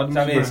 Brandon. Shout out to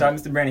Shout Mr. out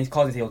Mr. Brandon. He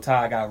calls me and says, yo,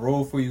 Ty, I got a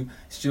role for you.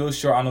 Still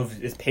sure. I don't know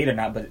if it's paid or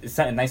not, but it's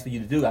something nice for you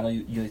to do. I know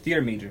you're a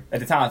theater major. At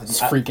the time, It's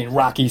freaking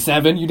Rocky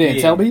 7. You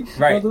didn't tell me?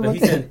 Right. But he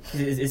said,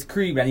 it's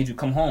Creed, but I need you to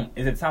come home.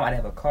 And at the time, I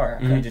didn't have a car.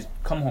 I couldn't just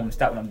come home and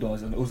stop what I'm doing.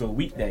 It was a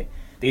weekday.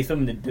 They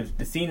filmed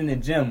the scene in the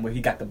gym where he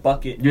got the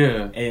bucket.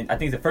 Yeah. And I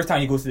think it's the first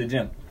time he goes to the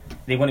gym.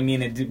 They wanted me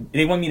in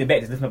the back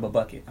just lifting up a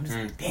bucket. I'm just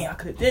like, damn, I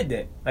could have did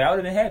that. Like, I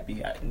would have been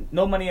happy.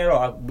 No money at all.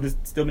 I would have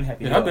still been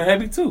happy. Yeah, I've been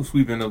happy too,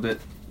 sweeping up that.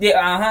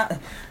 Yeah,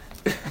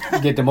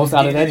 Get the most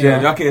out of that Yeah,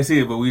 job. y'all can't see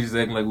it, but we just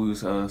acting like we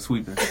was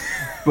sweeping.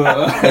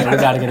 But We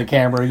gotta get a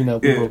camera, you know,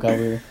 people come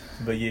here.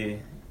 But yeah.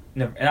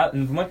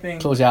 And one thing.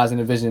 Close your eyes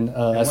and envision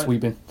us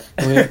sweeping.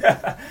 Go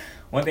ahead.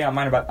 One thing I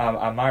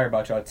admire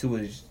about y'all too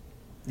is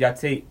y'all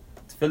take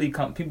Philly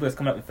people that's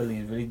coming up in Philly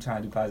and really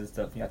trying to do positive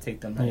stuff. Y'all take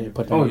them. Yeah,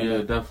 put them oh on yeah,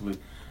 the- definitely.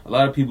 A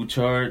lot of people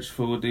charge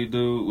for what they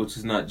do, which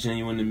is not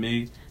genuine to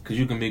me, because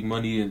you can make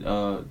money in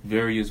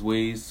various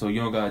ways. So you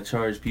don't gotta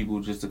charge people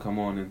just to come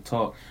on and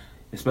talk,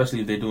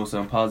 especially if they're doing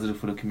something positive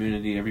for the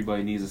community.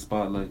 Everybody needs a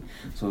spotlight,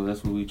 so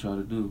that's what we try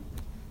to do.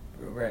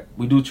 Right.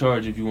 We do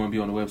charge if you want to be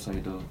on the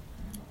website though.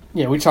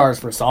 Yeah, we charge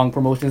for song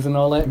promotions and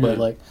all that, but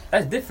Yeah. like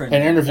That's different.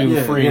 an interview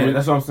Yeah, free. yeah,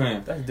 that's what I'm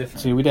saying. That's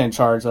different. See, we didn't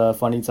charge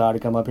Funny Todd to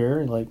come up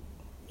here. Like,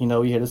 you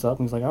know, he hit us up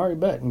and he's like, all right,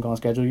 bet, I'm gonna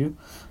schedule you.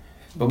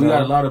 But we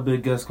got a lot of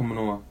big guests coming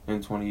on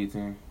in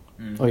 2018.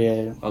 Oh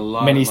yeah, A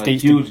lot Many of like,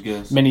 states huge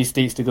guests. many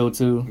states to go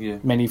to, Yeah.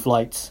 many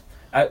flights,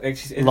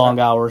 It's long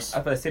hours, I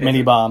was about to say many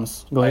there's-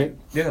 bombs. Go like, ahead.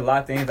 There's a lot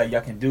of things like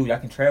y'all can do. Y'all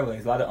can travel.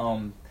 There's a lot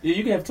of Yeah,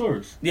 you can have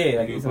tours. Yeah,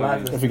 like it's a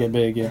lot If of we get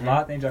big, there's yeah. a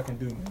lot of things y'all can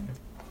do, man.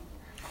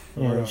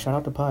 Yeah, shout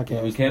out to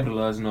Yeah, we podcast.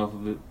 capitalizing off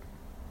of it.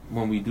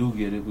 When we do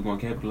get it, we're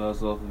gonna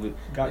capitalize off of it.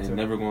 Got and to.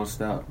 never gonna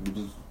stop. We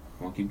just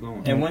gonna keep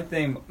going. And one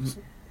thing,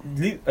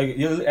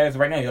 as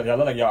right now, y'all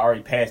look like y'all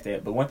already past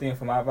that. But one thing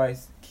for my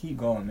advice, keep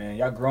going, man.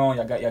 Y'all growing,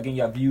 y'all getting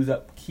y'all views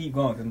up. Keep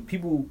going, because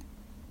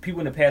people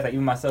in the past, like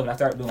even myself, when I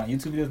started doing my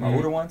YouTube videos, my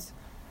older ones,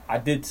 I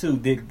did too.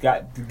 Did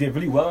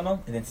really well on them,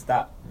 and then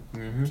stop.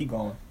 Mm-hmm. Keep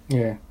going.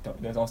 Yeah,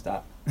 Don't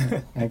stop.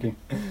 thank you.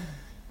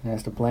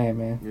 That's the plan,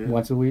 man. Yeah.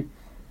 Once a week,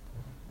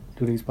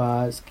 do these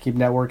pods, keep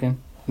networking.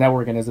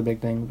 Networking is a big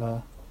thing.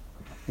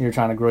 You're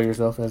trying to grow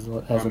yourself as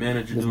Our a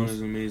manager doing business.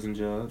 his amazing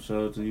job.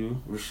 Shout out to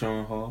you,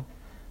 Rashawn Hall.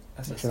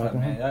 That's what's Shout out up, to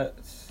man. him.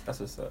 That's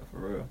what's up for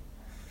real.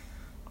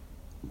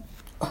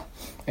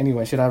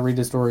 Anyway, should I read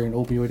this story on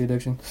opioid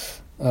addiction?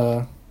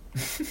 Y'all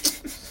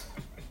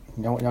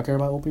care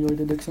about opioid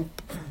addiction?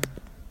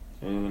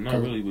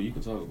 Not really, but you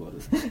can talk about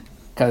it.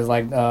 Because,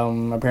 like,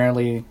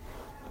 apparently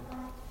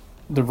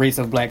the rates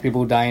of black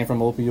people dying from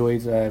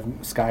opioids have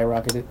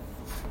skyrocketed.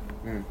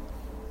 Mm.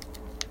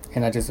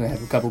 And I just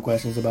have a couple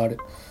questions about it.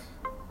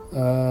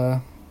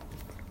 All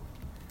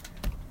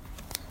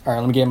right,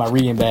 let me get my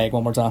reading bag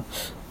one more time.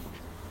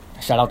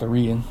 Shout out to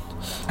reading.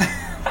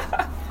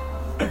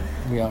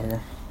 We out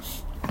here.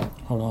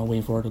 Hold on,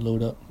 waiting for it to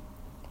load up.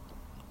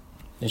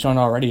 They're showing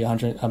already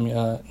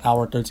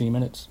hour 13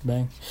 minutes.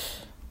 Bang.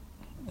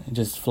 It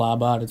just fly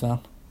by the time.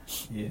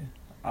 Yeah.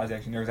 I was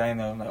actually nervous. I didn't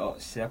know. I'm like, oh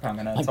shit, I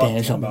probably gonna Like, talk damn, to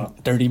it's you only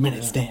about. 30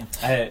 minutes, damn.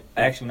 I had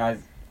actually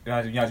when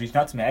I was reaching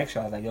out to me,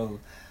 actually I was like, yo,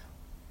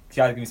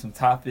 y'all give me some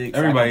topics.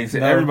 Everybody I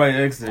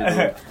asks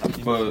it,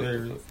 but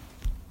nervous.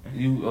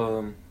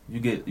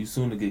 you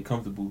soon to get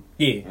comfortable,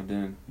 Yeah, and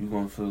then you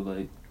gonna feel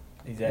like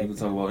exactly. you can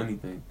talk about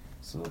anything.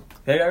 So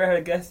Have you ever had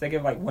a guest that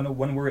give like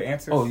one word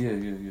answers? oh yeah.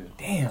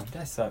 Damn,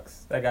 that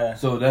sucks. That gotta.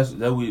 So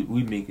that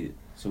we make it.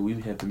 So we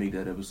have to make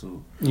that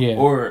episode, Yeah.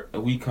 or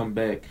we come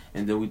back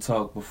and then we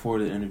talk before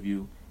the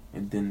interview,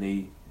 and then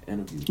they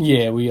interview.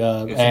 Yeah, we If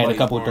add a somebody's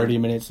couple boring, 30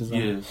 minutes or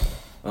something. Yeah,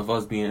 of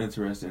us being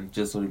interesting,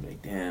 just so they be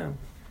like, damn.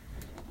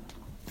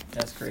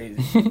 That's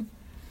crazy.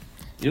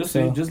 You'll see.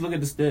 So- Just look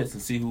at the stats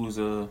and see who's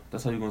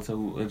That's how you're gonna tell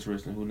who's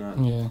interesting, who not.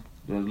 Yeah.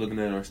 Looking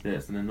at our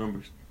stats and the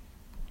numbers.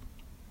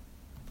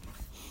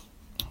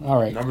 All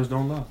right. Numbers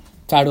don't lie.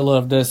 Title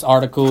of this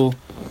article,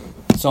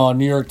 it's on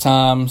New York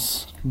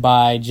Times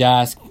by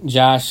Josh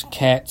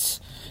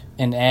Katz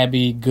and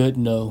Abby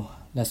Goodnow.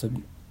 That's a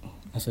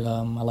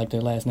I like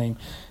their last name.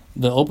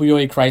 The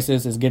opioid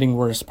crisis is getting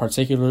worse,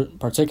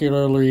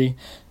 particularly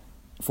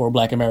for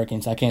Black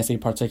Americans. I can't say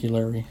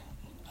particularly.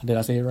 Did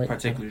I say it right?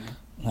 Particularly.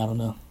 I don't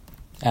know.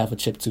 I have a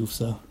chip tooth,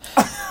 so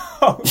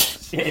Oh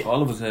shit.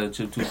 All of us had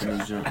chip tooth in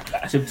this jump.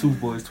 Chip tooth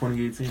boys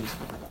 2018.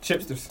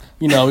 Chipsters.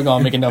 you know we're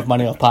gonna make enough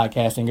money off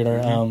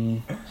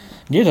podcasting.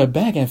 Get her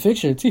back and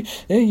fix your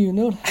teeth. Hey, you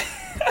know.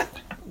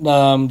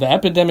 the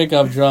epidemic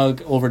of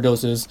drug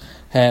overdoses,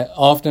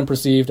 often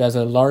perceived as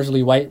a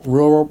largely white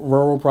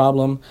rural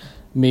problem,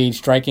 made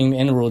striking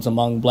inroads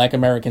among Black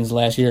Americans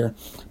last year,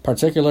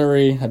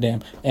 particularly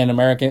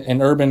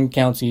in urban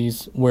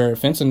counties where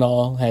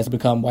fentanyl has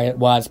become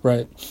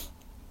widespread.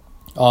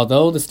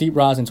 Although the steep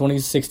rise in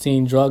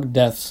 2016 drug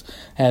deaths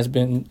has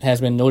been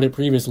noted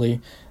previously,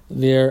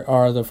 there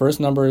are the first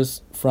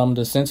numbers from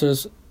the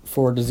Centers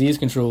for Disease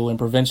Control and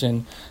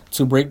Prevention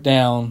to break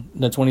down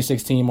the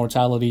 2016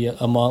 mortality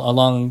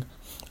along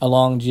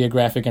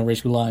geographic and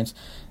racial lines.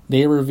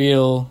 They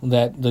reveal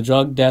that the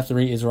drug death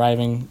rate is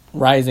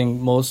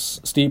rising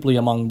most steeply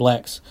among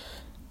blacks,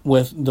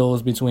 with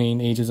those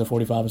between ages of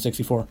 45 and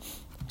 64.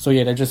 So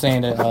yeah, they're just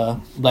saying that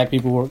black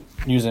people were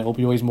using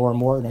opioids more and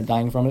more, and they're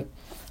dying from it.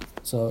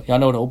 So y'all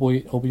know what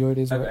the opioid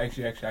is? I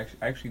Right?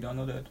 actually don't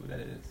know what that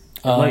is.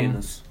 Enlighten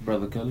us,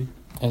 Brother Kelly.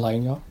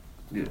 Enlighten y'all?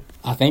 Yeah.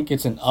 I think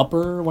it's an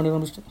upper one of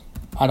them.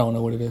 I don't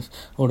know what it is.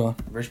 Hold on.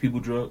 Rich people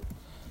drug.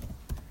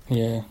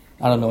 Yeah,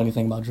 I don't know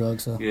anything about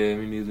drugs, so Yeah,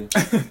 me neither.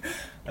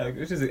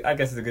 Which is, I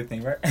guess, it's a good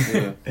thing, right?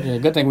 Yeah. yeah.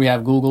 Good thing we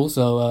have Google.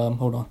 So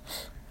hold on.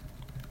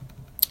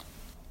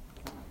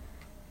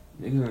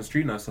 Niggas in the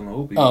street not selling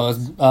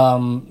opioids.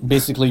 Oh, it's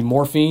basically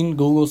morphine.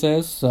 Google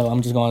says. So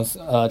I'm just going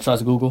to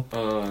trust Google.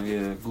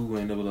 Yeah, Google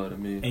ain't never lied to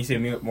me. And you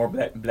said more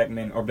black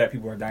men or black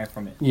people are dying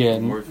from it. Yeah,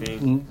 Morphine.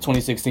 in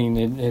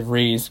 2016 it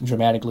raised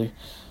dramatically.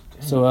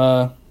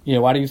 So yeah,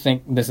 why do you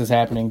think this is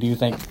happening? Do you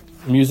think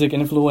music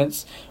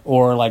influence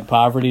or like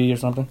poverty or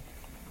something?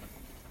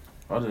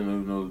 I didn't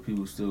even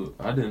know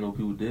I didn't know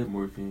people did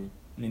morphine.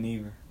 Me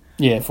neither.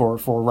 Yeah, for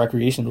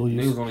recreational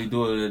Niggas use. only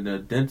do it in the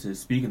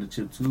dentist. Speaking of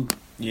Chip too.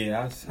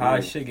 Yeah, that's how I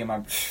should get my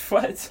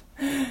what?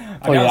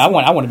 Oh yeah, I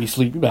want to be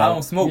sleep. You I better.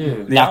 don't smoke. Yeah. Yeah, I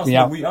Knock don't me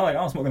smoke out. weed. I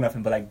don't smoke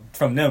nothing. But like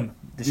from them,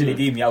 the shit Yeah. they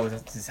gave me, I was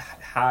just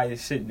high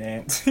as shit,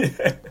 man.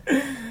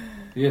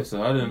 Yeah,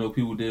 so I didn't know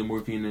people did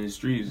morphine in the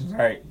streets.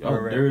 right, Y'all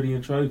right. dirty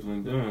and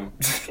trifling, damn.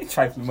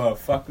 Trifling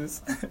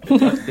motherfuckers.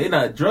 They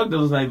not drug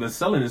dealers, not even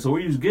selling it. So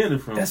where you getting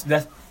it from? That's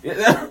yeah,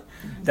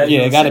 that Yeah,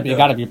 real it gotta shit, be. though. It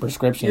gotta be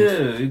prescriptions.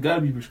 it gotta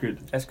be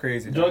prescriptive. That's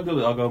crazy. Drug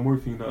dealer, I got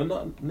morphine.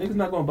 No, niggas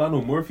not gonna buy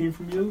no morphine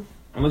from you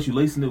unless you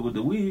lacing it with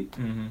the weed.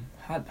 Mm-hmm.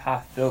 How I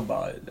feel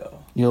about it though?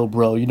 Yo,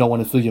 bro, you don't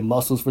want to feel your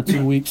muscles for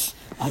 2 weeks?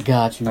 I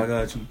got you. I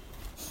got you.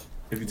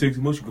 If you take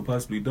too much, you could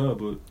possibly die.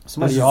 But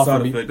Somebody that's just a offered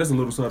side me. effect. That's a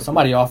little side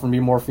Somebody offered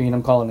me morphine.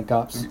 I'm calling the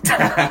cops.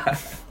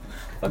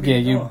 Yeah,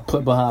 you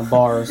put behind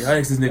bars. effect. Yeah, I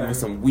asked this nigga for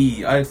some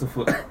weed. I asked him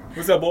for.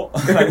 What's up, boy?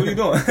 Like, what you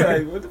doing?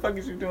 Like, what the fuck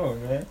is you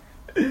doing, man?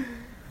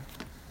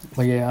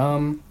 But yeah, I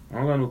don't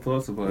got no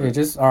thoughts about yeah, it.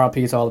 just RIP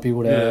to all the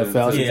people that Yeah,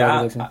 fell to drug Yeah,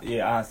 addiction.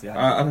 yeah, honestly,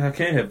 I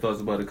can't have thoughts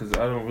about it because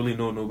I don't really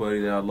know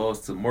nobody that I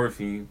lost to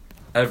morphine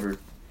ever.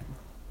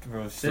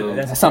 real shit. So-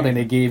 That's something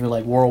they gave in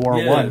like World War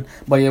Yeah. One.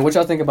 But yeah, what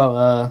y'all think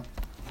about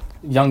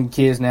young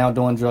kids now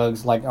doing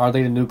drugs? Like, are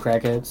they the new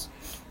crackheads?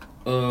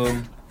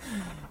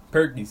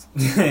 Perkies.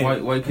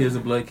 White kids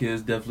and black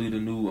kids definitely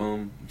the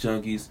new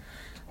junkies.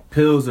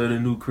 Pills are the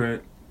new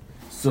crack.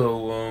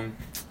 So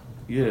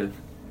yeah,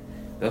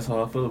 that's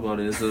how I feel about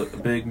it. It's a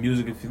big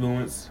music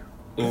influence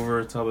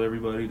over top of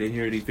everybody. They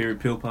hear their favorite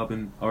pill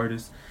popping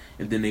artists,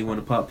 and then they want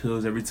to pop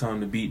pills every time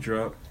the beat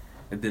drop,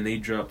 and then they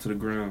drop to the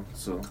ground.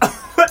 So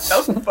What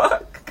the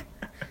fuck?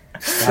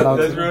 Shout out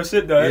That's to- real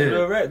shit though. That's Yeah.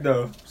 real rat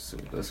though.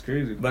 that's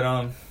crazy.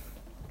 But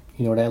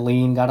You know, that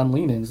lean got them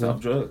leaning. So.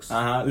 Stop drugs.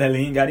 that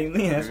lean got him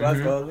lean. That's why it's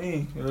Mhm. called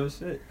lean. Real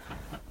shit.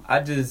 I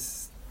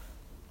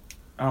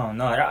don't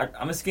know.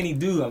 I'm a skinny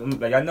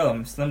dude. I know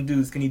I'm a slim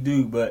dude, skinny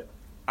dude, but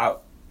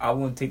I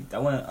wouldn't take. I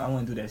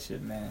wouldn't do that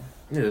shit, man.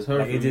 Yeah, it's hard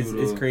Like for it you just,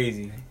 to, it's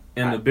crazy.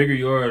 And the bigger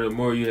you are, the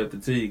more you have to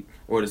take,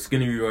 or the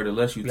skinnier you are, the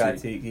less you You gotta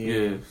take. take,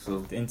 yeah. So.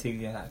 The intake,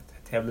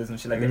 metabolism,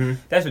 shit like Mhm.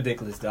 that. That's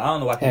ridiculous, though. I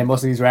don't know why. And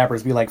most of these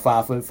rappers be like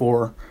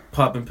 5'4".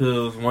 Popping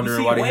pills, wondering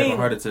see, why they Wayne- having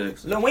heart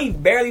attacks. Lil Wayne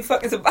barely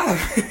fucking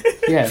survived.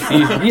 He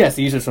has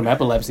seizures from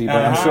epilepsy, but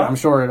Uh-huh. I'm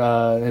sure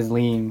his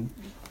lean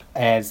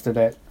adds to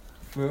that.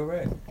 For real,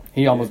 right?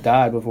 He almost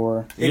died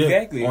before. Yeah,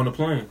 Exactly. on the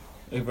plane.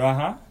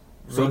 Uh-huh.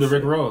 So did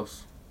Rick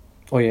Ross.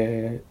 Oh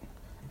yeah.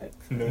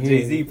 No,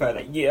 Jay-Z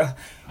probably like, yeah,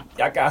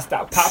 y'all gotta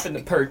stop popping the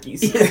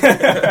perkies.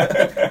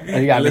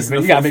 You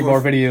gotta make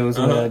more videos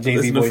with Jay-Z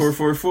Listen to voice.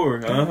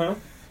 444. Uh-huh.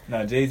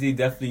 No, Jay-Z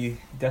definitely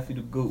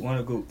the goat, one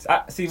of the goats.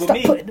 See, with Stop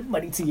me, putting the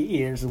money to your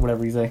ears or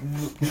whatever you say.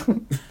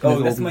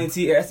 oh, that's money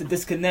to your that's a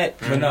disconnect.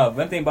 But no,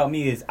 one thing about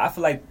me is I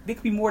feel like there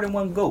could be more than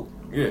one goat.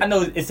 Yeah. I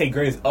know it's a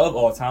greatest of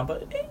all time,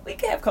 but we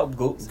can have a couple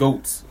goats.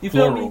 Goats. You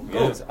feel Plural. me?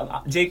 Goats.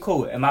 J.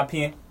 Cole, in my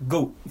opinion,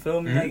 goat. You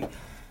feel me? Mhm. Like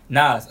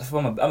Nas.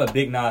 I'm a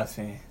big Nas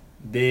fan.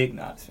 Big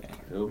Nas fan.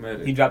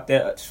 Illmatic. He dropped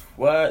that.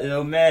 What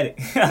Illmatic?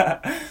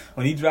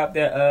 When he dropped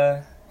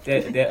that.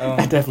 That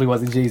definitely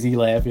wasn't Jay-Z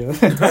laugh, yo.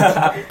 People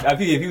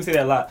say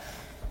that a lot.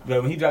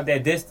 But when he dropped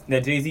that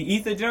Jay-Z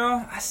Ether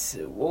John, I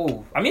said,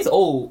 whoa. I mean, it's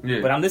old,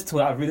 Yeah. but I'm listening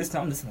to it. I really listen to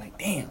it. I'm listening like,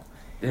 damn.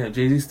 Damn,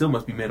 Jay-Z still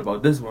must be mad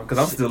about this one, because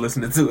I'm still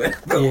listening to it.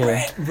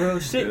 Yeah. Real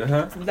shit.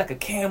 Uh-huh. Like a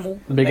camel.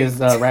 The biggest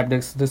rap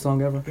this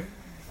song ever.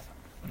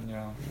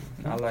 Yeah.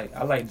 I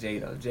like Jay,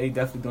 though. Jay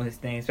definitely doing his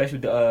thing, especially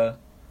with the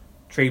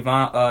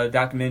Trayvon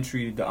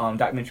documentary, the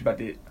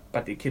documentary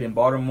about the kid in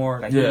Baltimore.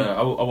 Like Yeah,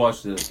 I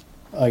watched it.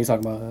 Oh, you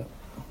talking about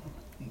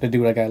the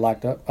dude that got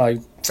locked up?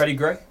 Freddie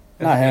Gray.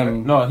 Not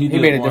him. No, he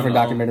made a one, different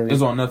documentary.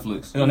 It's on Netflix.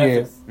 It's on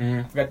Netflix. Mm-hmm.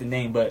 I forgot the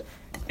name, but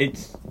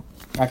it's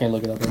I can't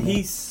look it up. Right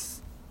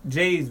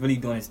Jay's really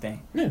doing his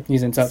thing.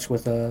 He's in touch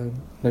with the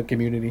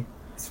community,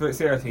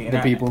 Seriously, and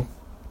the people.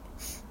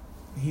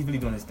 He's really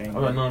doing his thing. I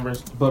got none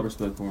but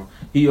respect for him.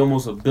 He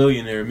almost a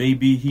billionaire.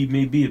 He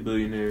may be a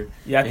billionaire.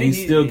 Yeah, I and think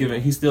he's still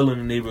giving. He's still in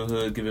the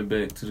neighborhood, giving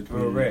back to the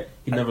community. Right.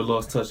 He never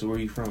lost touch of where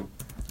he's from,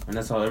 and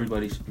that's how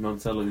everybody,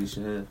 mentality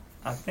should have.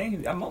 I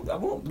think I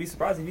won't be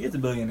surprised if he is a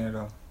billionaire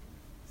though.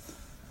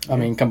 I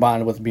mean,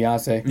 combined with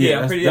Beyonce.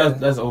 Yeah,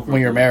 that's over.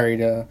 When you're married,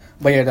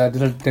 but yeah,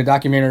 the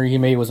documentary he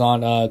made was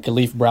on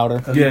Khalif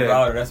Browder,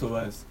 Browder, that's what it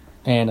was.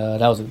 and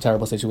that was a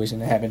terrible situation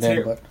that happened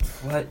then. But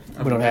What?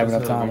 we don't have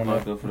enough time on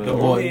that. The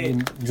boy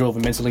drove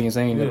him mentally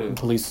insane. Yeah. The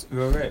police.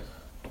 You're right.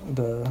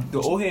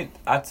 The old head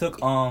I took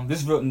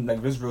this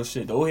real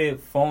shit. The old head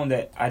phone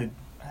that I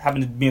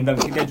happened to be in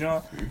Dunkin' that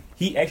joint.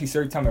 He actually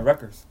served time at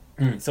Records.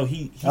 So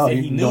he said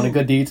he knew doing a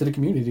good deed to the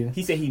community.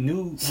 He said he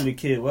knew who the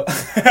kid was.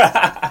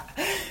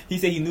 He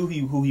said he knew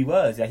who he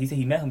was. Yeah, he said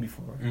he met him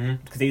before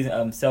because they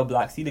was Cell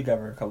Block C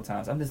together a couple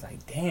times. I'm just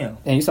like, damn.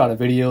 And you saw the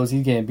videos.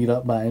 He's getting beat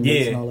up by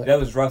inmates and all Yeah, that. that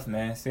was rough,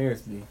 man.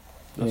 Seriously,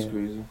 That's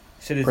crazy.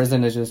 shit is.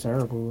 Prison is just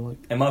terrible. Like,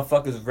 And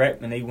motherfuckers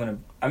rap and they want to.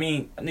 I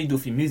mean, they do a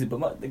few music,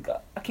 but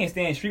I can't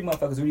stand street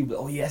motherfuckers really. But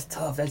oh yeah, that's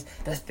tough.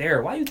 That's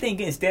fair. Why you think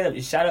getting stabbed up,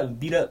 and shot up, and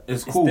beat up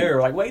It's is cool. fair?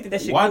 Like why you think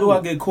that shit? Why cool? do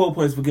I get cool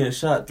points for getting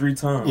shot 3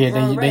 times? yeah,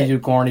 then Right. you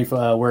corny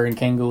for wearing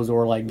Kangos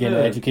or like getting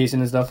an education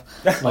and stuff.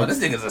 Oh, this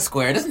nigga's a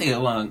square. This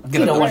nigga want to You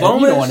get don't a want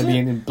diploma. to be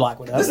in block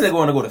with us. This nigga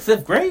want to go to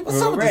 5th grade.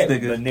 What's up with this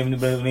Right. nigga?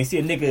 But when they see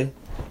a nigga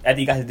after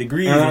he got his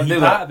degrees and he They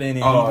like, popping and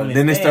he doing his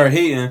then they thing. start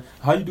hating.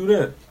 How you do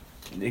that?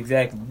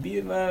 Exactly. Be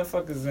a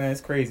motherfuckers, man. It's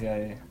crazy out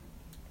here.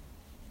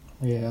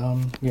 Yeah,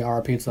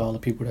 RIP to all the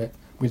people that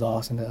we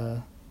lost in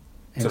the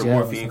in To the jail.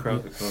 morphine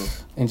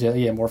crisis. In jail,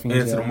 yeah, morphine. Yeah,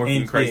 in to the jail.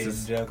 morphine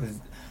crisis. Yeah, because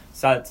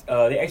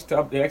they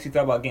actually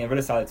thought about getting rid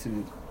of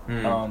solitude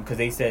because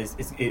they says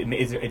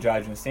it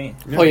drives you insane.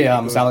 Oh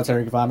yeah,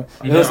 solitary confinement.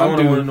 Yeah, There's I some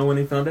want to dude. know when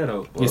they found that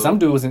out. Yeah, some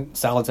dude was in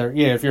solitary.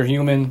 Yeah, if you're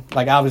human,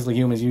 like obviously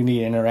humans, you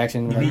need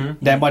interaction. Like,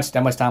 that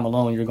much time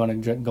alone, you're gonna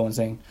go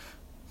insane.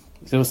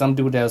 There was some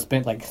dude that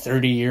spent like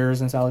 30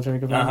 years in solitary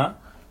confinement.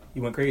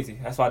 He went crazy.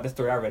 That's the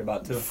story I read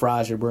about too.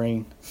 Fries your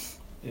brain.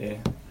 Yeah,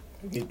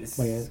 it's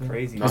Well, yeah.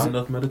 crazy. Not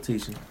enough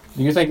meditation.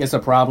 Do you think it's a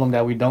problem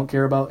that we don't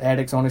care about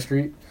addicts on the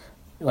street?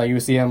 Like you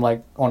see them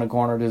like on the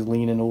corner just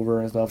leaning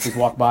over and stuff, just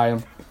walk by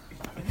them.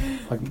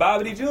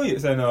 Bobby Jr.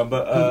 said no,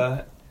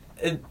 but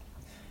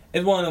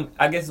it's one of them.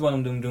 I guess it's one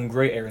of them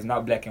gray areas,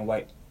 not black and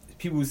white.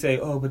 People who say,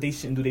 "Oh, but they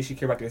shouldn't do. They should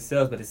care about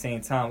themselves." But at the same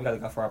time, we gotta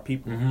look out for our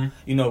people. Mm-hmm.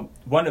 You know,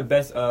 one of the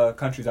best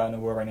countries out in the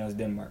world right now is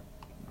Denmark.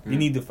 You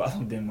need to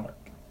follow Denmark.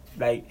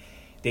 Like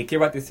they care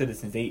about their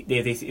citizens.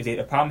 If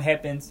a problem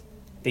happens,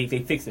 they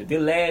fix it.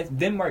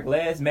 Denmark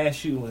last mass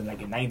shooting was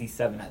in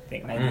 97, I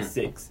think,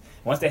 96.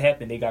 Once that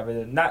happened, they got rid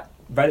of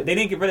they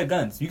didn't get rid of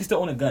guns. You can still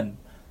own a gun.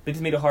 They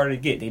just made it harder to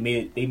get. They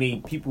made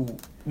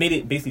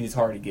it basically just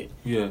harder to get.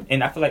 Yeah.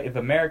 And I feel like if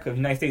the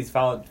United States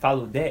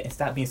followed that and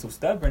stopped being so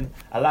stubborn,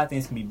 a lot of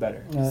things can be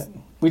better.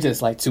 We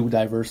just like too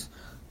diverse.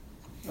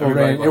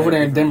 Everybody Over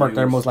there in different Denmark,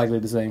 they're views. most likely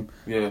the same.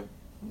 Yeah.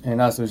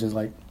 And us, it's just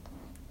like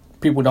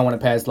people don't want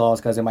to pass laws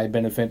because it might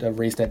benefit a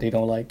race that they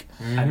don't like,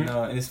 I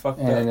know, and it's fucked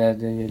up.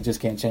 and you just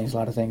can't change a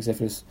lot of things if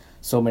there's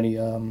so many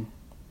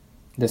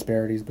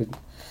disparities. But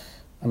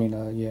I mean,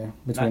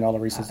 between all the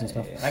races and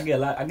stuff. I get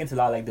into a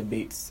lot of like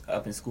debates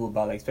up in school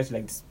about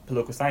especially this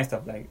political science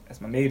stuff. Like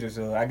that's my major,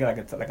 so I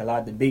get a lot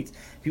of debates.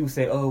 People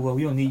say, "Oh, well,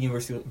 we don't need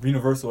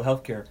universal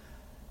health care."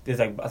 There's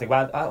I was like,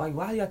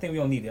 why do y'all think we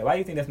don't need that? Why do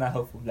you think that's not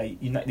helpful?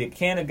 Like,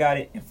 Canada got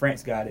it and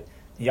France got it.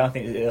 And y'all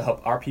think it'll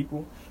help our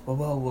people?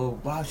 Well,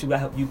 why should I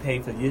help you pay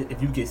for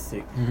if you get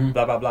sick?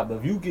 Blah blah blah. But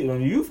if you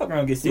fucking around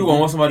and get sick, You gonna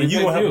want somebody to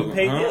pay gonna for help you,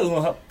 pay? huh? Yeah,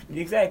 gonna help.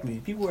 Exactly.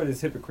 People are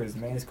just hypocrites,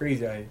 man. It's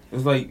crazy out here.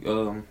 It's like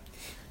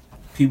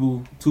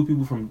two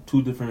people from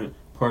two different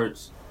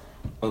parts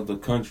of the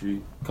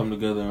country come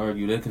together and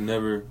argue. It can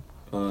never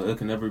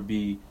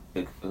be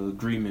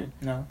agreement.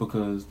 No.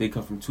 Because they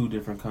come from two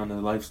different kind of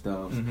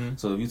lifestyles. Mhm.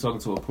 So if you're talking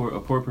to a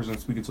poor person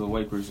speaking to a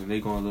white person, they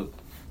gonna look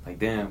like,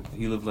 damn,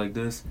 he lives like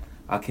this.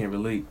 I can't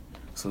relate.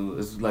 So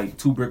it's like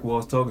two brick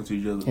walls talking to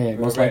each other. Yeah,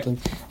 most Right. likely.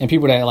 And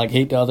people that like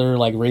hate the other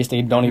race,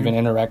 they don't even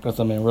interact with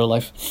them in real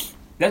life.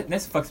 That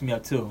fucks me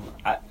up too.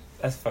 That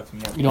fucks me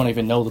up. You don't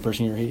even know the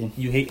person you're hating.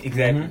 You hate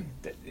exactly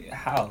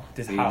how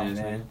Hating how is,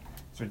 man.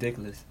 It's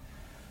ridiculous.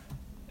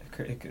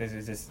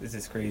 It's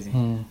just crazy.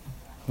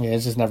 Yeah,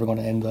 it's just never going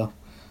to end though.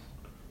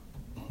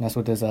 That's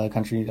what this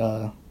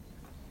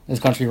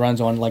country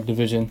runs on, like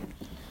division,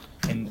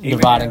 And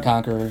divide and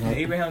conquer. And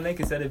Abraham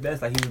Lincoln said it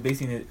best. Like he was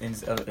basing it in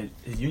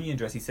his union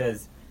address. He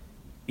says,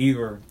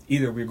 either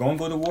we're going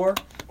to go to war,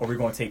 or we're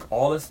going to take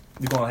all this.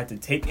 We're going to have to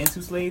take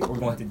into slaves, or we're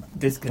going to have to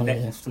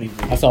disconnect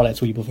slavery. I saw that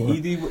tweet before.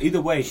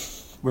 Either way,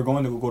 we're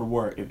going to go to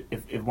war.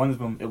 If one of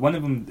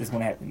them is going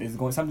to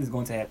happen, something's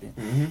going to happen,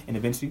 and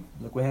eventually,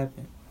 look what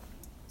happened.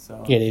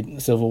 So Yeah, the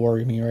Civil War,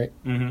 you mean, right?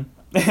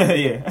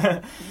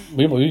 Yeah.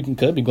 We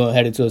could be going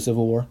headed to a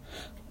Civil War.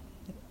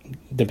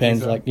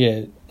 Depends, so? like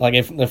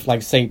if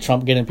like say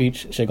Trump get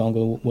impeached, shit gonna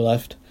go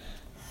left.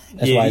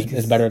 That's Yeah, why because-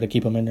 it's better to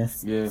keep him in there.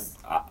 Yeah.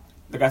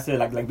 Like I said,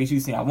 like BG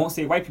was saying, I won't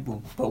say white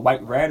people, but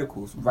white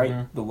radicals, right?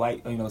 Mhm. The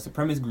white,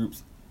 supremacist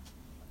groups.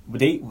 But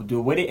the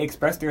way they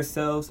express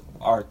themselves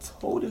are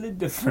totally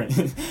different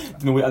than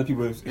the way other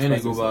people express And they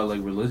go by themselves.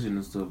 like religion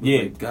and stuff. Yeah.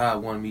 Like,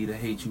 God wanted me to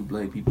hate you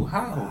black people.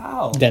 How?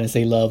 Wow, Then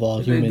say love all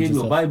They humans gave and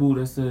you a stuff. Bible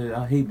that said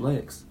I hate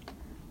blacks.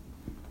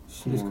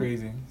 it's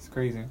crazy. It's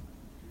crazy.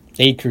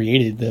 They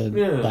created the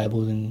Yeah.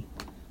 Bible and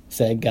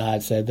said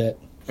God said that.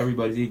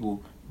 Everybody's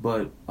equal.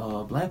 But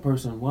black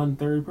person,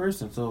 1/3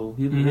 person, so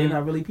they're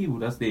not really people.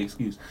 That's the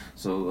excuse.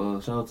 So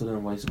shout out to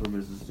them white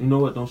supremacists. You know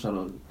what? Don't shout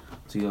out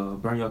to y'all.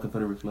 Burn y'all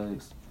Confederate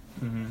flags.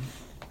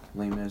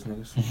 Lame ass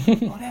niggas.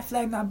 Oh, that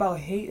flag not about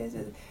hate. That's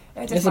just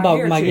It's my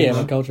about my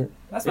heritage. culture.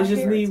 That's my It's just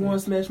me heritage. want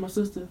to smash my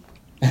sister.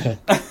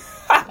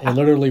 It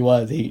literally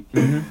was he.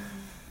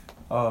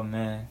 Oh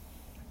man,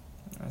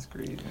 that's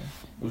crazy.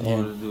 We Damn.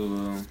 want to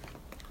do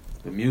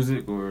the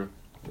music or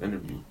the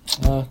interview.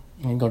 You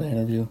can go to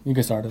interview. You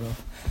can start it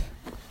off.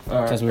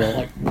 All Because right. we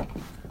were like,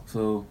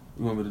 So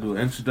you want me to do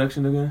an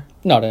introduction again?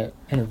 no, the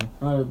interview.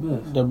 All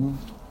right, bet.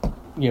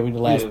 We the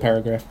last Yeah.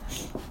 paragraph.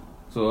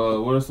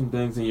 So what are some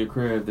things in your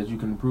craft that you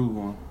can improve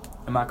on?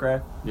 In my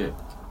craft, Yeah.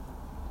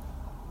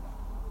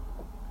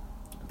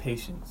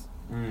 patience.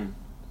 Mm.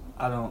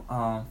 I don't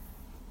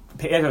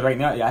as of right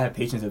now, I have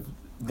patience of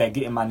that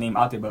getting my name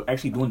out there, but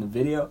actually doing the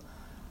video,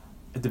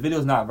 if the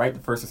video's not right the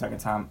first or second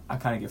time, I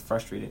kind of get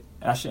frustrated,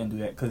 and I shouldn't do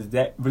that because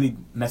that really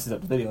messes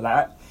up the video.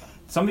 Like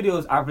some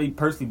videos I really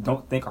personally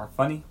don't think are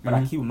funny, but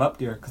I keep them up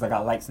there because I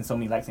got likes and so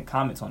many likes and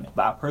comments on it,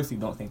 but I personally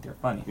don't think they're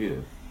funny. Yeah.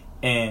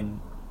 And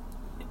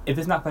if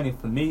it's not funny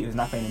for me, if it's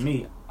not funny to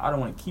me, I don't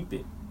want to keep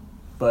it.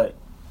 But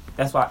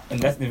that's why, and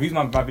that's the reason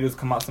why my videos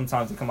come out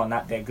sometimes they come out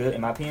not that good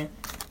in my opinion,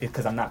 is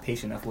because I'm not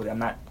patient enough with it. I'm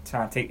not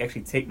trying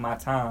to take my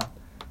time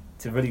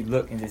to really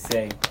look and just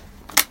say,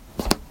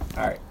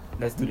 all right,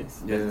 let's do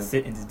this. Yeah. Let's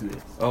sit and just do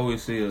this. I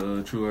always say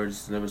a true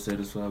artist is never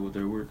satisfied with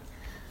their work.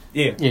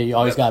 Yeah. Yeah, you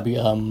always gotta be You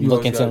looking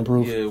always to gotta-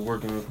 improve. Yeah,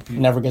 working with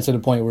computer. Never get to the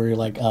point where you're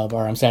like, all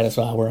right, I'm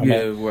satisfied where I'm Yeah,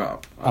 at.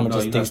 well, I'ma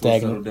just you're stay not supposed to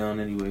stagnant. settle down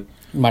anyway.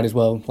 You might as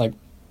well like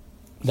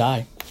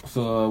die.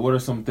 So, what are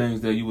some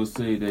things that you would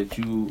say that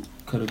you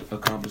could have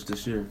accomplished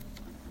this year?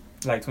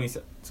 Like 20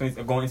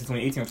 going into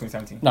 2018 or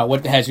 2017. Now,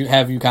 what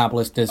have you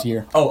accomplished this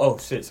year? Oh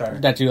shit, sorry.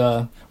 That you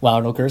wow,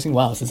 no cursing.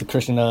 Wow, this is a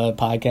Christian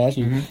podcast.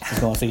 You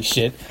just gonna say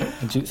shit.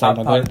 And you, I sorry,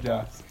 no, go ahead.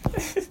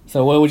 apologize.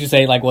 So, what would you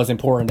say like was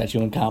important that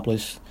you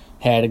accomplished?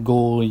 Had a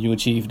goal and you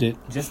achieved it.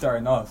 Just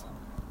starting off.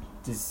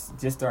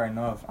 Just starting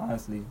off,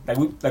 honestly. Like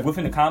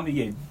within the comedy,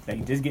 yeah,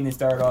 like just getting it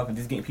started off and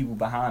just getting people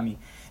behind me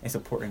and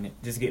supporting it.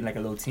 Just getting like a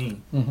little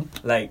team.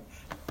 Mm-hmm. Like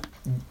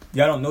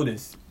y'all don't know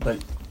this,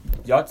 but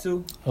y'all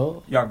two,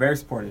 Oh, y'all very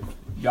supportive.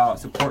 Y'all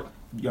support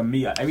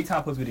me. Every time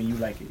I post video, you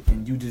like it,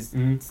 and you just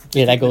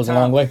yeah, that goes a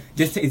long way.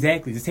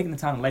 Exactly, just taking the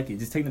time to like it,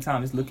 just taking the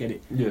time, just look at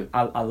it. Yeah.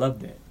 I love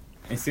that.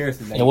 And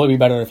seriously, like, It would be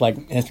better if like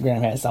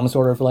Instagram had some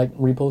sort of like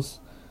reposts.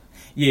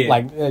 yeah,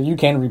 Like you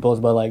can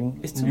repost, but like,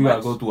 it's too You much.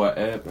 gotta go through our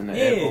app and the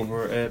Yeah. app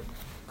over our app.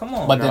 Come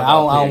on, but then no, I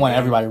don't yeah, want yeah.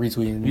 everybody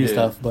retweeting Yeah.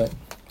 stuff, but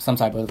some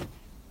type of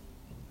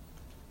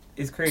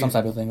it's crazy. some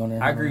type of thing on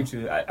there. I agree with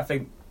you. I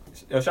think.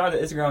 Shout out to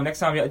Instagram. Next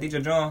time y'all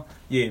DJ John,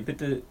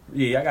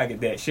 I gotta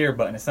get that share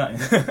button or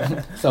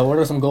something. So, what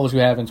are some goals you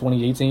have in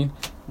 2018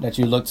 that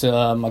you look to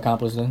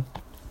accomplish in?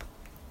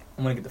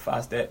 I want to get the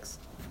 5 stacks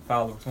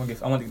followers. I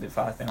want to get the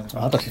 5,000 I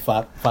followers. thought you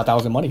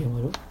 5,000 money.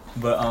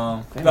 But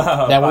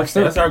That works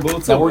too. That's our goal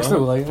too. That works huh?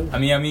 too. Like, I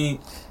mean,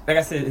 like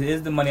I said, it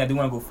is the money. I do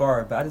want to go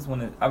far, but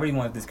I really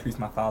want to decrease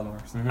my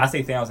followers. Mhm. I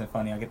say 1,000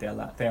 funny. I get that a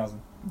lot, 1,000.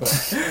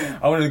 But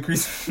I want to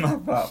decrease my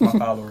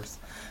followers.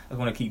 I just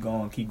want to keep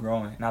going, keep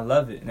growing, and I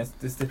love it. And that's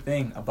the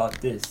thing about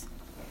this.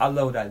 I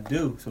love what I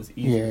do, so it's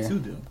easier Yeah. to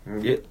do.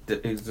 Yeah,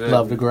 exactly.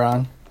 love the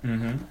grind.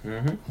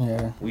 Mm-hmm.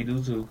 Yeah, We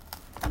do too.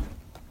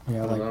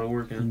 yeah, A lot like of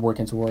work in.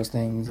 working towards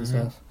things and Mhm.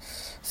 stuff.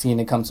 Seeing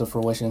it come to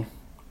fruition.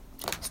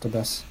 It's the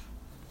best.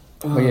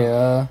 But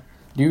yeah,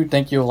 do you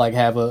think you'll like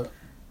have a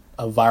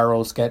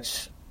viral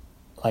sketch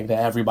like that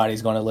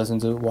everybody's gonna listen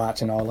to,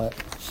 watch, and all that?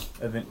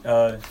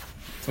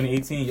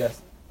 2018, yes.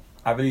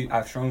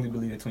 I strongly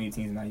believe that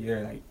 2018 is my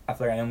year. Like, I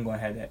feel like I am going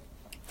to have that.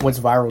 What's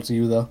viral to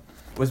you though?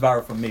 What's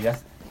viral for me?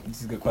 This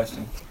is a good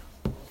question.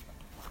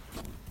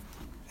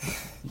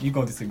 You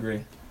gonna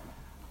disagree?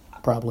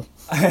 Probably.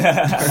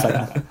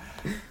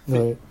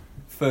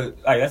 For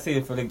Right. let's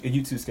say for like a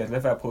YouTube sketch,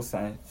 let's say I post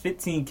something.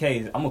 15K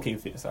is I'm okay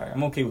with it. Sorry,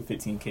 I'm okay with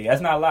 15K.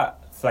 That's not a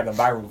lot for like a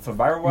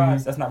viral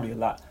wise. That's not really a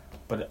lot,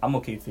 but I'm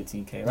okay with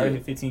 15K. If I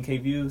hit 15K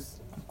views,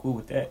 I'm cool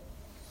with that.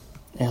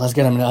 Yeah, let's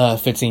get them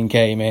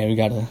 15K, man. We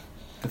gotta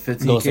The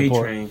Go 15K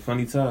support. train,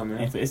 funny time,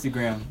 man. And for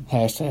Instagram,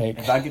 Hashtag.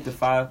 if I get to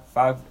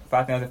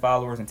 5,000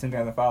 followers and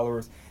 10,000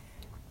 followers,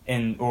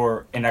 and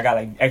I got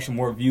like actually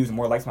more views and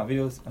more likes on my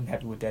videos, I'm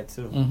happy with that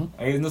too. Mm-hmm. Like,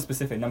 there's no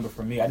specific number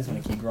for me. I just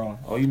want to keep growing.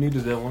 All you need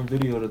is that one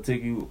video to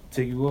take you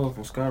off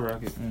on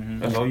Skyrocket. Mm-hmm.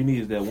 That's all you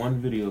need is that one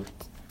video.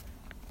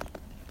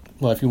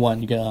 Well, if you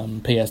want, you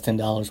can pay us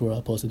 $10.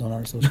 We'll post it on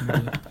our social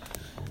media.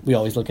 We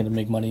always looking to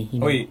make money. You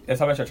know? Oh, wait, that's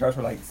how much I charge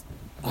for like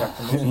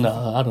promotions?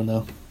 No, I don't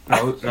know.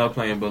 No, not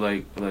playing, but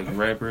like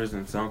rappers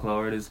and SoundCloud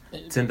artists,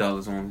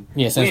 $10 only.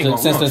 Yeah, since We ain't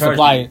the gonna charge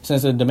supply, you.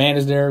 since the demand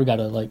is there, we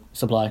gotta like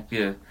supply,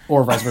 Yeah,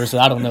 or vice versa.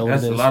 I don't know what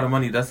that's it a is. lot of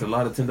money. That's a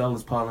lot of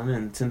 $10 piling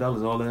in.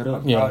 $10 all that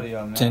up. Yeah, Proud of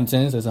y'all, man. 10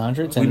 tens is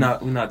 100. 10 We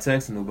not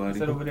taxing nobody.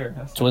 Sit over there.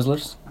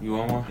 Twizzlers. You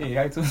want one? Yeah, you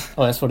got to.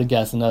 Oh, that's for the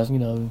guests and us. You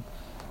know,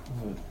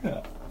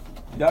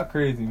 Y'all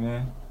crazy,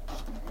 man.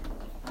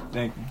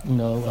 Thank you. you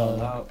know.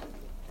 Loud.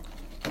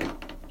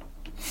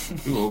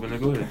 You open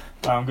it, go ahead.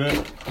 I'm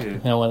good. Yeah. You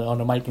know, on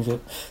the mic and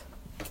shit.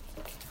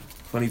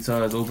 Funny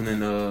Times opening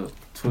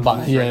Twizzlers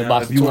Box- yeah, right now.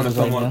 box If of you want to Twizzlers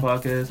come right on the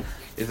podcast,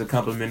 it's a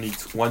complimentary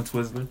one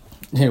Twizzler.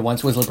 Yeah, one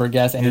Twizzler per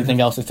guest. Anything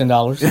else is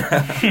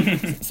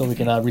 $10. So we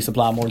can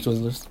resupply more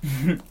Twizzlers.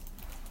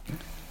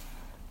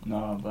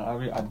 No, but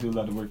I do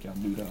love the work y'all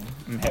do, though.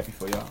 I'm happy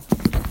for y'all.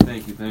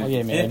 Thank you. Oh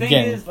yeah, man. And the thing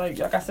Again, is, like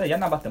I said, y'all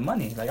not about the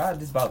money. Like, I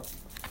just about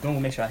doing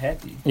what makes y'all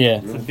happy.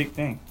 yeah. It's a big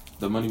thing.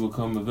 The money will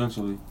come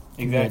eventually.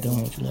 Yeah,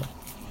 doing what you love.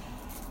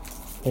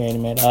 Yeah,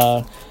 man.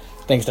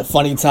 Thanks to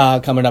Funny Ty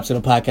coming up to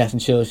the Podcast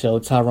and Chill Show,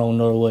 Tyrone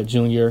Norwood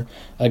Jr.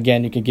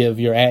 Again, you can give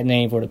your ad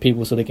name for the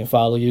people so they can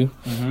follow you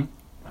Mm-hmm.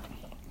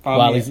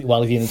 while he's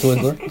eating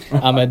Twizzler.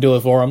 I'm gonna do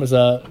it for him. It's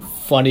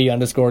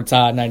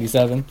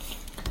funny_Ty97.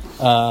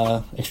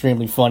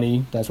 Extremely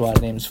funny. That's why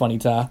his name is Funny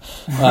Ty.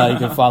 You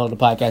can follow the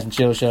Podcast and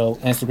Chill Show,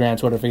 Instagram,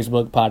 Twitter,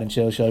 Facebook, Pod and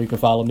Chill Show. You can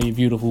follow me,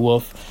 Beautiful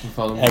Wolf,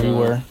 Follow me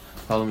everywhere.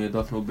 Follow me at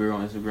Duff No Beer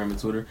on Instagram and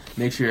Twitter.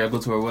 Make sure y'all go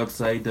to our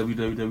website,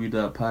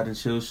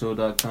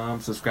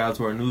 www.podandchillshow.com. Subscribe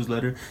to our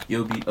newsletter.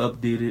 You'll be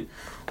updated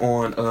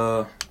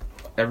on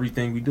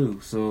everything we do.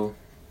 So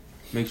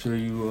make sure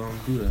you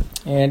do that.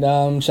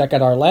 And check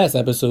out our last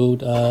episode,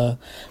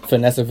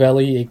 Vanessa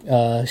Velli,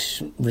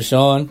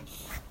 Rashawn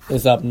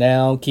is up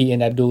now.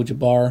 Keaton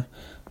Abdul-Jabbar,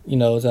 you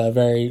know, it's a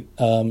very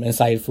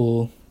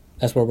insightful.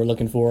 That's what we're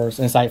looking for. It's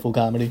insightful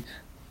comedy.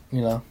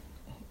 You know,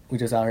 we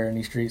just out here in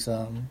these streets,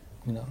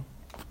 you know,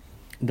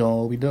 doing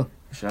what we do.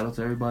 Shout out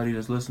to everybody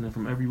that's listening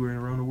from everywhere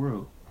around the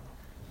world.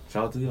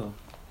 Shout out to y'all.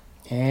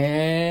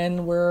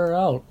 And we're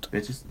out.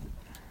 Bitches.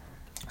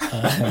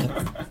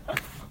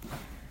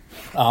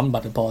 I'm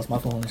about to pause my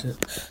phone and shit.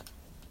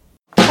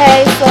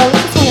 Hey, so we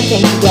just want to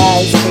thank you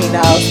guys for, you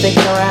know,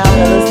 sticking around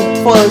and listening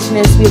to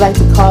foolishness we like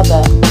to call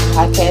the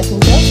Podcast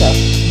and Chill Show.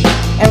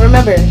 And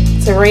remember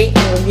to rate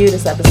and review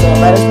this episode.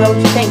 Let us know what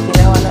you think. You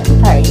know, I know you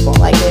probably won't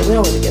like it. We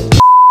don't really give a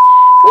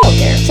we don't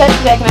care. Check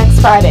back next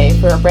Friday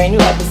for a brand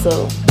new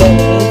episode. But in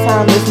the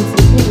meantime, listen to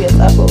the previous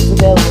uploads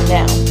available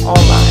now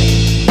online.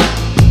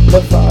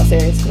 Look for All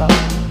Serious Phenomenal.